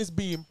weekend is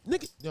being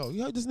nigga. Yo,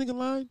 you heard this nigga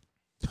line?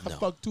 I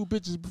fucked 2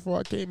 bitches before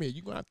I came here.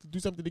 You gonna have to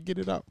do something to get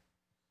it up.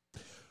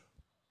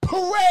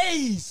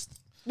 Praised.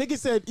 Nigga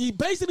said he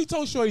basically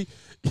told Shorty,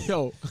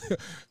 yo,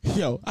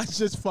 I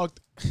just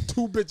fucked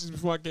 2 bitches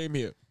before I came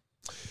here.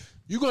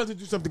 You gonna have to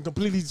do something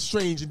completely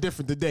strange and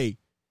different today,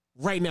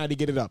 right now, to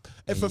get it up.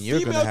 If a you're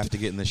female gonna have to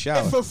get in the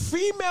shower. If a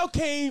female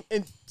came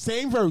in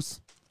same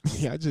verse,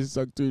 yeah, I just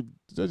sucked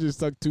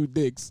 2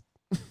 dicks.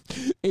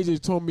 It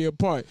just tore me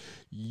apart.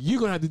 You're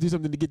gonna have to do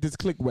something to get this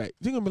click wet.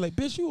 You're gonna be like,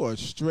 bitch, you are a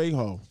straight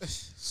hoe.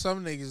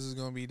 Some niggas is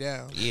gonna be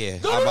down. Yeah,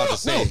 I'm about to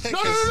say. No.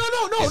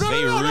 If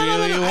they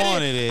really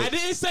wanted it. I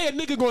didn't say a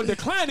nigga gonna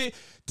decline it.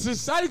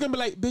 Society gonna be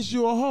like, bitch,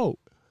 you a hoe.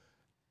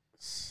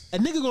 A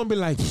nigga gonna be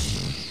like,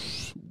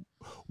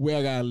 where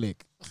I gotta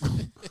lick.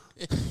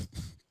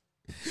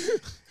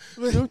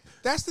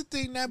 That's the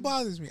thing that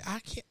bothers me.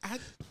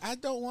 I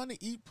don't want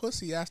to eat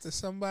pussy after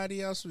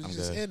somebody else was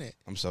just in it.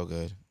 I'm so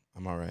good.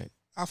 I'm all right.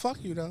 I'll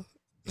fuck you though.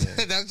 Yeah.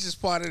 That's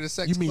just part of the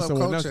sex You mean club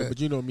someone culture. else, but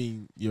you don't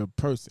mean your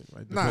person,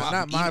 right?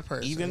 Not my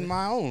person. Even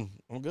my own.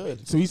 I'm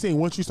good. So you saying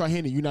once you start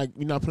hitting it,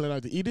 you're not pulling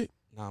out to eat it?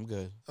 No, I'm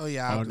good. Oh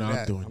yeah, I'll do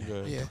that. I'm doing I'm that.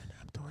 good. Yeah.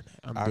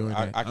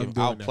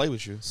 I'll play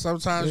with you.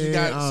 Sometimes you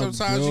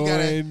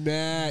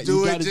gotta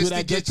do it just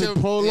to get your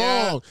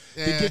prolong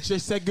to get your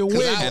second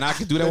win. And I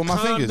can do that with my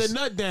calm fingers. the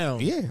nut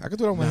down. Yeah, I can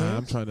do that with my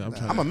hands.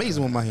 I'm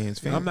amazing with my hands,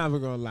 fam. I'm not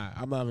even gonna lie.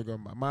 I'm not even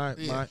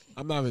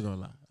gonna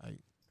lie.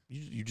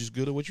 You just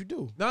good at what you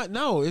do.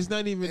 No, it's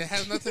not even. It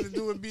has nothing to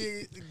do with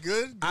being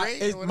good, great,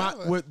 it's or my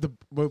whatever.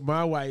 with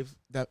my wife.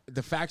 The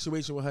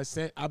infatuation with her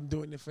scent. I'm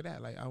doing it for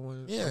that. Like I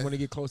want to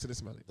get close to the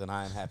smell. Then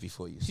I am happy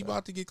for you. He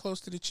about to get close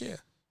to the chair.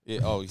 Yeah.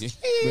 Oh, yeah.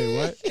 Wait,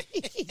 what?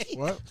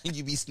 What?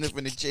 You be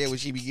sniffing the chair when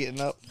she be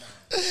getting up.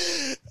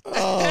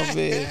 Oh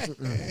man,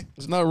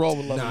 there's nothing wrong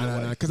with loving.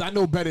 Nah. Because I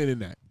know better than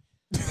that.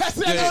 That's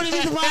the only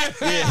reason why.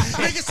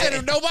 Nigga said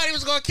if nobody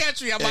was gonna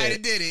catch me, I might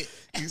have did it.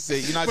 You say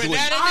you're not But doing.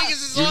 now them niggas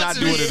is You're on not to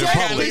doing me. it in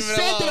Yeah, public. leave it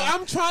alone. That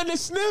I'm trying to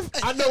sniff.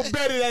 I know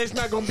better that it's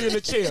not gonna be in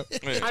the chair.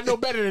 I know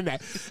better than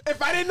that.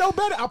 If I didn't know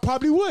better, I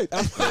probably would.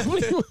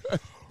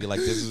 You're like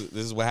this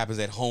is what happens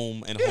at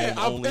home and home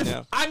only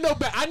now. I know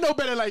better. I know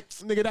better. Like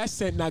nigga, that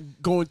scent not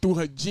going through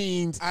her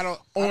jeans.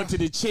 Onto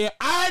the chair.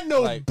 I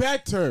know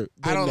better.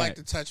 I don't that. like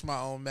to touch my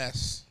own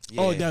mess.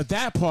 Yeah. Oh, now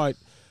that part,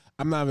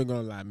 I'm not even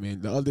gonna lie, man.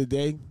 The other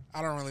day,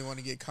 I don't really want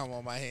to get cum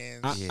on my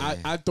hands.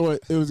 I thought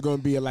it was gonna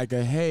be like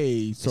a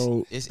hey.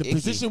 So it's the icky.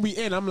 position we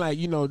in, I'm like,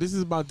 this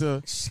is about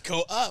to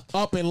go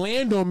up and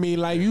land on me.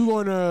 Like you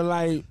gonna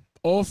like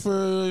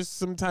offer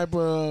some type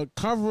of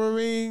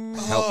covering.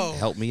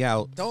 Help me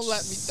out. Don't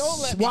let me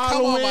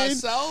come on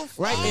myself.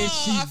 Right, and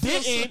she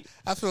didn't.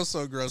 I feel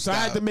so gross. So I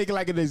had to make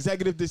like an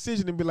executive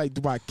decision and be like,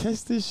 do I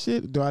catch this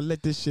shit? Do I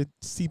let this shit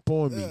seep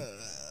on me?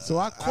 So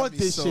I caught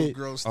this shit.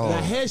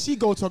 Now here she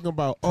go talking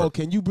about,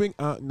 can you bring?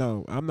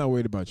 No, I'm not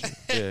worried about you.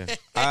 Yeah,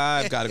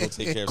 I've got to go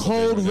take care of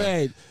Cold something.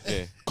 red.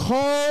 Yeah.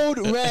 Cold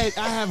red.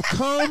 I have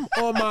cum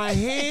on my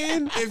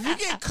hand. If you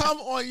get cum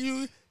on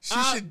you, she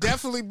should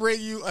definitely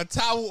bring you a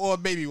towel or a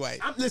baby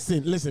wipe.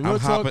 Listen.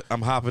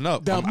 I'm hopping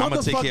up. I'm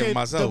gonna take care of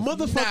myself. The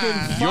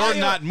motherfucking fire, you're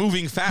not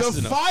moving fast the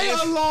enough. fire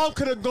alarm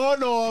could have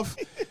gone off.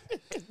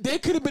 There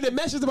could have been a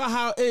message about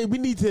how we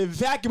need to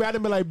evacuate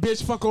and be like,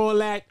 bitch, fuck all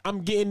that.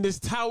 I'm getting this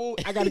towel.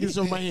 I gotta get this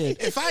off my hand.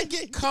 If I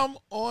get cum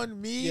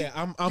on me,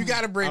 you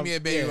gotta bring me a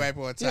baby wipe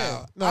or a towel.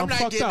 Yeah. No, I'm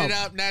not getting up. it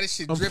up. Now this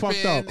shit I'm dripping.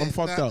 fucked up. I'm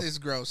fucked up. It's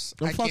gross.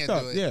 I'm I fucked can't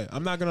up. do it. Yeah,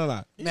 I'm not gonna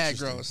lie. Mad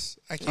gross.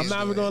 I can't. I'm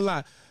not even gonna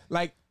lie.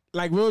 Like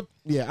real.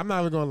 Yeah, I'm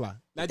not even gonna lie.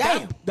 Like,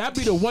 that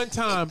be the one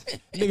time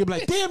nigga be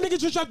like, damn, nigga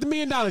just dropped $1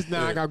 million.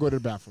 Nah, I gotta go to the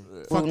bathroom.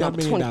 Fuck that $1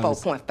 million.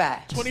 24.5.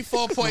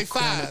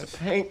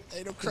 24.5.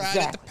 Ain't no crying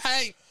at the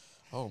paint.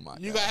 Oh my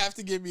You God. gonna have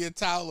to give me a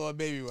towel or a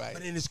baby wipe.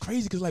 But then it's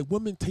crazy because like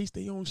women taste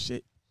their own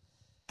shit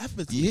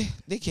effortlessly. Yeah,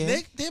 they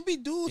can. There be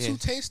dudes who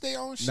taste their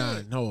own shit. Nah,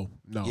 no.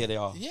 Yeah, they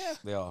are. Yeah.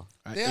 They are.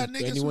 There are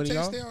niggas who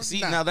taste their own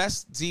See, Nah. now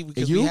that's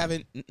because you? we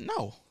haven't.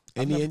 No.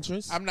 Any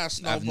interest? I'm not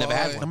snowball. I've never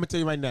had I'm one. gonna tell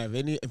you right now.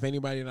 If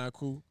anybody in our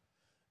crew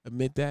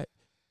admit that,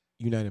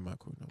 you're not in my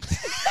crew. No,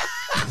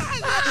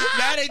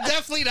 Now they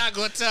definitely not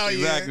gonna tell you.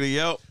 Exactly.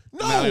 Yep.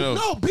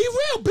 no. Be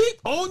real.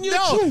 Own your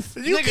truth.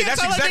 You Nigga, can't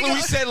that's tell a exactly nigga- what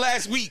we said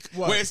last week.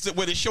 What?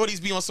 Where the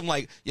shorties be on some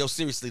like, yo,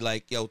 seriously,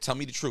 like, yo, tell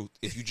me the truth.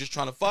 If you just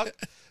trying to fuck,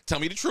 tell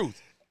me the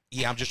truth.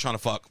 Yeah, I'm just trying to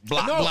fuck.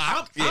 Block, No,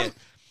 block. I'm-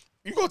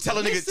 You gonna tell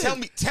a nigga? Listen. Tell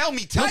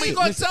me. How you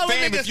gonna tell a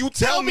fam, nigga? if you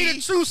tell me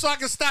the truth so I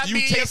can stop you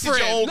being your tasted your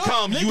friend. own No,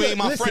 cum, you nigga, ain't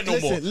my listen, friend no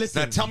more.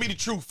 listen. Now tell me the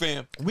truth,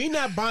 fam. We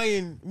not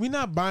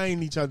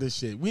buying each other's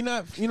shit. We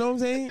not, you know what I'm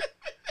saying?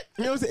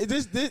 You know what I'm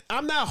saying? This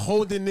I'm not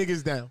holding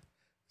niggas down.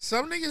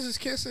 Some niggas is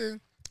kissing.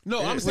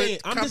 No, I'm With saying,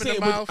 cum in the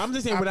mouth, I'm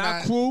just saying with I'm our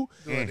not crew,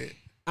 doing it.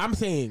 I'm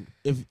saying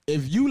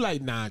if you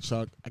like nah,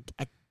 Chuck,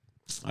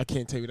 I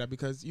can't tell you that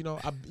because you know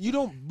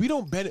we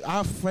don't benefit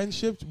our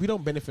friendships. We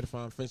don't benefit from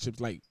our friendships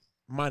like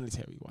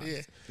monetary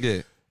wise. Yeah.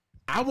 Yeah.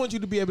 I want you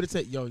to be able to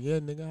say, yo, yeah,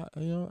 nigga,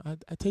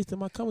 I tasted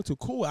my cum too.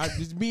 Cool. I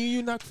just me and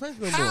you not friends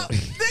no more. How,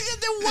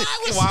 nigga, then why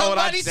would Why would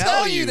I somebody tell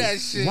tell you? you that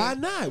shit? Why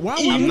not? Why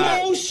would I'm you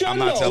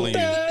not telling you.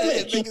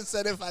 Yeah, nigga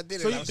said if I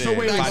did it, I'm So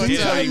wait, If I so did you it,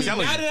 I telling ain't me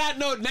telling now you. that I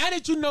know, now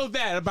that you know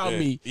that about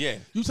me, Yeah.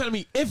 you telling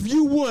me if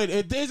you would,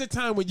 if there's a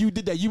time when you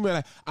did that, you be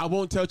like, I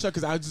won't tell Chuck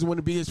because I just want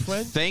to be his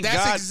friend. Thank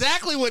That's God.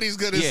 exactly what he's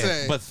gonna Yeah,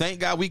 say. but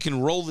thank God we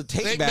can roll the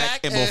tape Think back. back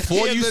And and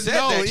before hear you the said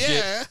no, that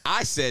yeah. shit,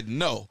 I said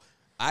no.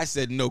 I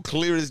said no,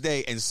 clear as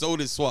day, and so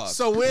did Swab.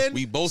 So when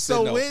we both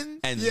said no, when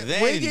then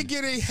when you're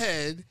getting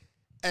head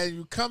and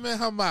you come in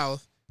her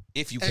mouth,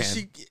 if you and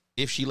can,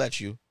 if she lets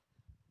you,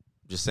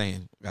 just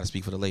saying, gotta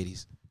speak for the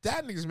ladies.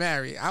 that nigga's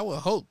married. I would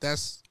hope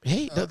that's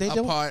Hey, they a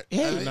don't. part.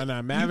 Hey,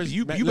 No, marriage.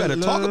 you better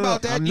talk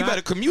about that. You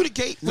better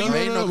communicate. No,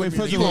 you no, wait,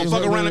 first you of all, gonna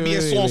fuck wait, around and be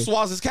wait, on wait.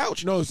 Swaz's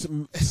couch? No,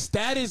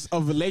 status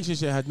of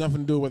relationship has nothing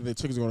to do with whether the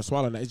chick is going to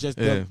swallow or not. It's just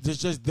Yeah. it's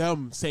just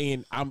them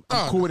saying I'm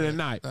Oh, cool with it or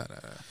not. No.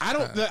 I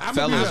don't. I'm Fellas,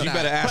 gonna be you real.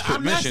 better ask But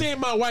I'm not permission. saying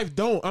my wife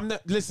don't. I'm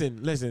not.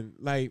 Listen.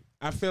 Like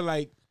I feel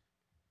like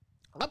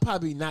I'm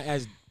probably not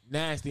as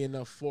nasty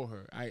enough for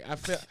her. I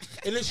feel,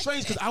 and it's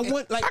strange because I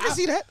want like I can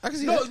see that. I can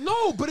see No, that.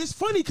 no, but it's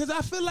funny because I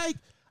feel like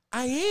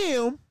I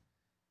am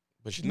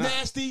But she's not.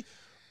 nasty,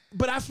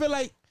 but I feel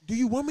like. Do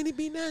you want me to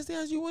be nasty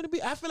as you want to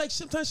be? I feel like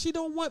sometimes she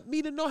don't want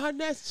me to know how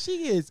nasty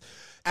she is.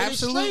 And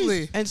it's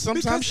Absolutely. strange And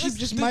sometimes because she it's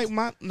just the- not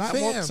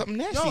Fam. want something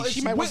nasty. No,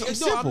 She might want something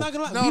no, simple. I'm not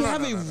gonna lie. No, we no,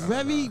 have no, a no, no,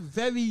 very, no.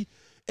 very.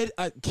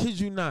 I kid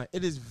you not.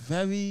 It is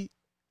very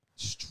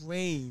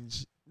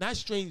strange. Not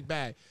strange,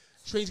 bad.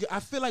 Strange. I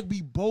feel like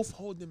we both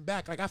holding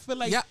back. Like I feel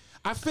like. Yeah.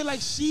 I feel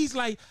like she's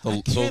like. I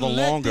So can't the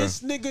let longer-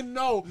 this nigga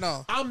know.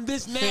 No. I'm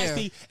this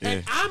nasty,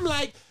 and Yeah. I'm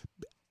like.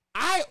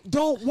 I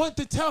don't want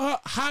to tell her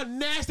how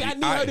nasty I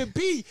need her to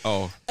be.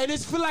 Oh. And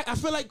it's I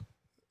feel like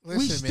we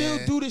Listen, still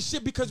man. do this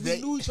shit because we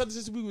They- knew each other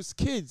since we was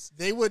kids.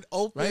 They would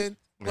open, Right?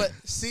 but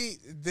see,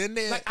 then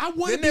they Like I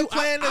want to then be, they're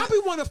playing. I be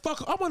want to fuck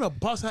her. I want to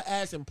bust her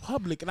ass in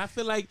public, and I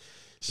feel like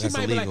she That's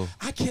might be illegal.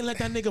 like, I can't let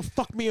that nigga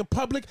fuck me in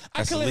public. I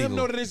That's can't let him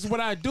illegal. know that this is what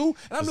I do.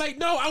 And I'm like,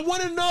 no, I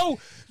want to know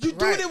you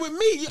doing Right. it with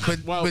me.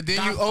 But then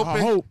you I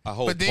open, hope. I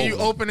hope. but then you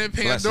hopefully. open in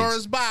Pandora's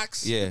Blessings.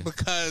 box. Yeah.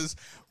 Because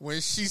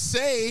when she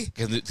say,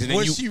 Because then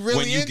What you, she really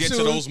when you get to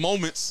into- those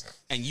moments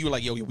and you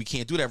like, yo, we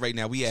can't do that right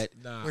now. We had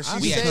Nah, When I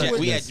she be say thinking-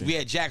 what- we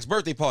had Jack's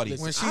birthday party.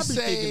 Listen, when she I be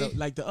say- thinking of,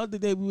 like the other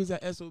day we was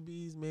at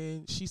SOB's,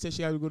 man. She said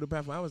she had to go to the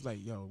bathroom. I was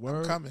like, yo,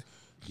 word. coming.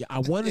 Yeah, I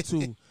wanted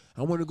to.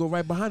 I want to go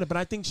right behind her, but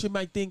I think she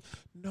might think,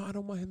 no, I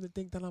don't want him to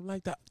think that I'm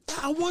like that.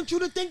 I want you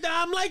to think that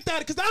I'm like that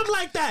because I'm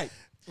like that.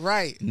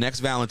 Right. Next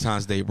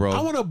Valentine's Day, bro.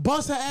 I want to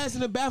bust her ass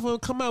in the bathroom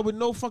and come out with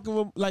no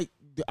fucking like.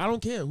 I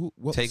don't care who.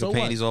 What, Take so her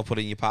panties what? off, put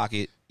it in your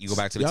pocket. You go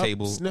back to the Yup,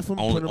 table. sniff 'em,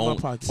 only, put 'em in my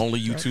pocket. Only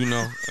you two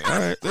know. All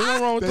right, there's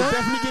nothing wrong with They're that.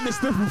 definitely getting a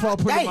sniff before I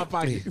put it in my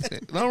pocket.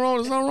 There's nothing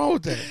wrong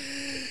with that.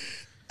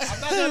 I'm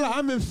not gonna lie,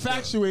 I'm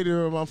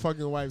infatuated with my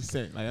fucking wife's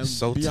scent. Like I'm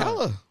So beyond,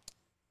 tell her.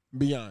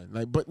 beyond.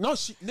 Like, but no,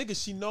 she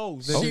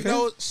knows. She Okay.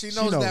 knows. She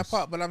knows that knows.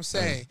 part. But I'm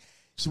saying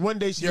One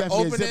day she you're left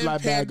me a opening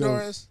Ziploc bag. Of,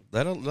 Pandora's.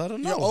 Let her You're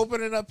know.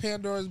 opening up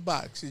Pandora's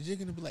box, and you're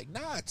gonna be like,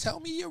 "Nah, tell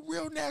me your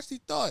real nasty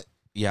thought."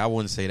 Yeah, I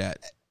wouldn't say that.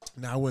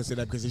 nah, I wouldn't say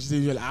that because she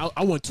said,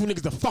 I want two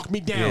niggas to fuck me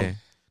down. Yeah,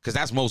 because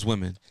that's most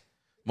women.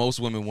 Most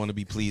women want to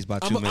be pleased by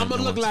 2 I'm men. gonna at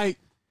look once. like.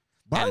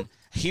 And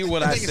hear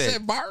what I Nigga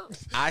said. Bart.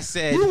 I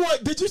said, You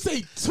want? Did you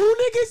say two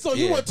niggas? So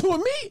you Yeah. want two of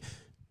me?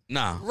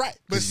 nah. Right,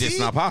 but 'Cause it's see,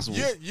 not possible.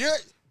 You're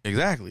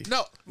Exactly.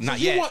 no. Not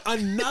you yet. want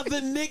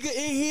another nigga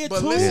in here But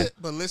too?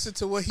 listen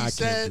to what he I can't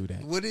said. do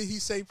that. What did he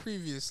say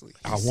previously?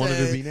 He I want her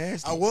to said, be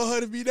nasty. I want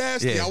her to be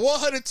nasty. Yeah. I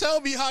want her to tell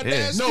me how Yeah.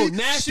 nasty. No,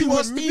 nasty she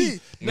wants with to me.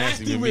 be.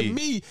 Nasty with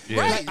me. Yeah.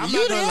 Right. Like, I'm You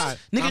not gonna there? lie.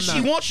 Nigga, I'm she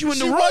not. wants you in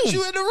the She room. wants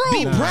you in the room.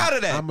 Be Nah, proud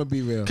of that. I'm gonna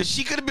be real. Because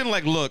she could have been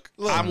like, look,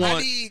 Look, I I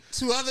want need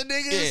two other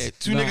niggas. yeah,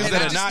 two Nah. niggas and that I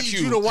are just not need you.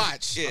 you to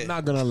watch. Yeah. I'm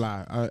not gonna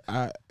lie.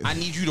 I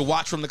need you to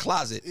watch from the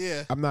closet.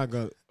 Yeah. I'm not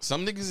gonna.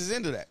 Some niggas is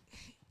into that.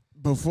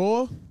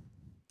 Before,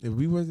 if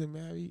we wasn't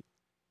married,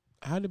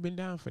 I'd have been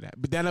down for that.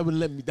 But then I would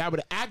let me. That would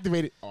have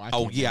activated. I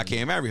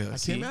can't marry her. I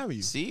can't marry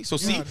you. See, so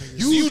Yeah,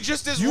 you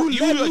just as you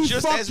are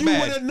just as you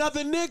bad. with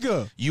another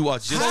nigga. You are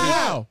just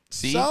How?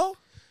 See,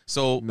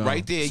 So no.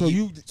 Right there.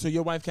 So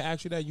your wife can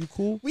ask you that. You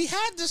cool? we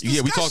had this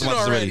discussion we talked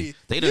about already.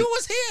 This You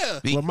was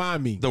here.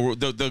 Remind me.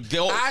 The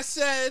girl. I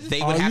said,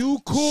 they would are have, you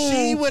cool?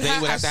 She would They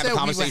have, would have to have a we would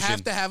conversation.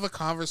 have to have a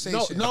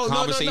conversation. No.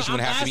 conversation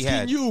would I'm have to be asking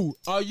had. you,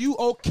 are you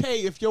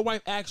okay if your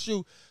wife asks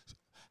you,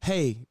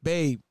 hey,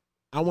 babe,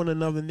 I want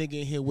another nigga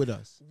in here with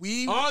us?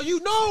 Are you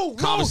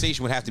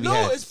Conversation would have to be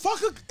had.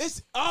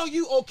 It's are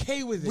you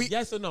okay with it?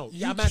 Yes or no?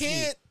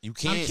 You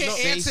can't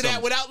say answer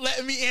that without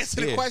letting me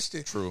answer the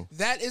question. True.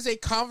 That is a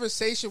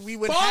conversation we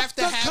would Fuck have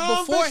to the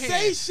have beforehand.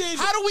 conversation.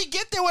 How do we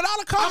get there without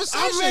a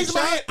conversation? I'm raising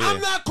my hand. Yeah. I'm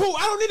not cool.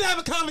 I don't need to have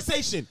a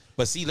conversation.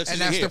 But see, let's And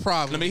just that's hear. the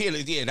problem. Let me hear.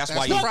 Yeah, that's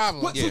why the you.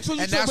 problem. What- Yeah. so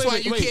you And said- that's why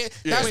you wait. can't.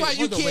 That's why you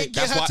Hold on, can't wait. get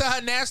That's her why- to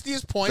her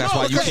nastiest point. That's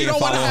why you because you can't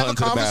don't want to follow have her a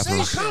into the bathroom.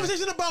 conversation.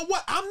 Conversation about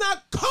what? I'm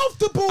not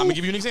comfortable. I'ma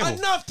give you an example.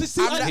 Enough to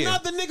see I'm not-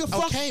 another nigga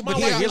fuck Okay, my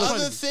but wife. there here, are look.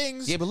 other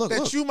things Yeah, but look, that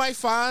look. you might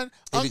find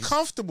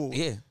uncomfortable.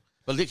 Yeah.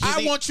 But look,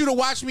 I want you to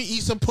watch me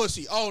eat some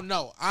pussy. Oh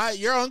no,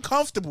 you're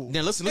uncomfortable.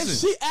 Now listen. If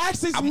she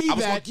asks me I was gonna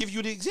that, give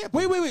you the example.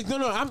 wait.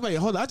 No. I'm wait.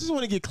 Hold on. I just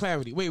want to get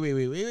clarity.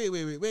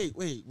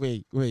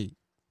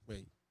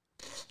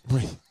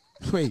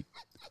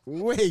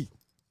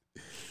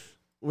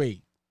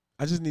 Wait.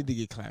 I just need to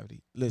get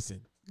clarity.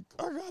 Listen,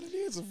 I got an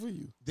answer for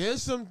you.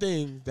 there's some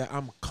things that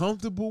I'm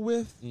comfortable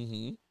with,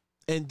 and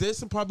there's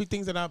some probably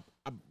things that I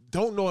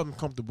don't know I'm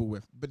comfortable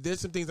with. But there's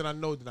some things that I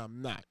know that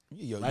I'm not.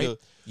 Right?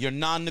 Your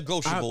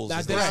non-negotiables.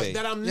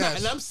 That I'm not,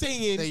 and I'm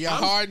saying That you're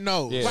hard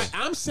no. Yeah. Right,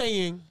 I'm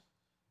saying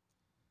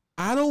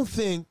I don't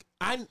think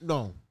I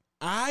know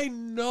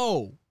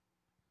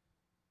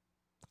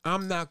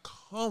I'm not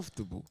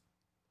comfortable.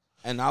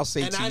 And I'll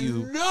say And to I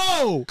you,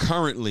 know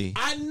currently,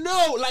 I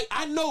know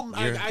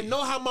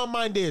how my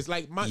mind is.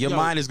 Like your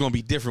mind is gonna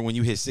be different when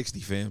you hit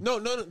 60, fam. No.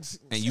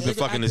 And you've been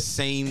fucking the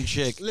same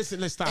chick. Listen,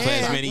 let's stop. For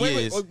as many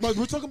years. Wait,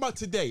 we're talking about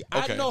today.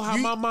 Okay. I know how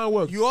my mind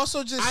works. You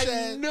also just I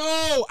said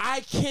know I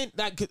can't.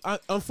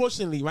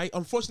 Unfortunately, right?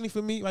 Unfortunately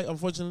for me, right?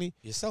 Unfortunately,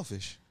 You're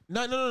selfish.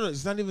 no.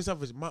 It's not even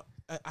selfish.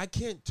 I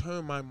can't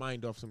turn my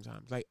mind off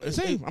sometimes. Like I'm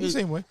the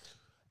same way.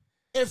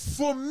 If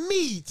for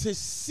me to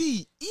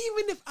see,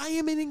 even if I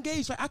am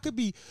engaged, like I could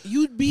be.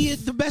 You'd be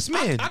the best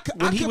man.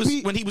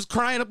 When he was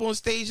crying up on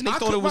stage and they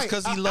thought it was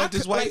because he loved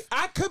his wife.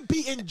 I could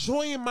be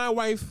enjoying my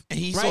wife, And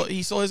he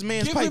right? saw his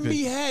man's giving piping.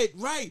 me head,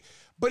 right?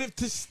 But if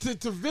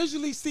to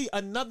visually see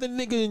another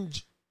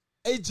nigga,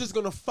 it's just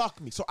gonna fuck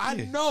me. So I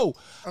know.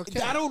 Okay.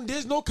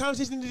 There's no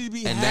conversation that need to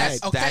be And had.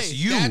 that's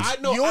you. I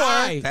know.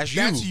 That's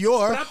you. That's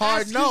your But I'm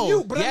hard asking no.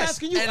 you. But Yes. I'm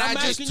asking you. And I'm I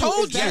just asking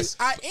told you. you. Is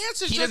that- I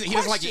answered He your doesn't like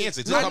your question.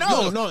 answer. I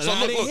know. No, So I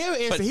look, didn't hear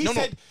an answer. He no,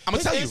 said, I'ma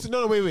his tell you. answer,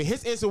 no, wait.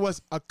 His answer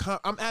was,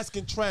 I'm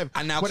asking Trev,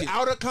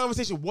 without a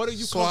conversation, what are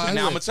you comfortable with?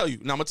 Now I'm gonna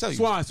tell you.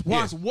 Swaz,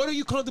 Yeah. what are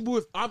you comfortable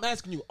with? I'm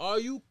asking you, are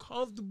you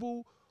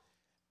comfortable?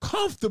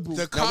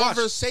 The Now watch.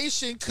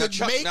 conversation could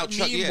Chuck, make Chuck,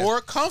 me yeah.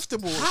 more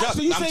comfortable. Chuck,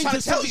 So you I'm saying trying to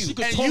just tell so you. she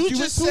could And talk you you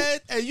just into?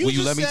 said, and you Will you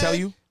just let me said, tell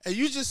you? And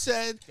you just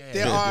said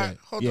there yeah, are. yeah.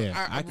 Hold Yeah,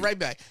 on, I'm right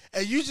back.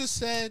 And you just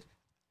said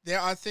there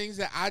are things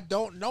that I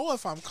don't know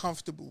if I'm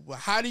comfortable. But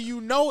how do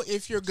you know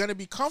if you're going to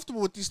be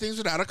comfortable with these things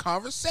without a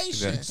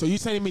conversation? Exactly. So you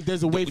telling me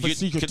there's a way for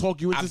she could talk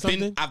you into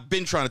something? I've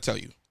been trying to tell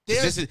you.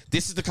 This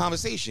is the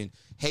conversation.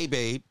 Hey,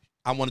 babe,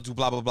 I want to do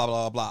blah, blah, blah,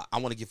 blah, blah. I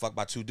want to get fucked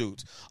by 2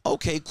 dudes.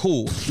 Okay,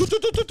 cool.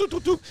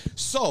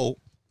 So,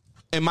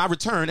 in my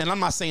return, and I'm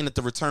not saying that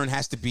the return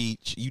has to be,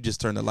 you just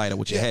turn the light up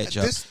with your head,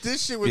 Chuck.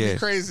 This shit would be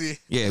crazy.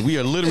 Yeah, we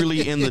are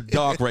literally in the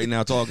dark right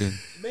now talking.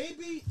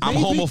 Maybe I'm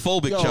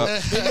homophobic, Yo,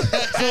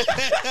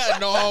 Chuck.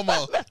 No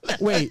homo.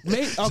 Wait,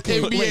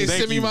 okay, NBA, wait.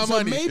 send me my So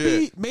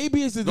money.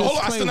 maybe it's a Hold on,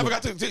 I still disclaimer. never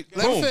got to.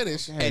 Let me boom.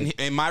 finish.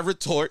 And my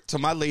retort to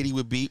my lady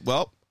would be,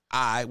 well,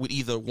 I would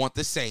either want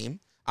the same,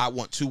 I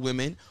want 2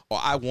 women, or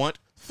I want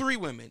 3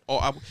 women,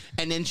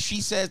 and then she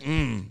says,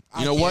 "You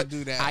know what?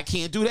 do that. I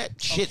can't do that.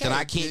 Shit, then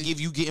I can't give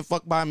you getting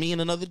fucked by me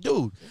and another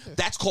dude.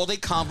 That's called a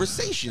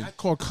conversation. That's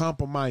called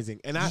compromising,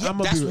 and I'm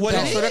gonna that's be what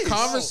That's it what is. a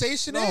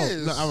conversation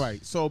is. No, all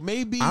right, so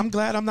maybe I'm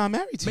glad I'm not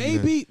married to you.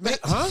 maybe,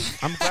 huh?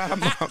 I'm glad I'm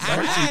not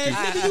married Hey, to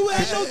nigga, you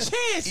had no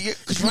chance. you.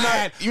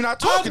 You're not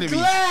talking I'm to me.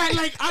 glad.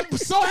 Like, I'm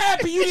so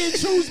happy you didn't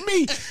choose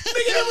me.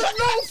 Nigga, there was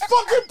no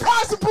fucking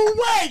possible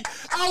way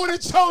I would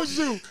have chose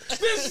you.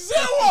 There's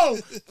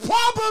 0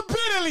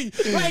 probability.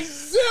 Like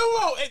 0.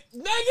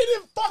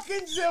 Negative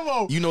fucking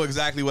 0. You know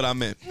exactly what I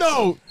meant.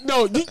 No.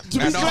 To be That's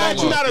glad no you're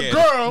homo. not a Yeah.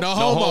 girl. No No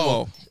homo.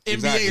 homo. NBA,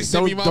 Exactly.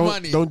 send me my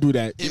money. Don't do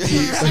that.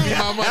 NBA, send me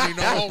my money.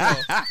 No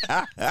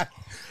homo.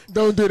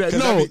 Don't do that.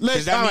 No,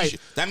 Because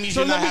that means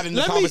you're not having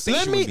the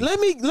conversation with me.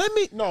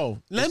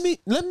 Let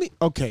me.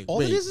 Okay, All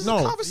wait. it is a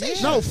no,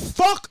 conversation. No,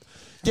 fuck.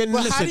 Yeah, But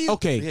listen. how do you-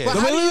 Okay. Yeah. but No,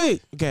 how do you-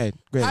 wait. Go ahead.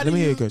 Let me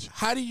hear your question.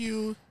 How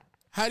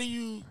do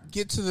you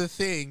get to the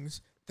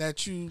things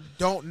that you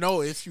don't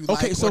know if you like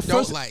Okay, so or don't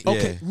first, like?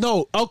 okay, Yeah.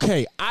 no,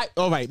 okay,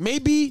 all right,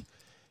 maybe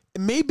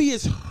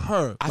it's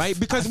her, right?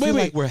 Because I feel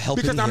wait, like we're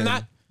helping because I'm him.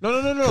 not.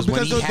 No. Because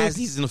when he has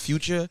these in the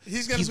future,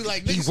 he's gonna be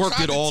like, he "Niggas worked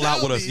tried it to all out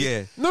tell with us. me."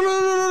 Yeah.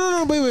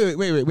 No.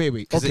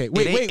 Wait. 'Cause Okay,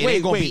 it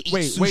ain't gonna be eat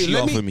sushi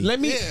Let off of me. let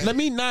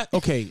me not.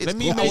 Okay, let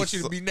me I make. want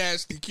you to be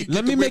nasty.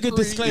 Let me make a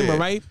disclaimer, Yeah.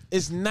 right?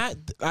 It's not.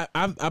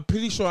 I'm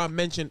pretty sure I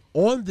mentioned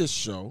on this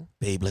show.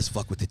 Babe, let's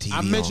fuck with the TV.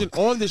 I mentioned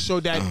on this show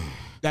that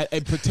a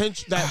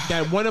potential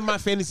that one of my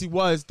fantasy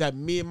was that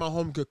me and my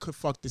homegirl could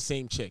fuck the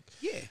same chick.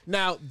 Yeah.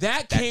 Now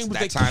that came with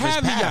a that time has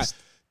caveat. passed.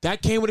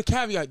 That came with a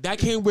caveat. That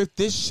came with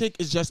this chick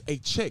is just a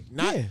chick,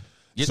 not.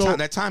 Yeah.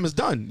 That time is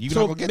done. You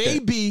So not gonna get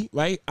maybe,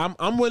 right?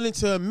 I'm willing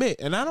to admit,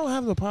 and I don't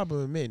have no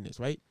problem admitting this,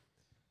 right?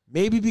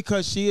 Maybe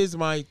because she is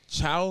my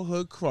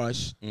childhood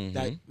crush.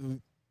 That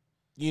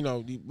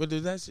what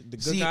is that? The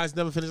good guys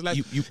never finish life.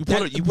 You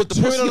put the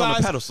pussy on the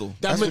pedestal.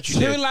 That That's what you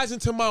did. materialized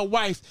into my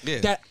wife. Yeah.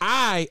 That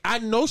I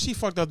know she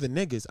fucked other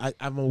niggas.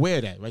 I'm aware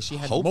of that, right? She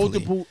had Hopefully.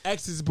 multiple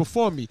exes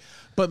before me,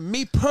 but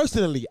me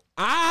personally,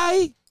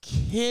 I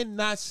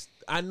cannot.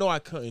 I know I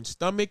couldn't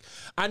stomach.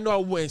 I know I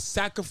wouldn't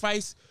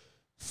sacrifice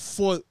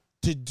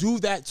to do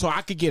that so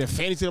I could get a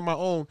fantasy of my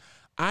own.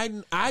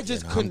 I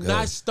just could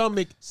not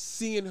stomach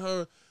seeing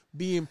her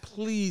being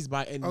pleased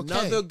by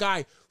another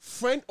guy,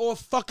 friend or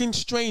fucking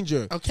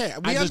stranger. Okay,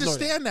 we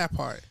understand that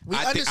part. We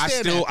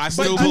understand I that.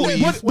 still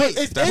believe that's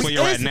where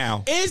you're at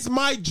now. Is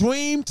my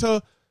dream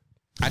to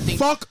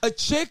fuck a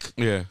chick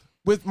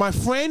with my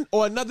friend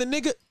or another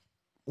nigga?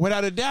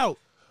 Without a doubt.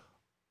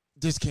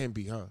 This can't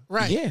be her.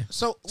 Right. Yeah.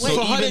 So for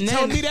her to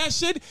tell me that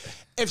shit,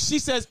 if she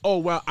says, "Oh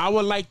well, I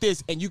would like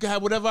this," and you can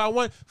have whatever I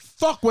want,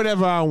 fuck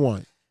whatever I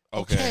want.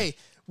 Okay.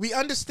 We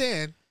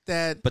understand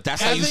that. But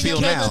that's how you feel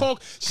can't now.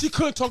 Talk, she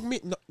couldn't talk me.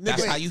 No, nigga,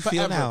 That's how you feel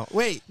forever. now.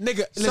 Wait,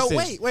 nigga. So Listen,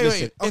 wait.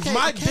 listen. If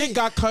my dick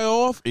got cut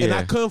off and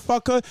I couldn't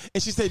fuck her,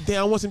 and she said,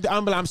 "Damn, I want some,"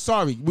 I'm like, "I'm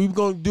sorry. We were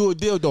gonna do a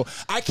deal though.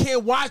 I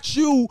can't watch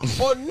you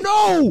or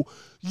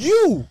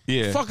you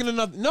fucking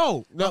another.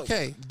 No.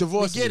 Okay.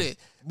 Divorce. We get it.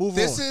 Move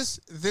this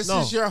on. This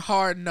is your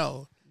hard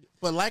no.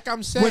 But like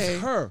I'm saying,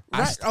 with her,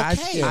 right? I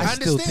understand.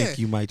 still think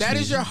you might that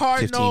choose is your hard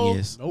 15 no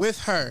years. with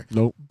her.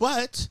 Nope.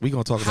 But we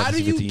gonna talk about how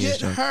this do in you 15 years, get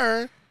John.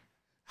 her?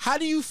 How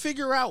do you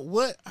figure out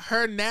what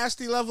her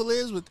nasty level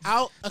is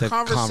without a The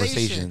conversation?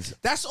 conversations.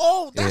 That's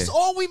all. That's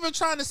all we've been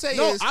trying to say.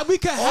 No, is we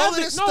can all have of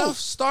it. this No. stuff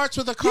starts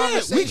with a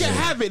conversation. Yeah, we can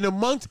have it in a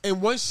month,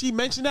 and once she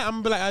mentioned that,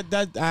 I'm gonna be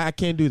like, I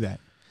can't do that.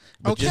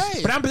 But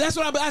okay, But that's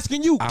what I'm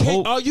asking you.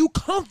 hope- Are you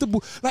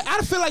comfortable? Like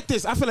I feel like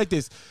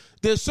this.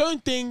 There's certain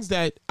things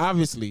that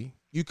obviously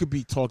you could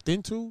be talked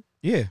into.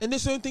 Yeah. And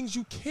there's certain things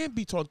you can't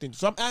be talked into.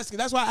 So I'm asking.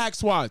 That's why I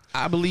asked Swaz.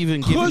 I believe in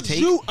give and Could take.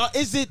 you?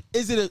 Is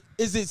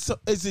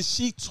it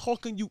she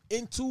talking you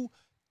into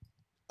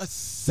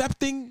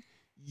accepting?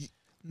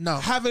 no,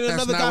 having that's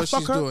another not guy what fuck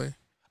she's her? doing.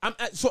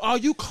 So are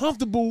you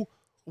comfortable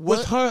with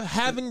What- her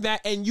having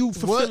that and you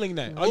fulfilling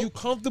that? Are you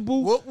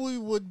comfortable? What we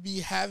would be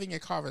having a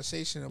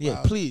conversation about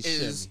Yeah, please,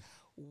 is Chevy.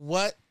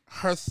 what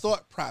her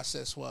thought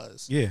process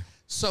was. Yeah.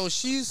 So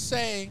she's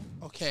saying,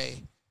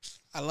 okay,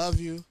 I love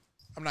you.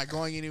 I'm not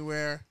going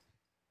anywhere.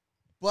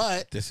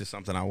 But This is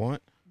something I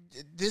want.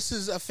 this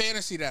is a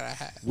fantasy that I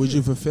had. Would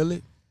you fulfill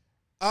it?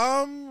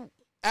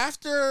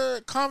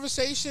 After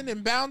conversation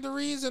and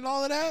boundaries and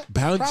all of that,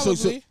 So-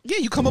 probably. Yeah,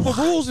 you come up with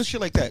rules and shit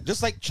like that.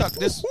 Just like Chuck,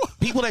 there's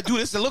people that do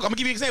this. And look, I'm gonna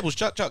give you examples.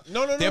 Chuck.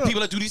 No. There are people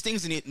that do these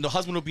things, and the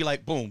husband will be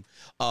like, "Boom,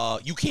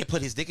 you can't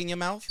put his dick in your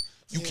mouth.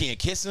 You can't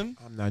kiss him.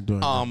 I'm not doing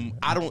that.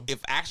 I don't.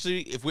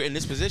 If we're in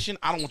this position,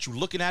 I don't want you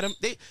looking at him.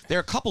 There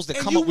are couples that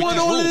And come you up with want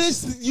these all of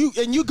rules.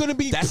 this, you're gonna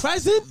be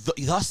present.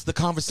 Thus the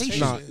conversation.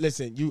 Nah,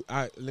 listen,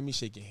 let me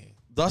shake your hand.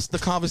 Thus the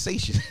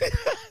conversation.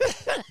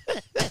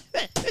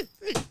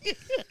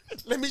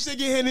 Let me shake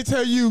your hand and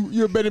tell you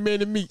you're a better man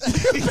than me.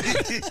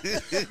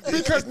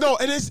 Because no,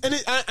 I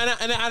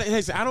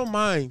don't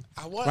mind.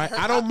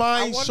 I don't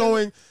mind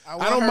showing.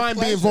 I don't mind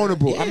being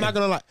vulnerable. Yeah. I'm not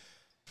gonna lie.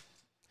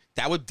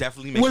 That would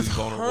definitely make With you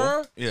vulnerable.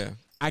 her, Yeah.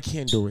 I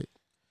can do it.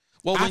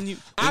 Well, when you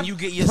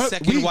get your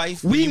second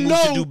wife, when we you move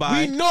know, to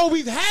Dubai, we know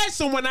we've had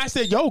someone. I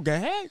said, "Yo, go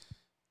ahead,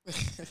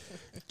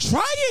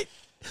 try it,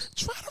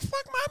 try to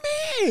fuck my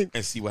man,"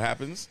 and see what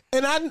happens.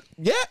 and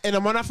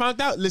and when I found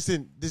out,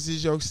 listen, this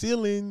is your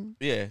ceiling.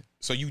 Yeah.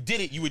 So you did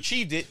it. You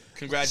achieved it.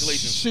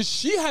 Congratulations.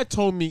 She had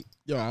told me,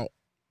 "Yo,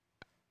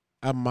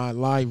 my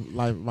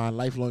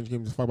lifelong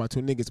dream is to fuck about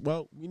two niggas."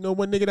 Well, you know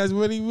one nigga that's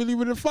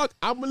really fuck.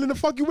 I'm willing to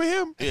fuck you with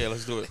him. Yeah,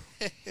 let's do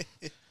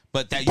it.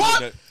 But that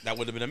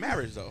would have been a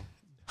marriage though.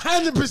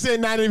 100%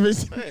 not even.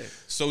 Yeah.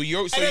 So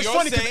you're And it's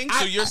funny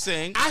 'cause you're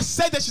saying I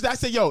said that shit. I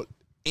said, yo,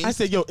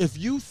 if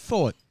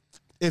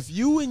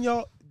you in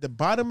the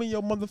bottom of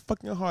your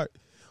motherfucking heart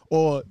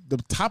or the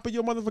top of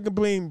your motherfucking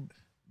brain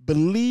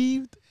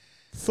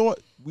thought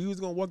we was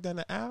gonna walk down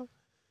the aisle,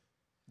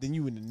 then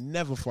you would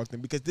never fuck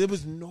them because there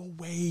was no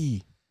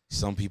way.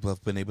 some people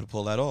have been able to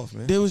pull that off,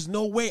 man. There was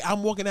no way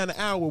I'm walking down the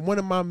aisle with one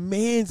of my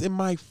mans in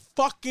my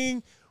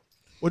fucking,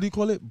 what do you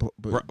call it?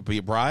 Be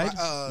a bride?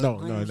 No.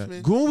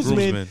 groomsman.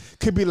 Groomsman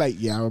could be like,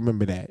 yeah, I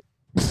remember that.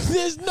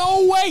 There's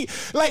no way.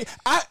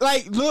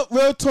 Look,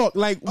 real talk.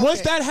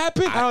 Once that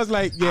happened, I was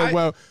like, yeah,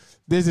 well,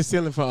 there's a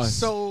ceiling for us.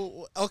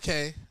 So,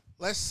 okay,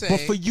 let's say. But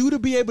for you to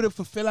be able to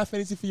fulfill that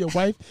fantasy for your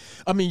wife,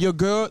 I mean your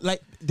girl,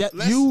 like that,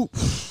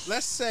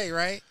 let's say,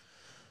 right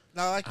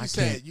now, like you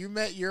said, you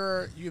met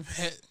your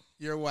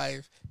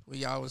wife when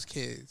y'all was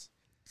kids.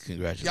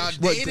 Congratulations.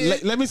 Y'all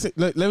dated. Let me say,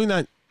 let me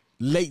not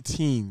late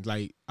teen.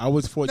 Like I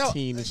was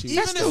 14 and she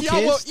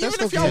was.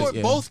 Even if y'all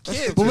were both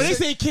kids. But when they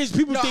say kids,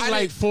 people think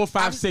like 4,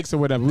 5, 6 or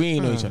whatever. We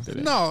ain't know each other.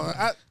 No,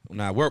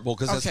 Nah, we're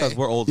because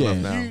we're old enough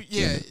now.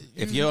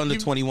 If you're under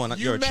 21,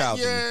 you're a child.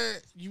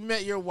 You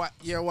met your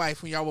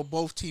wife when y'all were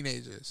both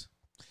teenagers,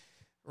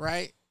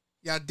 right?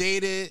 Y'all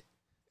dated,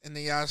 and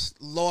then y'all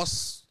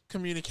lost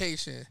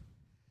communication.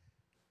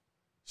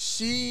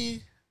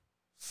 She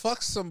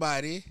fucks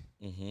somebody,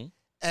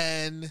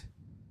 and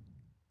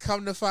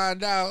come to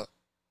find out,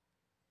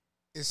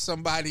 it's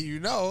somebody you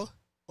know.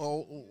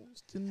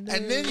 And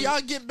then y'all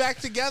get back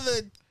together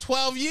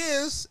 12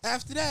 years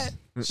after that.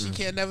 She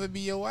can't never be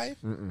your wife?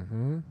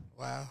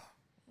 Wow.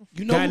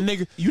 You know that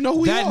nigga. You know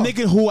who that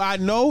nigga who I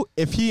know,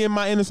 if he in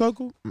my inner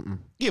circle.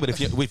 Yeah, but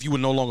if you were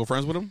no longer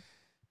friends with him,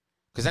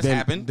 because that's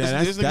happened.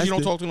 This nigga you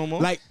don't talk to no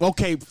more. Like,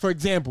 okay, for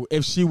example,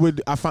 if she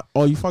would,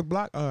 you fuck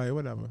Block? All right,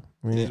 whatever.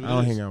 I mean, I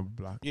don't hang out with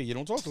Block. Yeah, you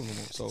don't talk to him no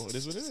more. So it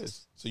is what it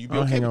is. So you be I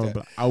don't okay hang with out that. with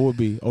Block. I would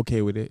be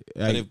okay with it.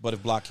 But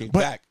if Block came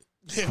back,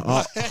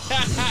 What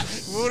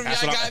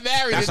if y'all got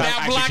married and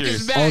now Block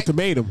is back?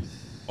 Ultimatum.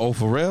 Oh,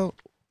 for real?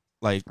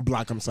 Like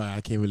Block, I'm sorry,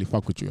 I can't really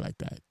fuck with you like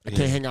that. I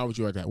can't hang out with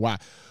you like that. Why?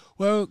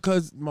 Well,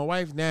 because my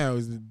wife now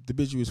is the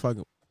bitch you was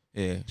fucking.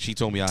 Yeah, she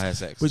told me I had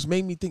sex. Which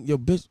made me think, yo,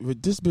 bitch,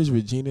 this bitch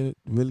Regina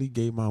really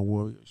gave my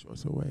warrior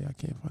shorts away. I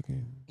can't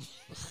fucking.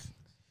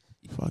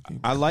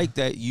 I like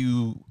that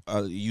you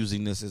are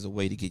using this as a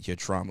way to get your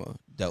trauma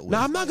dealt with.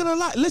 Now, I'm not going to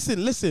lie.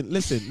 Listen.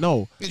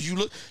 No. Because you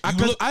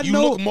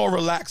look more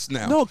relaxed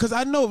now. No, because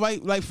I know,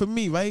 right? Like, for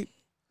me, right?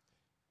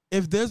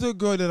 If there's a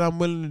girl that I'm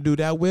willing to do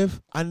that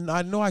with, I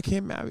know I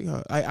can't marry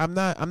her. I'm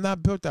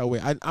not built that way.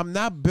 I'm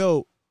not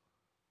built.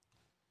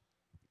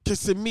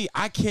 Because to me,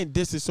 I can't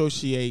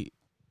disassociate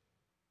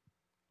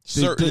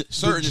certain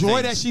joy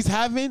things that she's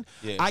having.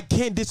 Yeah. I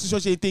can't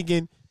disassociate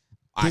thinking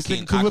this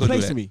nigga could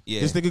replace me.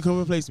 Yeah. This nigga could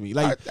replace me.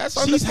 Like that's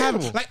she's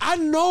having. understandable. Like I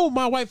know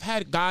my wife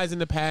had guys in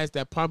the past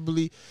that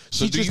probably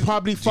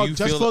probably fucked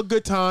just for a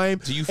good time.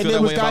 Do you feel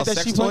that way about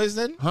sex toys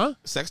then? Huh?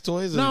 Sex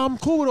toys? No, I'm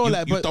cool with all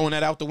that. You But throwing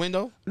that out the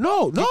window?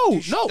 no.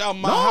 out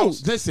my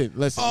house. Listen.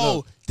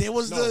 Oh,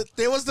 look.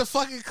 there was the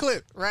fucking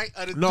clip, right?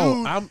 Of the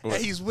No, dude,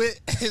 and he's with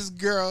his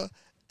girl,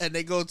 and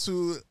they go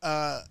to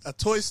a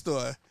toy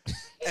store,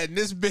 and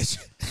this bitch.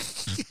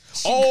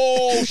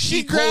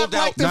 She grabbed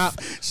like the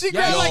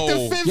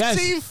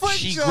 15-foot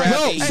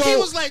joint. And he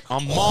was like, a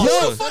monster.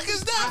 What the fuck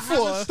is that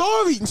for?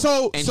 Story. He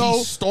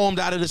stormed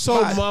out of the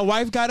spot. So my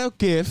wife got a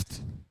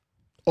gift,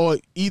 or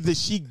either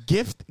she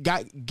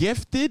got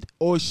gifted,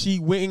 or she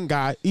went and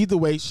got. Either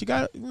way, she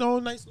got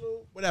nice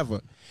little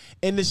whatever.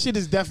 And the shit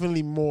is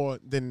definitely more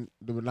than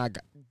what I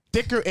got.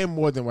 Thicker and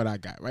more than what I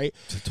got, right?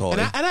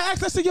 And I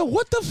asked, I said, yo,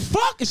 what the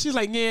fuck? And she's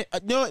like, yeah,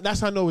 no, that's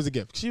how I know it was a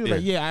gift. She was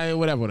like, yeah,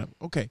 whatever.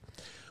 Okay.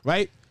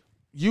 Right?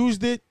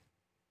 Used it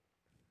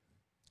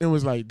and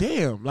was like,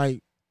 damn,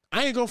 like,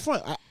 I ain't gonna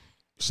front. I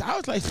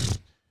was like,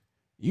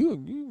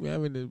 you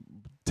having the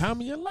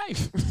time of your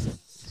life.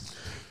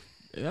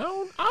 I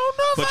don't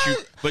know.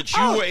 But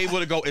you were able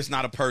to go, it's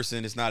not a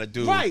person, it's not a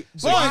dude. Right.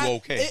 So you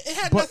okay. It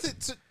had nothing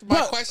to,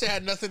 my question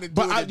had nothing to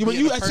do with when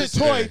you being a said person.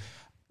 toy,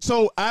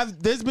 so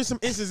there's been some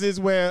instances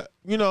where,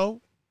 because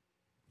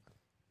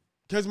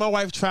my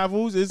wife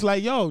travels, it's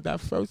like, yo,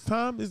 that first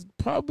time is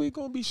probably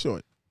gonna be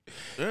short.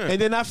 Yeah. And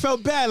then I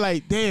felt bad,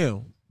 like,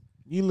 damn,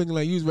 you looking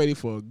like you was ready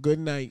for a good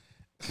night.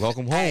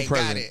 Welcome home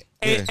present. Got it.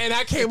 And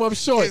I came up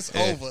short. It's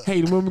over. Hey,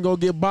 the women gonna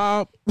get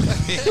Bob. And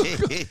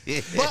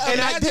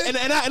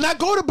I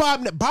go to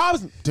Bob.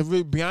 Bob's,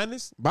 to be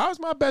honest, Bob's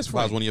my best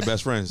friend. Bob's one of your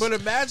best friends. But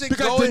imagine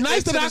because going the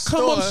night that I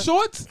come up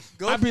short,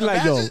 I'd be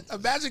like, yo.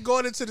 Imagine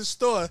going into the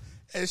store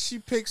and she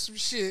picks some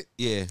shit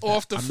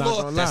off the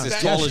floor. That's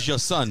as tall as your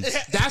son.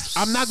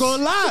 I'm not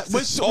gonna lie.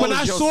 When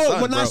I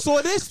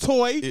saw this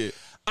toy,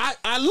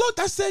 I looked.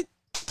 I said,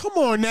 "Come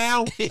on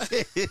now,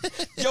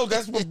 yo,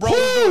 that's what bro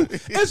do.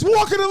 It's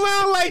walking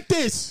around like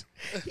this."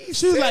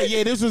 She was like,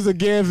 "Yeah, this was a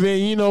gift,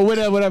 and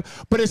whatever."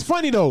 But it's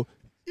funny though.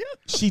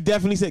 She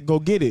definitely said, "Go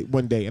get it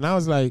one day," and I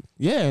was like,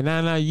 "Yeah," and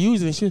I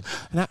use it.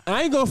 And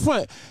I ain't gonna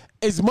front.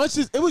 As much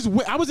as it was,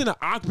 I was in an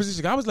awkward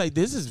position. I was like,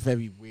 "This is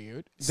very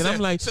weird." Then I'm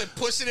like,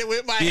 pushing it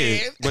with my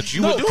hand. But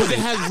you were doing because it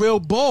has real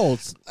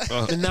balls,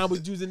 and now we're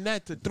using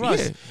that to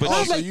thrust. Yeah, but I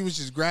was like, you was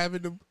just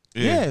grabbing them.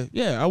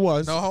 Yeah, I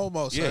was. No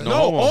homo, son. Yeah, No,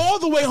 homo. all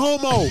the way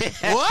homo.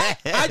 What?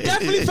 I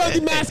definitely felt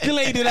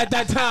emasculated at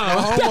that time.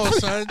 No homo,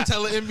 son.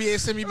 Tell the NBA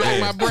send me back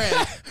my bread.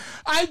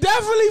 I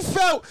definitely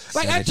felt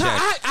like at time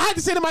I had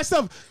to say to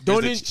myself,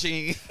 "Don't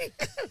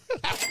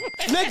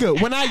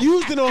nigga." When I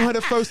used it on her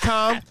the first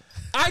time,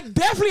 I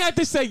definitely had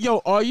to say,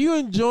 "Yo, are you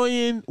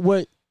enjoying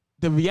what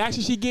the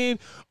reaction she getting?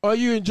 Or are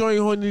you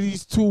enjoying one of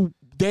these two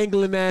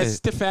dangling ass,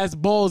 stiff ass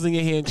balls in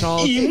your hand,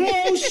 Charles.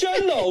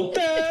 Emotional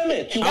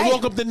damage. I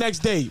woke up the next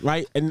day,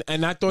 right, and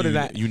I thought of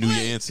that. You knew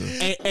your answer.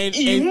 And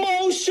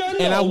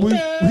Emotional we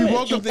damage.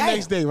 woke up the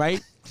next day,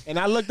 right? And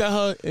I looked at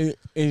her,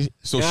 and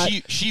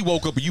she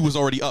woke up, and you was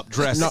already up,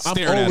 dressed, no,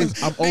 staring at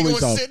her. I'm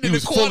always up. He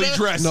was fully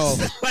dressed. No,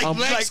 like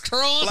legs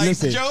crossed. Like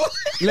listen, Joe.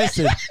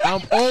 listen,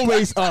 I'm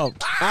always up.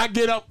 I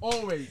get up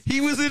always. He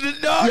was in the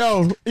dark.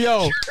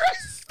 Yo.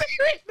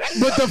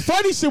 But the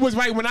funny shit was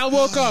right when I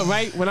woke up.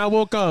 Right when I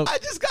woke up, I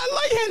just got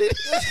lightheaded.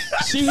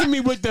 she hit me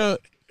with the.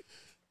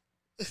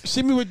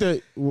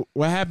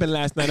 What happened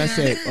last night? I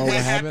said, "Oh, what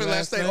happened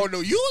last night?" Oh no,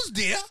 you was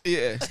there.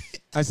 Yeah.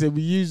 I said,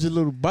 "We used your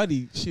little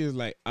buddy." She was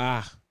like,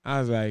 "Ah." I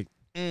was like,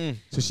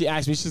 So she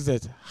asked me. She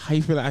said, "How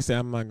you feel?" I said,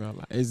 "I'm not gonna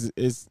lie.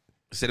 It's."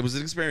 I said it was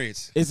an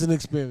experience. It's an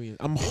experience.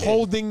 I'm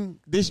holding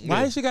this.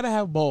 Why does she gotta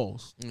have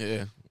balls?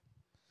 Yeah.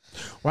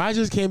 Why I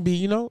just can't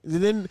be, then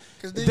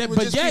Because then you would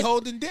just be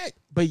holding dick.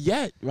 But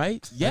yet,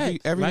 right?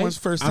 Everyone's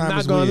right? first time I'm not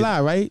was gonna weird.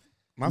 lie, right?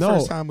 My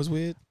first time was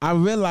weird. I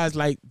realized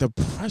like the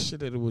pressure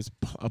that it was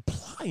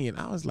applying.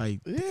 I was like,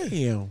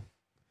 damn.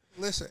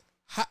 Listen,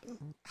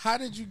 how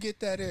did you get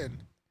that in?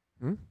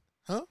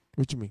 Huh?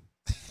 What you mean?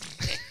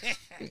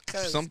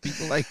 Some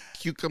people like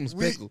cucumbers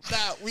pickled.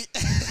 That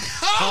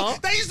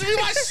used to be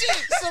my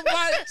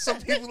shit.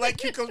 Some people like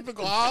cucumbers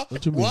pickled. Huh?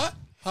 What you mean? What?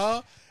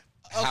 Huh?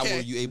 Okay. How were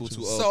you able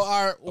to So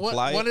our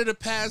apply one of the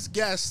past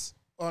guests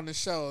on the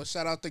show,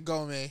 shout out to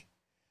Gomez,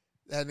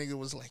 that nigga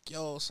was like,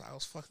 yo, so I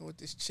was fucking with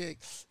this chick,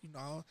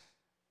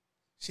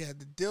 she had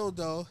the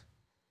dildo,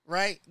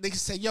 right? Nigga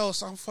said, yo,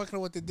 so I'm fucking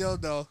with the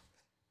dildo.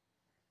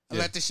 I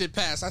let the shit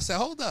pass. I said,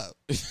 hold up.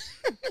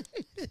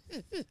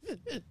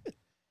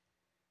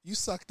 You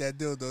sucked that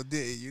dildo,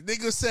 didn't you?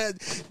 Nigga said,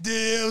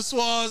 damn,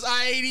 Swans,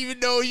 I ain't even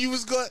know you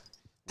was good.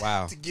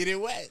 Wow. To get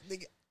it wet,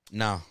 nigga.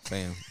 Nah,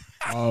 fam.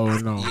 Oh,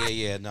 no.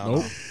 Yeah, no.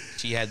 Nope.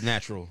 She had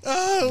natural.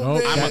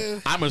 Oh,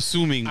 man. I'm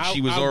assuming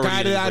she was already.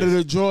 Got it out of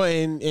the drawer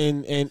and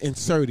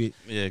inserted.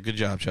 Yeah, good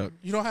job, Chuck.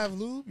 You don't have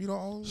lube? You don't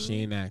own lube?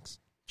 She ain't asked.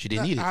 She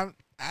didn't need it.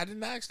 I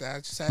didn't ask that. I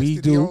just asked We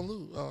did do. he own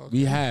lube. Oh,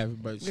 We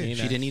have, but she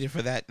didn't need it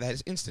for that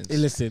instance. Hey,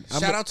 listen,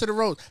 Shout out to the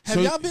Rose.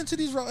 Have y'all been to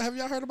these? Have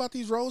y'all heard about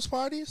these Rose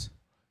parties?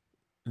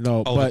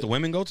 No, Oh, but that the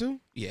women go to?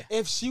 Yeah.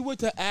 if she were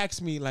to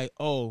ask me, like,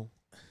 oh,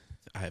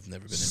 I have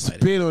never been invited.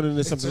 spit on it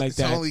or something like It's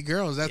that. only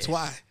girls. That's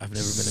why. I've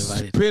never been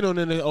invited. Spit on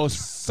it or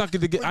suck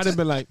it together. I'd have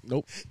been like,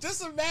 nope.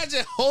 Just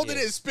imagine holding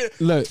it and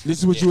spit. Look, this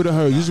is what you would have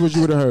heard. This is what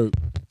you would have heard.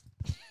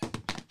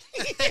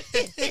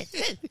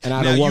 And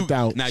I'd have walked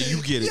out. Now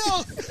you get it.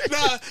 Yo,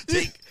 nah,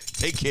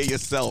 Take care of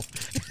yourself.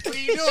 what are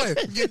you doing?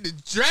 Getting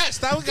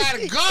dressed. Now we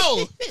gotta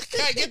go.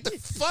 Gotta get the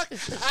fuck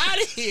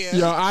out of here.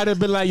 Yo, I'd have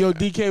been like, yo,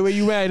 DK, where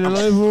you at? In the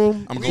living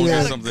room? I'm going to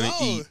gotta get something go.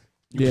 to eat.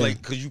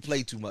 Because you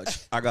play too much.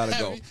 I gotta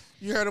go.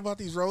 You heard about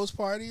these Rose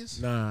parties?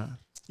 Nah.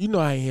 You know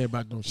I ain't hear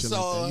about no shit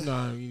So like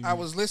that. You know I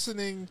was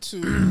listening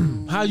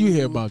to. How you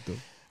hear about them?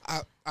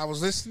 I was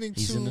listening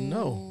He's to in the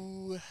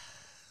know.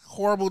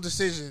 Horrible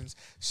Decisions.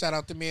 Shout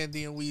out to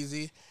Mandy and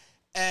Wheezy.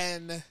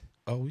 And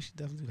Oh, we should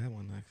definitely do that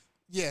one next.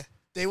 yeah,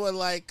 they were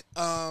like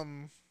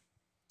the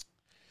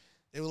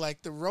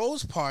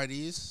Rose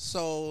parties.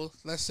 So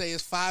let's say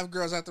it's 5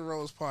 girls at the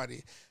Rose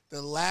party.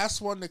 The last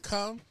one to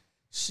come,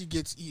 she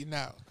gets eaten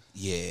out.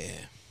 Yeah.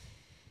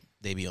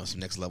 They be on some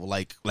next level.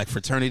 Like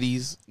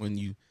fraternities when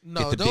you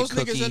No, get the those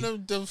big cookie. niggas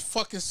in the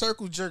fucking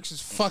circle jerks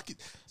is fucking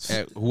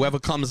Whoever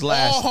comes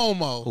last. all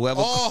homo. Whoever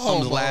all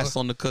comes homo. last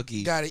on the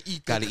cookie. Gotta eat the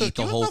gotta cookie. eat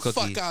the What whole the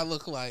cookie. fuck I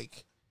look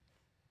like?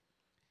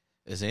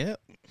 Is it?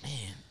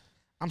 Man,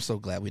 I'm so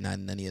glad we're not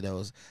in any of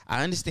those.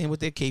 I understand what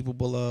they're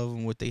capable of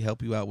and what they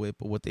help you out with,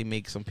 but what they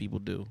make some people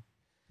do.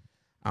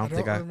 I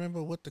don't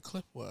remember what the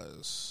clip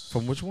was.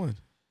 From which one?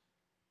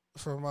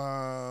 From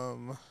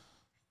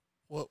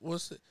what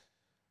was it?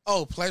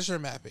 Oh, pleasure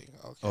mapping.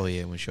 Okay. Oh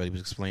yeah, when Shorty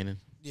was explaining.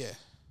 Yeah.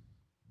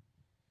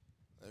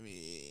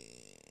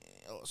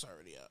 It's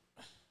already up.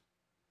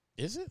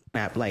 Is it?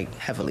 Map like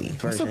heavily.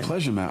 What's a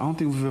pleasure map? I don't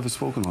think we've ever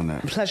spoken on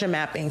that. Pleasure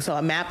mapping, so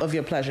a map of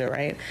your pleasure,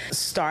 right?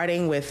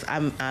 Starting with,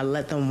 I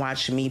let them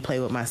watch me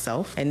play with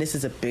myself, and this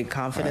is a big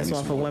confidence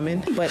one for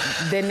women. But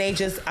then I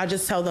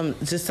just tell them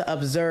just to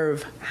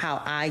observe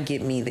how I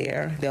get me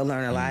there. They'll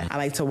learn a lot. I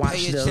like to watch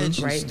Pay them,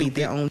 attention, right? Beat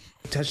their stupid. own,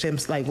 touch them,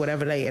 like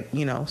whatever they,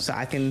 so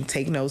I can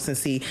take notes and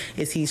see,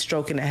 is he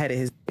stroking the head of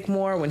his dick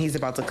more when he's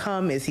about to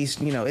come? Is he,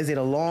 is it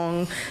a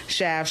long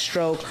shaft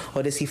stroke,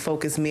 or does he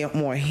focus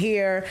more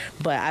here?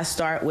 But I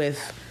start with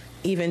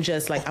even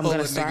just like, I'm going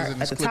to start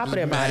at the top of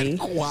their body,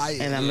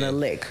 and I'm going to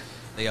lick.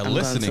 They are I'm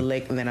listening. going to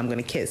lick, and then I'm going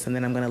to kiss, and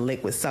then I'm going to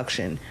lick with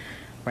suction,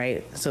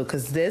 right? So,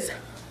 because this,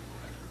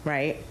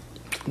 right,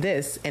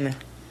 this, and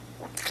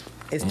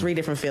it's 3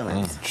 different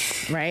feelings,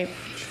 right?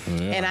 Yeah.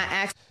 And I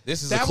asked.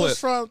 This is a clip.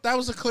 That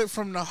was a clip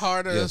from the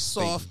Harder Yes,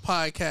 Soft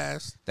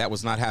podcast. That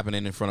was not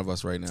happening in front of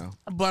us right now.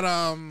 But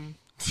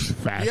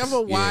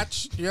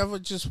you ever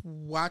just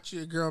watch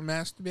your girl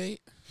masturbate?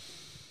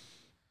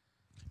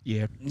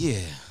 Yeah. Yeah,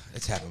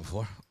 it's happened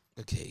before.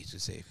 Okay, to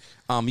say.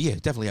 Yeah,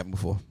 definitely happened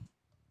before.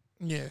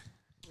 Yeah.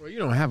 Well, you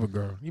don't have a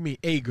girl. You mean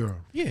a girl.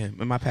 Yeah,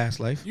 in my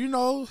past life. You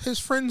know his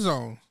friend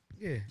zone.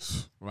 Yeah.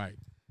 Right.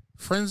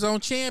 Friend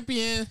zone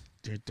champion.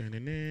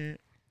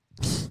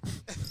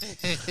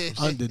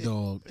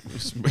 Underdog.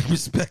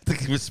 Respect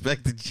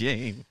the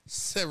James.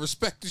 Said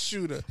respect the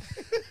shooter.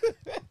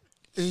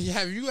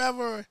 Have you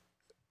ever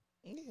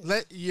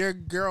let your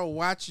girl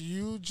watch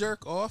you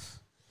jerk off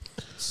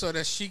so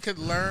that she could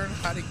learn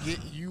how to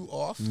get you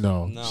off?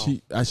 No.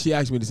 She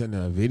asked me to send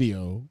her a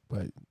video,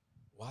 but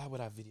why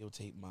would I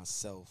videotape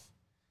myself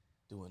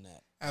doing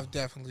that? I've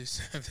definitely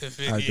sent the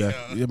video.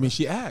 I mean,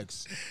 she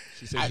asked.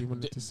 She said she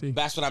wanted to see.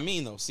 That's what I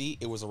mean, though. See,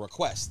 it was a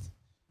request.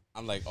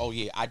 I'm like, oh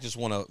yeah, I just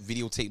want to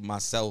videotape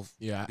myself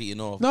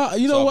beating off. No,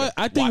 you know what?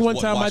 I think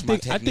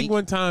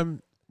one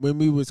time when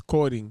we was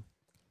courting,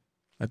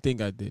 I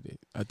think I did it.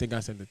 I think I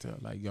sent it to her.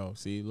 Like, yo,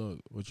 see, look,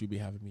 what you be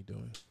having me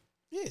doing.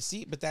 Yeah,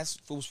 see, but it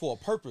was for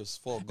a purpose,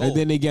 for a goal. And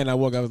then again, I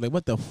was like,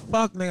 what the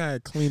fuck, nigga? I gotta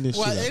clean this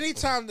shit up.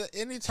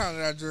 Anytime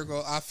that I jerk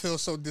off, I feel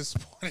so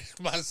disappointed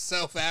in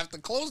myself. I have to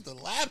close the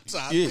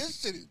laptop. Yeah. This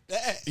shit is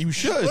bad. You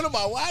should. What am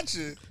I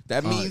watching?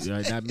 That means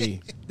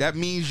that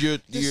means you're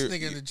this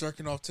nigga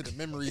jerking off to the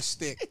memory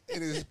stick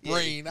in his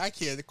brain. I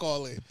can't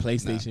call it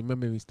PlayStation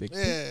memory stick.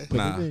 Yeah.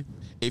 Nah.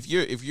 If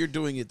you're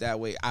doing it that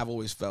way, I've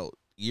always felt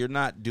you're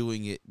not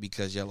doing it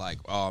because you're like,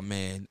 oh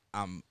man,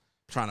 I'm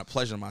trying to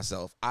pleasure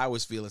myself. I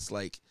always feel it's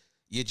like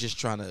you're just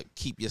trying to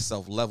keep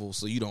yourself level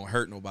so you don't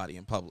hurt nobody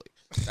in public.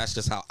 That's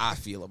just how I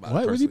feel about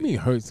it. What do you mean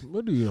hurts?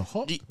 What do you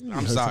hurt?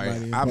 I'm sorry.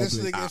 This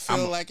nigga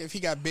feel like if he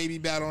got baby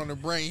bat on the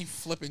brain, he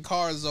flipping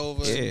cars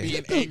over and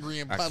being angry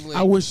in public.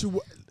 I wish you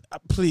would.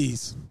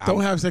 Please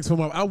don't have sex with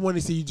my. I want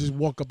to see you just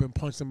walk up and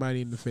punch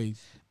somebody in the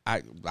face.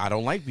 I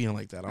don't like being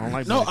like that. I don't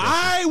like. No,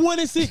 I want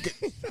to see.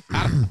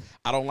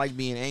 I don't like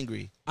being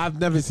angry. I've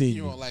never seen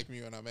you. You don't like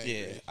me when I'm angry.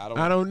 Yeah,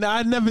 I don't.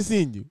 I've never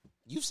seen you.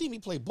 You see me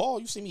play ball.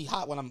 You see me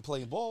hot when I'm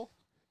playing ball.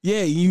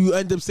 Yeah, you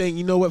end up saying,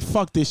 you know what?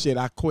 Fuck this shit.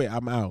 I quit.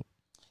 I'm out.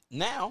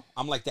 Now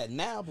I'm like that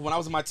now, but when I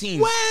was in my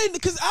teens, when?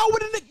 Because I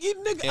would have,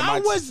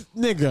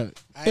 nigga.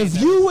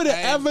 If you would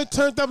have ever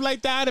turned up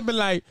like that, I'd have been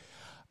like,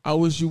 I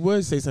wish you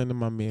would say something to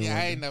my man. Yeah,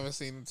 I ain't never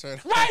seen him turn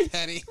up. Right,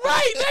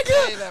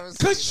 nigga.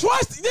 Because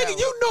trust, nigga,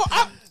 you know.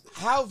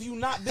 How have you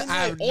not been there?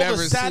 I've all never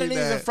the Saturdays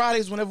seen that. and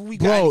Fridays whenever we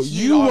Bro, got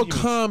you would will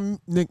come,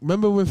 Nick.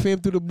 Remember when Fam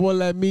threw the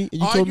ball at me?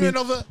 And you told me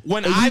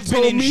when I've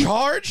been in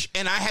charge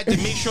and I had to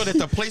make sure that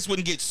the place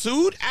wouldn't get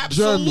sued?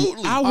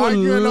 Absolutely. Jeremy, I would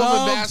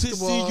love to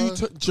see you,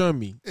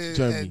 Jeremy.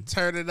 And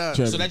turn it up.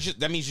 Jeremy. So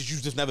that means that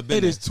you've just never been there.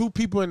 It is two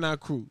people in our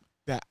crew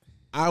that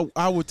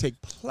I would take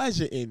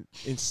pleasure in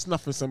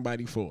snuffing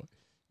somebody for.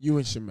 You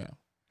and Shamel.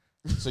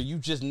 So you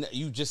just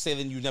say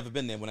that you've never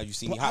been there when you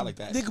see me hot like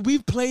that. Nigga,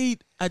 we've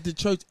played at the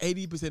church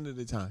 80% of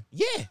the time.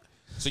 Yeah.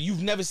 So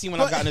you've never seen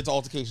when I've gotten into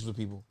altercations with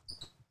people.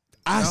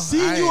 I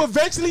seen you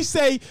eventually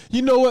say,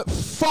 you know what,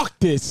 fuck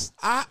this.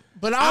 I'm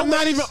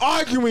not even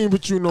arguing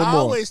with you no more. I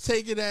always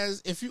take it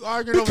as if you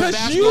arguing over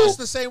basketball, it's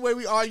the same way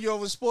we argue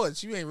over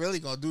sports. You ain't really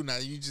gonna do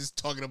nothing. You just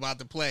talking about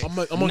the play.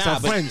 Amongst our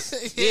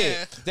friends.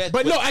 Yeah.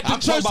 But no, at the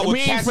church,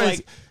 we ain't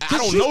friends. I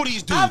don't know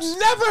these dudes. I've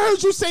never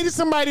heard you say to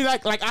somebody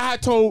like I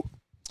had told.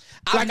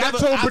 I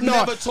told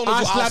Bernard,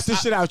 I slapped the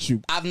shit out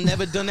you. I've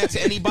never done that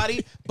to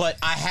anybody, but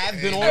I have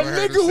been on. A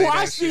nigga who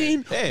I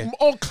seen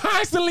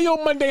constantly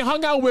on Monday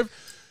hung out with,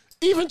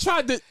 even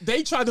tried to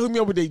hook me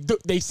up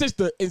with they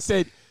sister and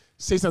said,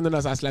 say something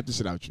else, I slapped the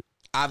shit out you.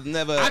 I've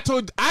never. I'd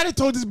have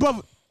told this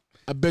brother,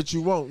 I bet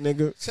you won't,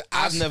 nigga.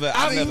 I've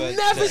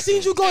never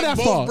seen you go that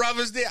both far. Both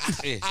brothers there.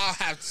 I'll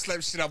have to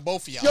slap shit on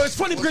both of y'all. Yo, it's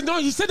funny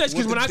because you said that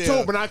because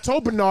when I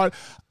told Bernard,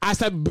 I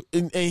said,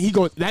 and he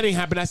goes, that ain't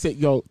happen. I said,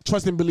 yo,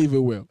 trust and believe it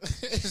will.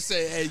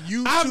 Say,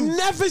 hey, I've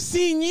never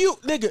seen you,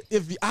 nigga.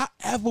 If I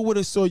ever would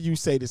have saw you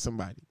say to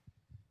somebody,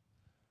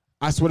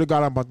 I swear to God,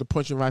 I'm about to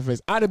punch you right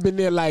face. I'd have been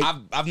there like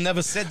I've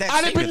never said that.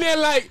 I'd have been there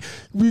like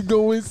we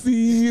go and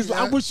see.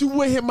 I wish you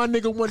would hit my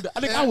nigga one day.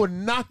 I think I would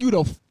knock you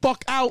the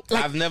fuck out.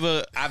 Like, I've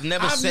never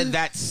said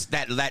that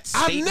statement.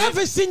 I've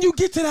never seen you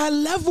get to that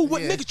level.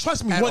 What nigga?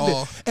 Trust me. One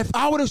day, if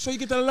I would have shown you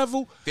get to that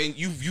level, then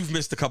you've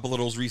missed a couple of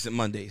those recent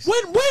Mondays.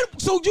 When?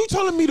 So you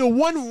telling me the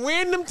one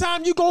random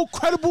time you go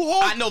credible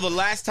hard? I know the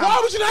last time.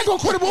 Why would you not go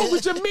credible hard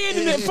with your man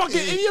in and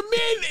your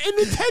man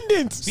in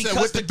attendance?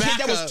 Because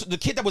the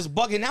kid that was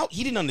bugging out,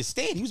 he didn't understand.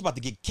 He was about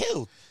to get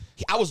killed.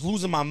 I was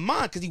losing my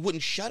mind because he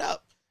wouldn't shut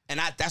up. And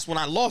that's when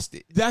I lost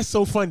it. That's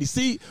so funny.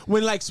 See,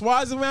 when like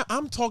Swaz around,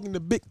 I'm talking to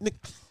big nigga.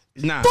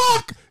 Nah.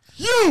 Fuck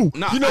you.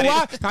 Nah, you know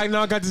why? I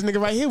got this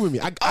nigga right here with me.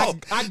 I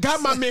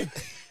got my man.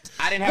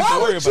 I didn't have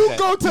to worry about that.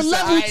 Why would you go to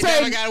level 10? I ain't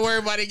never got to worry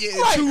about it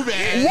getting too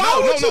bad.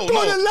 Why would you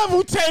go to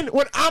level 10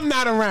 when I'm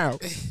not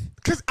around?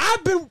 Because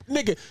I've been,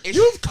 nigga,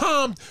 you've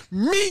calmed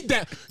me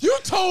down. You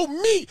told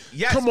me,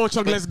 come on,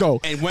 Chuck, let's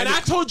go. And I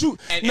told you,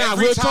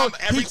 real talk,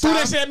 he threw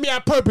that shit at me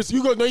on purpose.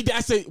 You go, no, he did.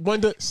 I said,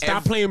 Wonder,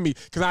 stop playing me.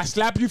 Because I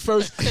slap you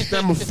first, then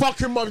I'm going to fuck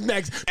him up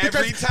next.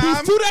 Because he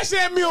threw that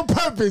shit at me on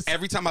purpose.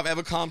 Every time I've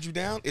ever calmed you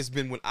down, it's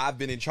been when I've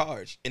been in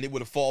charge. And it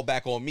would have fallen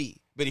back on me.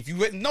 But if you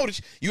wouldn't notice,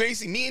 you ain't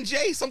see me and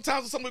Jay,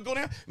 sometimes when something would go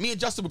down, me and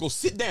Justin would go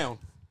sit down.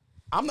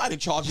 I'm not in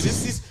charge of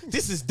this.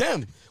 This is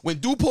them. When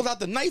dude pulled out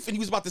the knife and he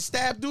was about to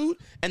stab dude,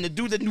 and the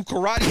dude that knew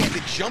karate had to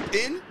jump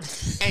in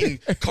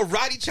and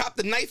karate chop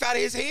the knife out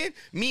of his hand,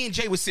 me and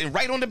Jay was sitting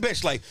right on the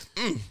bench like,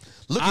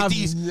 look at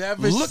these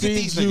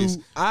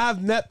niggas.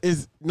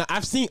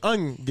 I've seen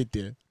get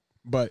there,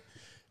 but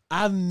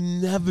I've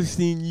never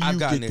seen you. I've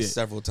gotten get there there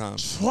several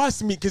times.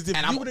 Trust me, because if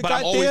you would have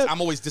got there, I'm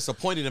always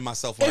disappointed in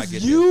myself when I get there.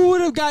 If you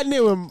would have gotten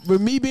there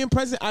with me being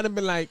present, I'd have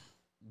been like,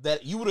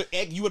 that you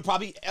would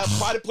probably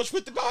try to push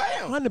with the guy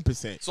down.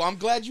 100%. So I'm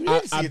glad you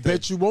didn't see it. I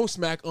bet you won't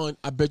smack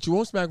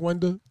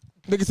Wonder.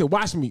 Nigga said,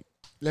 watch me.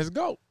 Let's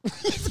go.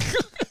 Let's go.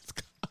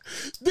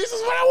 This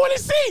is what I want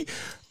to see.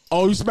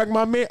 Oh, you smack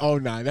my man? Oh,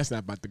 nah, that's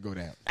not about to go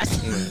down.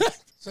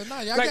 So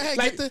no, y'all go ahead,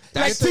 get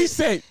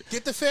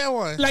the fair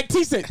one. Like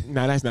T said,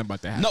 nah, that's not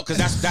about to happen. No,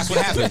 because that's what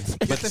happened.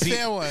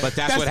 fair one. But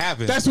that's what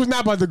happened. That's what's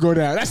not about to go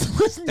down.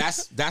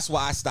 That's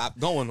why I stopped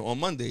going on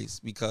Mondays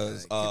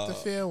because get the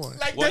fair one.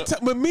 Like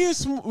that when me and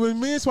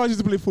Swaz used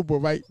to play football,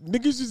 right?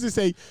 Niggas used to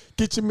say,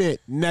 "Get your man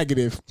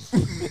negative."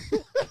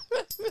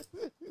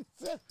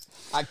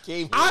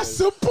 I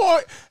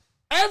support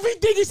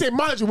everything he said.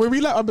 Mind you, when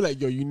we left, I'll be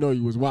like, yo, you know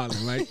you was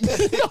wilding, right?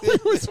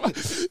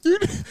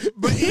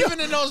 But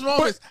even in those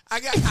moments, I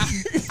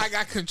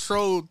got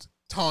controlled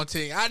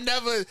taunting. I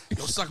never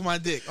suck my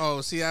dick.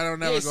 Oh, see, I don't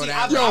never go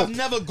down. I've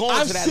never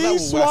gone to that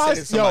level where I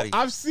said to somebody.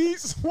 I've seen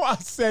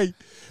Swaz say,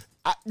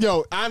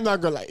 I'm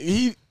not gonna lie.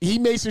 He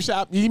made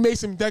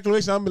some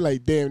declarations. I'm be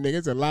like, damn, nigga,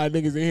 there's a lot of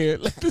niggas in here.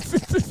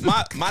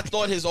 My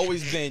thought has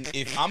always been,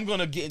 if I'm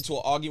gonna get into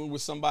an argument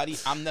with somebody,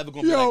 I'm never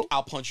gonna be like,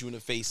 I'll punch you in the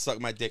face, suck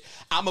my dick.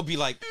 I'm gonna be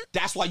like,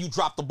 that's why you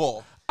dropped the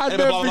ball. I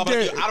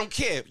don't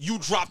care. You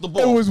dropped the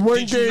ball. It was one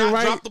Did game, you not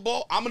right? drop the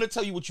ball? I'm gonna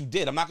tell you what you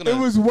did. I'm not gonna. It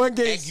was one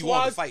game. Egg you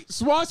on the fight.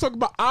 Swaz talking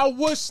about, I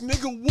wish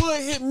nigga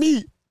would hit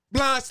me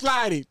blind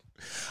sliding.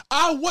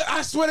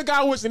 I swear to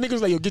God, I wish the nigga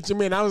was like, yo, get your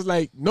man. I was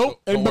like,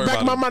 nope. And the back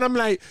of my mind, I'm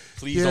like,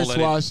 please don't let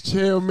Swaz,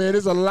 chill, man.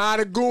 There's a lot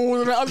of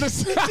goons on the other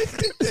side.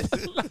 There's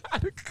a lot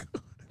of goons.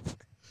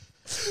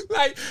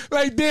 Like,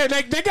 damn,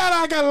 like they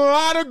got a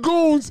lot of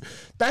goons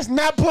that's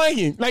not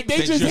playing. Like they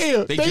just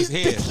here. They just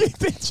here.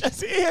 They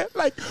just here.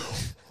 Like,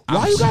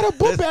 why you got a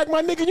book bag,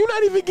 my nigga? You're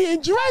not even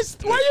getting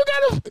dressed. Why you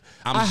gotta?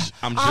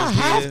 I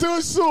have to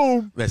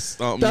assume that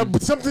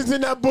something's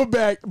in that book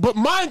bag. But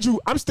mind you,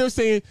 I'm still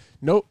saying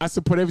no. I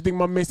support everything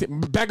my man said.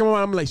 Back of my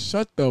mind, I'm like,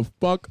 shut the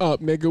fuck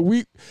up, nigga.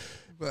 We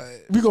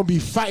gonna be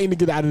fighting to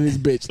get out of this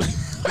bitch.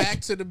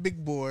 Back to the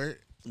big board.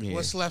 Yeah.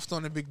 What's left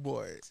on the big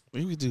board?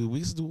 We could do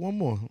one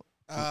more.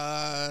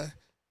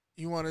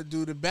 You want to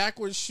do the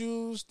backwards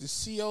shoes, the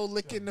CO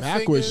licking the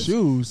backwards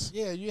fingers? Shoes?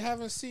 Yeah, you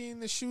haven't seen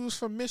the shoes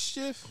from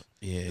Mischief?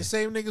 Yeah. The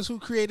same niggas who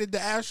created the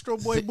Astro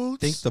Boy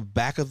boots? Think the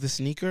back of the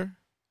sneaker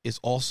is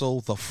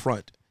also the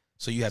front.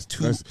 So you have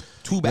two backs.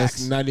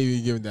 Let's not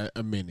even giving that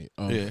a minute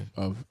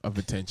of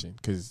attention.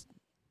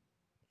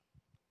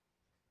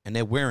 And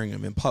they're wearing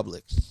them in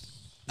public.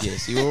 Yeah,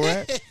 see where we're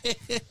at?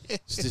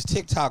 It's this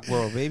TikTok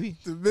world, baby.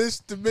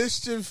 The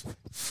Mischief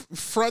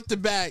front to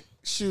back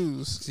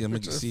shoes. See,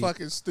 which are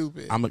fucking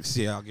stupid. I'll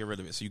get rid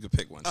of it so you can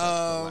pick one. Chuck,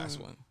 the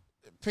last one.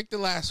 Pick the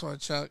last one,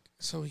 Chuck,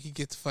 so we can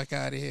get the fuck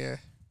out of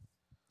here.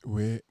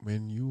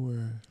 When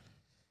you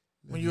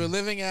were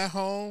living at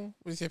home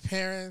with your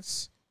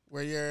parents,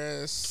 were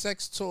your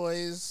sex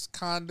toys,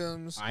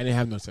 condoms? I didn't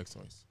have no sex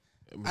toys.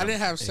 I didn't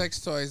have sex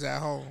toys at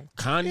home.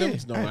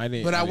 Condoms? No, I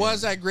didn't. But I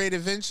was at Great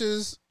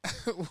Adventures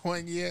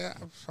one year.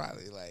 I'm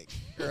probably like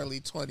early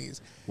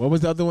 20s. What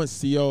was the other one?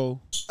 CO?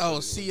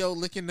 Oh, CO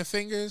licking the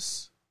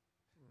fingers.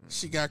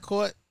 She got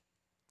caught.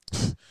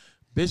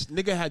 Bitch,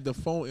 nigga had the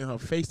phone in her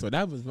face, so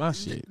that was my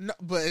shit. No,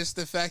 but it's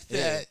the fact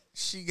that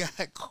she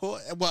got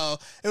caught.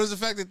 Well, it was the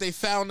fact that they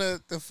found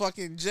the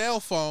fucking jail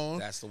phone.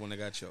 That's the one that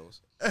got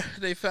chose.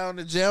 They found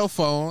the jail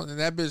phone, and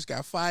that bitch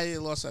got fired,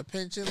 lost her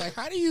pension. Like,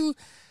 how do you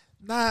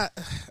not?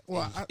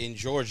 Well, in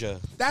Georgia.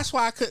 That's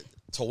why I could.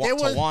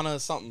 Tawana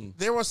something.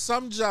 There were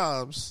some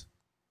jobs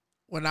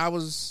when I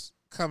was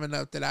coming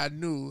up that I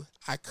knew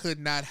I could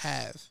not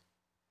have.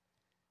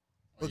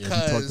 Because we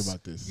talked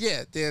about this.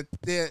 Yeah, they're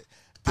the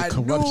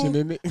corruption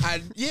in it.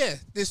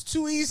 It's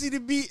too easy to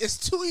be. It's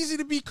too easy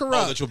to be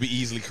corrupt. Oh, that you'll be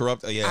easily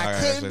corrupt. Yeah, I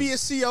couldn't be a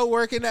CO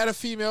working at a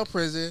female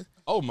prison.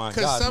 Oh my god!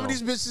 Because some of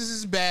these bitches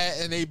is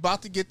bad and they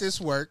about to get this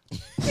work.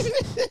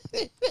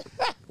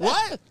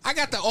 What? I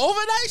got the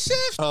overnight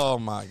shift. Oh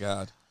my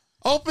god!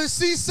 Open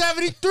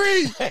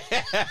C73.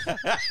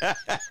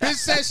 Bitch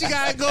said she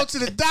gotta go to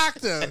the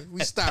doctor.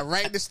 We stop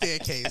right in the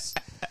staircase.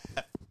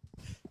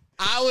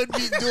 I would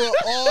be doing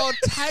all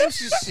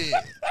types of shit.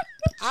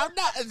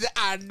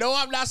 I know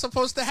I'm not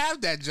supposed to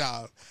have that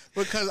job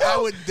because I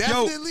would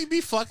definitely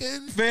be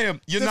fucking. Fam,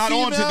 you're not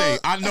on today.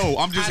 I know.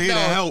 I'm just here to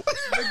help.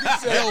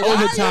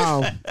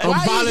 Overtime.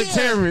 I'm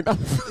volunteering.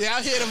 Yeah,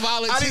 I'm here to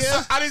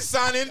volunteer. I didn't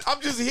sign in. I'm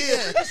just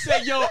here. He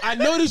said, yo, I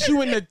noticed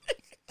you in the.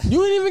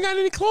 You ain't even got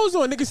any clothes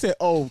on. Nigga said,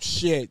 oh,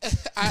 shit.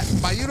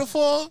 My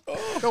uniform.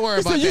 Don't worry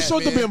He about said that. you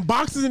showed up man. in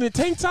boxes and a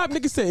tank top.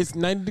 Nigga said it's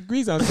 90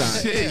 degrees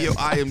outside. Shit, yo,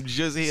 I am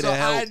just here So to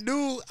help. I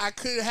knew I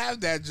couldn't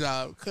have that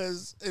job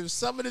because if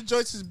some of the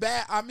joints is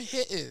bad, I'm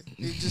hitting.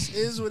 It just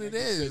is what it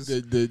is.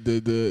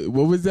 The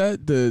what was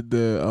that?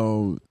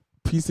 The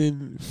piece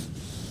in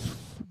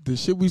the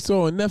shit we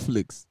saw on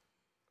Netflix.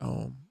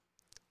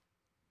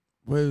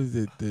 What is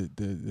it? The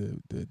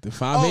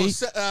 5'8",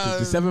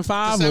 the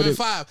 7'5", the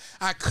 7'5".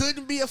 I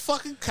couldn't be a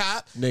fucking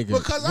cop, nigga.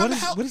 because I'm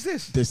help. What is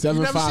this? The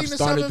 7'5"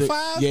 started. The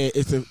 7'5"? Yeah,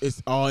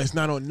 it's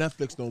not on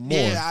Netflix no more.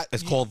 Yeah,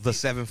 It's called the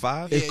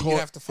 7'5". Yeah, It's called. you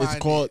have to find It's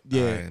called. it.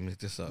 Yeah, All right, let me look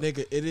this up.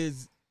 nigga. It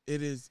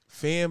is.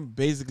 Fam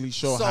basically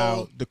show So-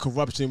 how the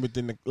corruption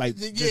within the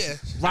Yeah.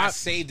 I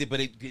saved it, but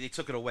they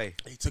took it away.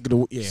 They took it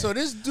away. Yeah. So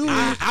this dude,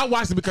 I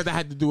watched it because I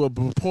had to do a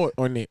report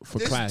on it for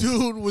this class.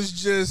 dude was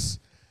just.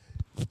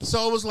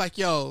 So it was like,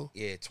 yo,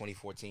 Yeah,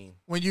 2014.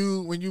 when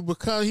you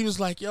become, he was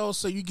like, yo,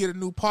 so you get a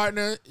new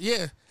partner,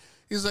 yeah.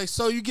 He's like,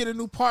 so you get a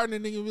new partner,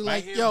 nigga. Be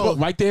like, yo,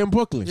 right there in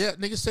Brooklyn. yeah.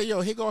 Nigga say,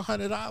 yo, here go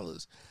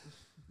 $100.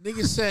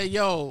 Nigga say,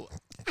 yo,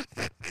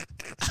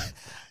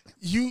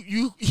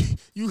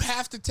 you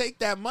have to take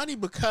that money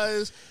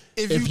because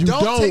if you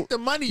don't take the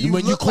money, you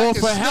when you look call like a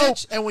for snitch, help,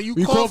 and when you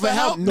you call for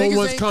help, no niggas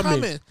one's ain't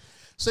coming.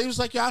 So he was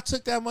like, yo, I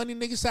took that money,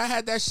 nigga. So I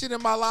had that shit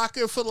in my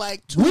locker for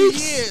like 2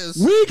 years.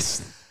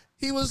 Weeks.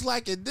 He was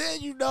like, and then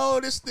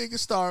this nigga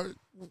started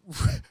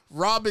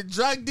robbing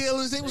drug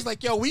dealers. He was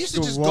like, yo, we used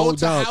to just go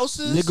to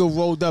houses. Nigga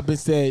rolled up and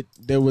said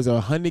there was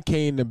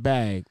 $100K in the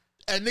bag.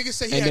 And nigga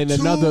said he And had then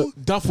another two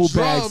duffel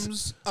bags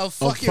drums of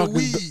fucking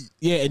weed.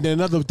 Yeah, and then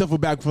another duffel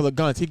bag full of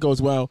guns. He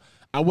goes, well,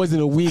 I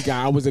wasn't a weed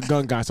guy. I was a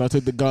gun guy, so I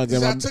took the guns. He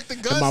And said, my, I took the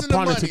and guns my and the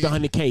partner money. took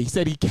the $100K. He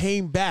said he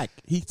came back.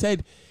 He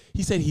said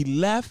he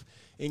left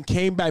and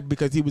came back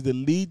because he was the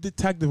lead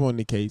detective on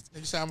the case.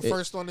 Nigga said, I'm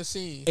first on the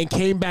scene. And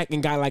came back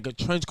and got like a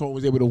trench coat and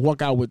was able to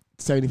walk out with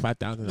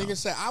 $75,000. Nigga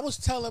said, I was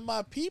telling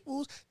my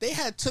peoples, they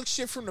had took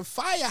shit from the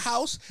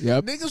firehouse.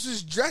 Yep. Niggas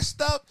was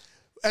dressed up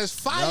as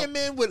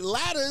firemen with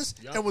ladders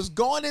and was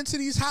going into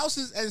these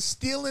houses and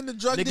stealing the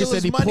drug Nigga dealers'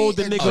 said he money. pulled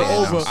the and nigga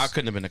drugs. over. I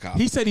couldn't have been a cop.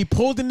 He said he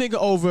pulled the nigga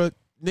over.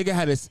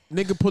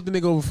 Nigga pulled the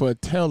nigga over for a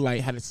tail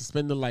light, had to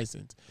suspend the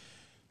license.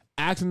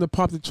 Asked him to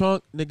pop the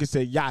trunk. Nigga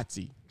said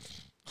Yahtzee.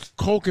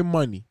 Coke and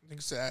money.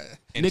 Nigga said,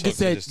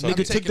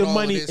 Nigga took the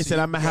money and said,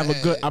 I'm gonna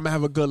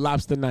have a good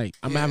lobster night.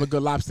 I'm gonna have a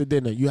good lobster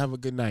dinner. You have a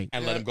good night.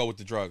 And let him go with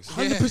the drugs.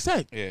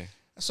 100%. Yeah.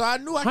 So I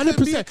knew I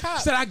couldn't be a 100%. cop.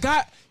 Said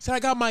I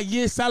got my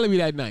year's salary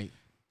that night.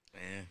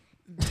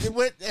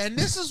 And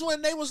this is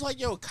when they was like,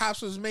 yo,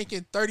 cops was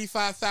making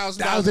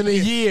 $35,000 a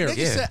year.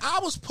 Nigga said, I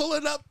was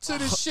pulling up to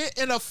the shit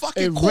in a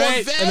fucking In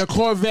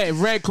Corvette.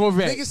 red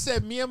Corvette. Nigga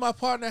said, me and my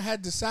partner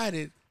had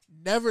decided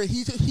never,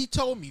 he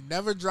told me,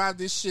 never drive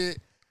this shit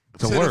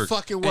to the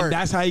fucking work. And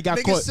that's how he got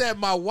Nigga caught. said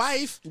my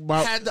wife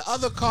had the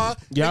other car.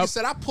 Yep. Nigga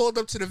said I pulled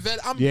up to the vet.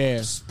 I'm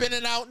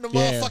spinning out in the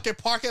motherfucking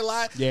parking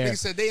lot. Yeah. Nigga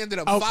said they ended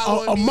up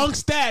following me.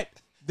 Amongst that,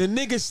 the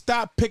nigga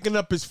stopped picking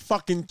up his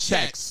fucking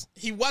checks.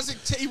 He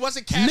wasn't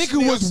cashing.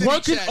 Nigga was City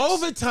working checks.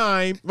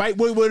 overtime, right?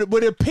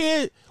 Would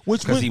appear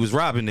Because he was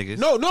robbing niggas.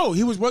 No,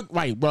 he was working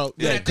right, bro.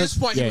 And at this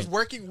point, he was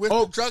working with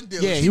the drug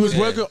dealers. Yeah, he was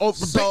working.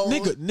 So-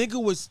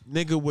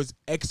 Nigga was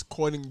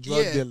escorting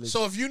drug dealers.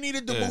 So if you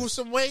needed to move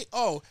some weight,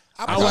 I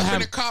I put would up in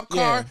have- a cop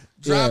car,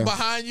 drive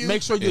behind you.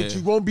 Make sure that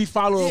you won't be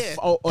followed Yeah.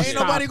 or Ain't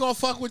stop. nobody gonna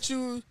fuck with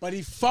you. But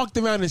he fucked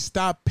around and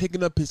stopped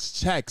picking up his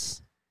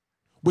checks,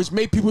 which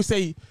made people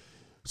say,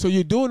 so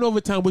you're doing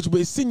overtime, which would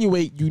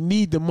insinuate you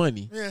need the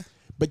money,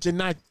 but you're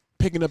not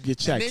picking up your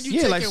checks. And then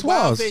you taking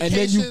wild And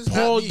then you vacations, not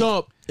pulled me.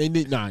 up, and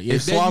then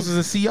If Swaz is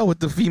a CO with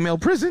the female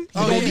prison, he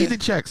don't need the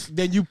checks.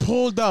 Then you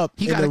pulled up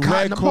He in got a a cot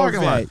red in the parking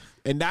Corvette, lot.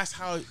 and that's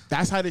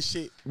how the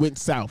shit went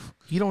south.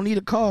 You don't need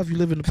a car if you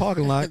live in the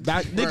parking lot.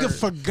 That nigga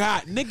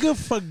forgot.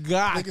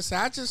 Nigga said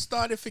I just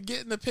started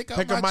forgetting to pick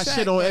up my check.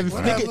 shit on like, everything.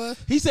 whatever. Nigga,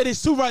 he said his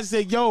supervisor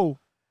said, "Yo,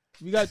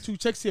 we got 2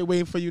 checks here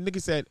waiting for you."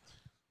 Nigga said,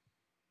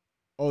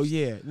 "Oh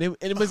yeah," and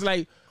it was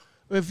like,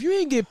 if you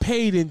ain't get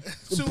paid in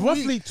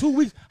roughly 2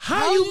 weeks,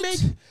 how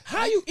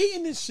you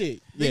eating this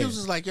shit? Niggas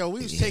was like, yo,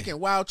 we was taking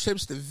wild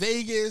trips to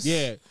Vegas.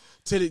 Yeah.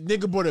 To the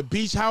nigga bought a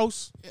beach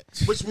house,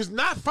 which was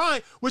not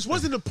fine, which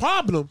wasn't a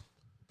problem.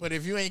 But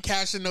if you ain't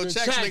cashing no The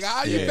checks, checks, nigga,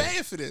 how you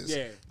paying for this?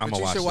 Yeah. But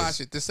you should watch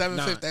it. The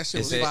 7/5, that shit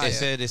was fire.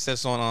 It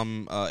says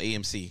on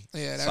AMC.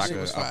 Yeah, that shit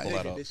was fire. I'll pull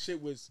that up. This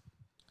shit was.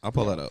 I'll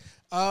pull that up.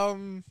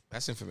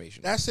 That's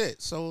information. That's it.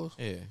 So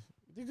yeah,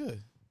 you're good.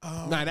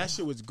 Nah, that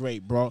shit was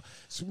great, bro.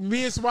 So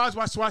me and Swaz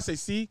watched. Swaz say,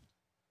 "See,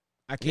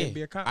 I can't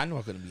be a cop." I know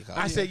I couldn't be a cop.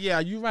 I said, "Yeah,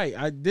 you right.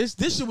 This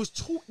shit was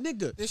too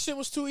nigga. This shit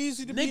was too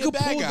easy to be a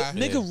bad guy.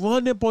 Nigga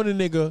run up on a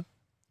nigga,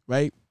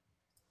 right?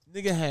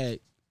 Nigga had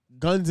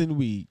guns and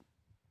weed.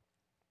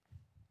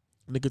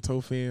 Nigga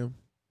told fam,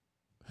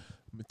 I'm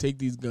gonna take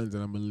these guns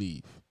and I'm gonna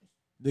leave.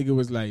 Nigga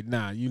was like,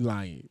 nah, you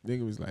lying.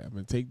 Nigga was like, I'm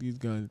gonna take these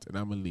guns and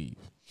I'm gonna leave.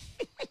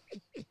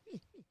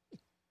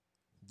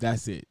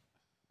 That's it.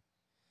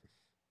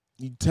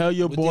 You tell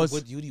your boss.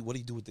 What do you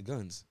do with the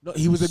guns? No,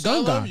 he was a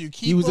gun guy.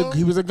 He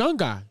was a gun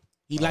guy.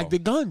 He liked the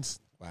guns.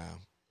 Wow.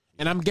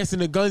 And I'm guessing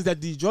the guns that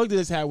these drug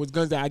dealers had was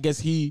guns that I guess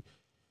he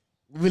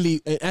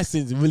really, in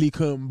essence, really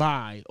couldn't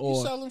buy. Or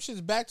you sell them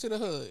shits back to the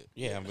hood.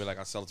 Yeah, I'm be like,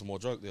 I sell it to more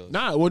drug dealers.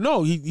 Nah, well,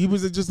 no, he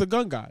was just a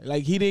gun guy.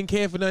 Like, he didn't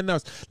care for nothing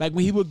else. Like,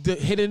 when he would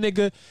hit a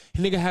nigga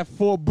had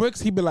 4 bricks,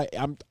 he'd be like,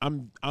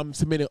 I'm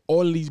submitting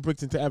all of these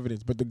bricks into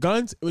evidence. But the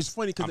guns, it was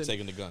funny because I'm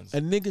taking the guns.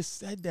 A nigga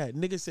said that.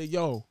 Nigga said,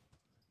 yo,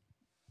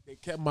 they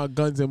kept my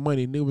guns and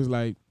money. Nigga was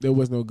like, there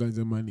was no guns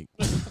and money.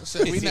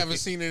 So we never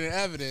seen it in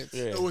evidence.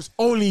 Yeah. It was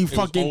only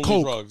fucking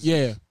coke. Drugs.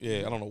 Yeah.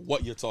 Yeah, I don't know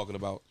what you're talking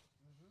about.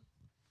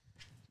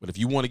 But if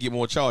you want to get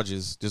more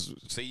charges, just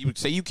say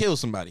you killed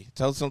somebody.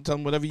 Tell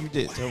them whatever you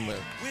did. Tell them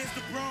whatever.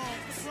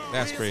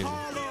 That's crazy.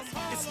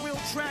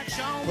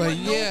 But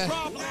yeah,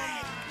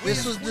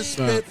 this was the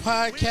Spit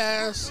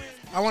Podcast.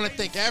 I want to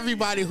thank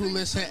everybody who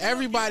listened,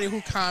 everybody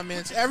who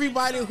comments,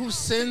 everybody who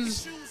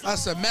sends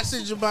us a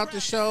message about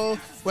the show,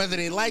 whether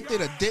they liked it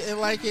or didn't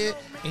like it.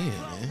 Yeah,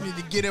 man. We need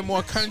to get in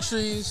more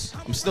countries.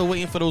 I'm still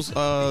waiting for those.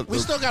 We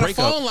still got a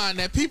phone line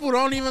that people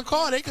don't even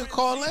call. They can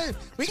call in.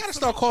 We got to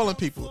start calling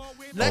people.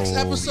 Next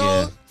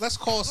episode, let's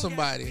call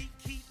somebody.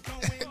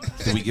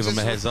 Do we give them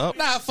a heads up?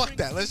 Nah, fuck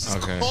that. Let's just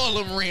call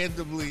them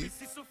randomly.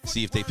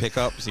 See if they pick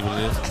up. See what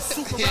it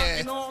is.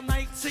 Yeah.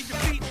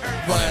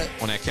 But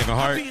on that Kevin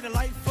Hart.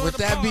 With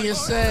that being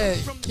said,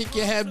 kick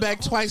your head back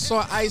twice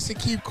on ice and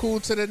keep cool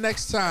till the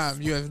next time.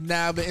 You have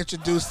now been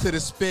introduced to the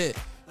Spit.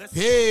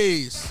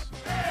 Peace.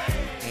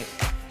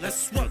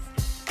 Let's work.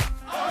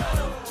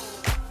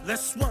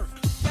 Let's work.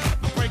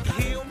 Break a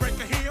heel,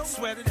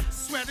 sweat it out,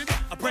 sweat it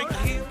out. I break a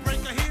heel,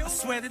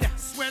 sweat it out,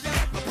 sweat it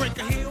out. I break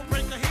a heel,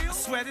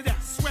 sweat it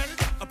out, sweat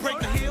it out. I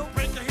break a heel,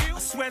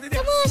 sweat it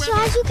out. Come on,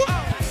 Shaz, you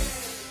got.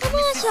 Come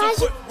on,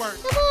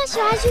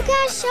 Shaz, you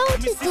got a show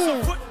to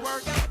do.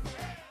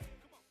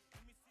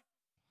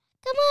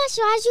 Come on,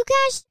 Shaz, you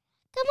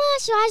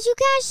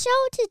got a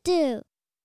show to do.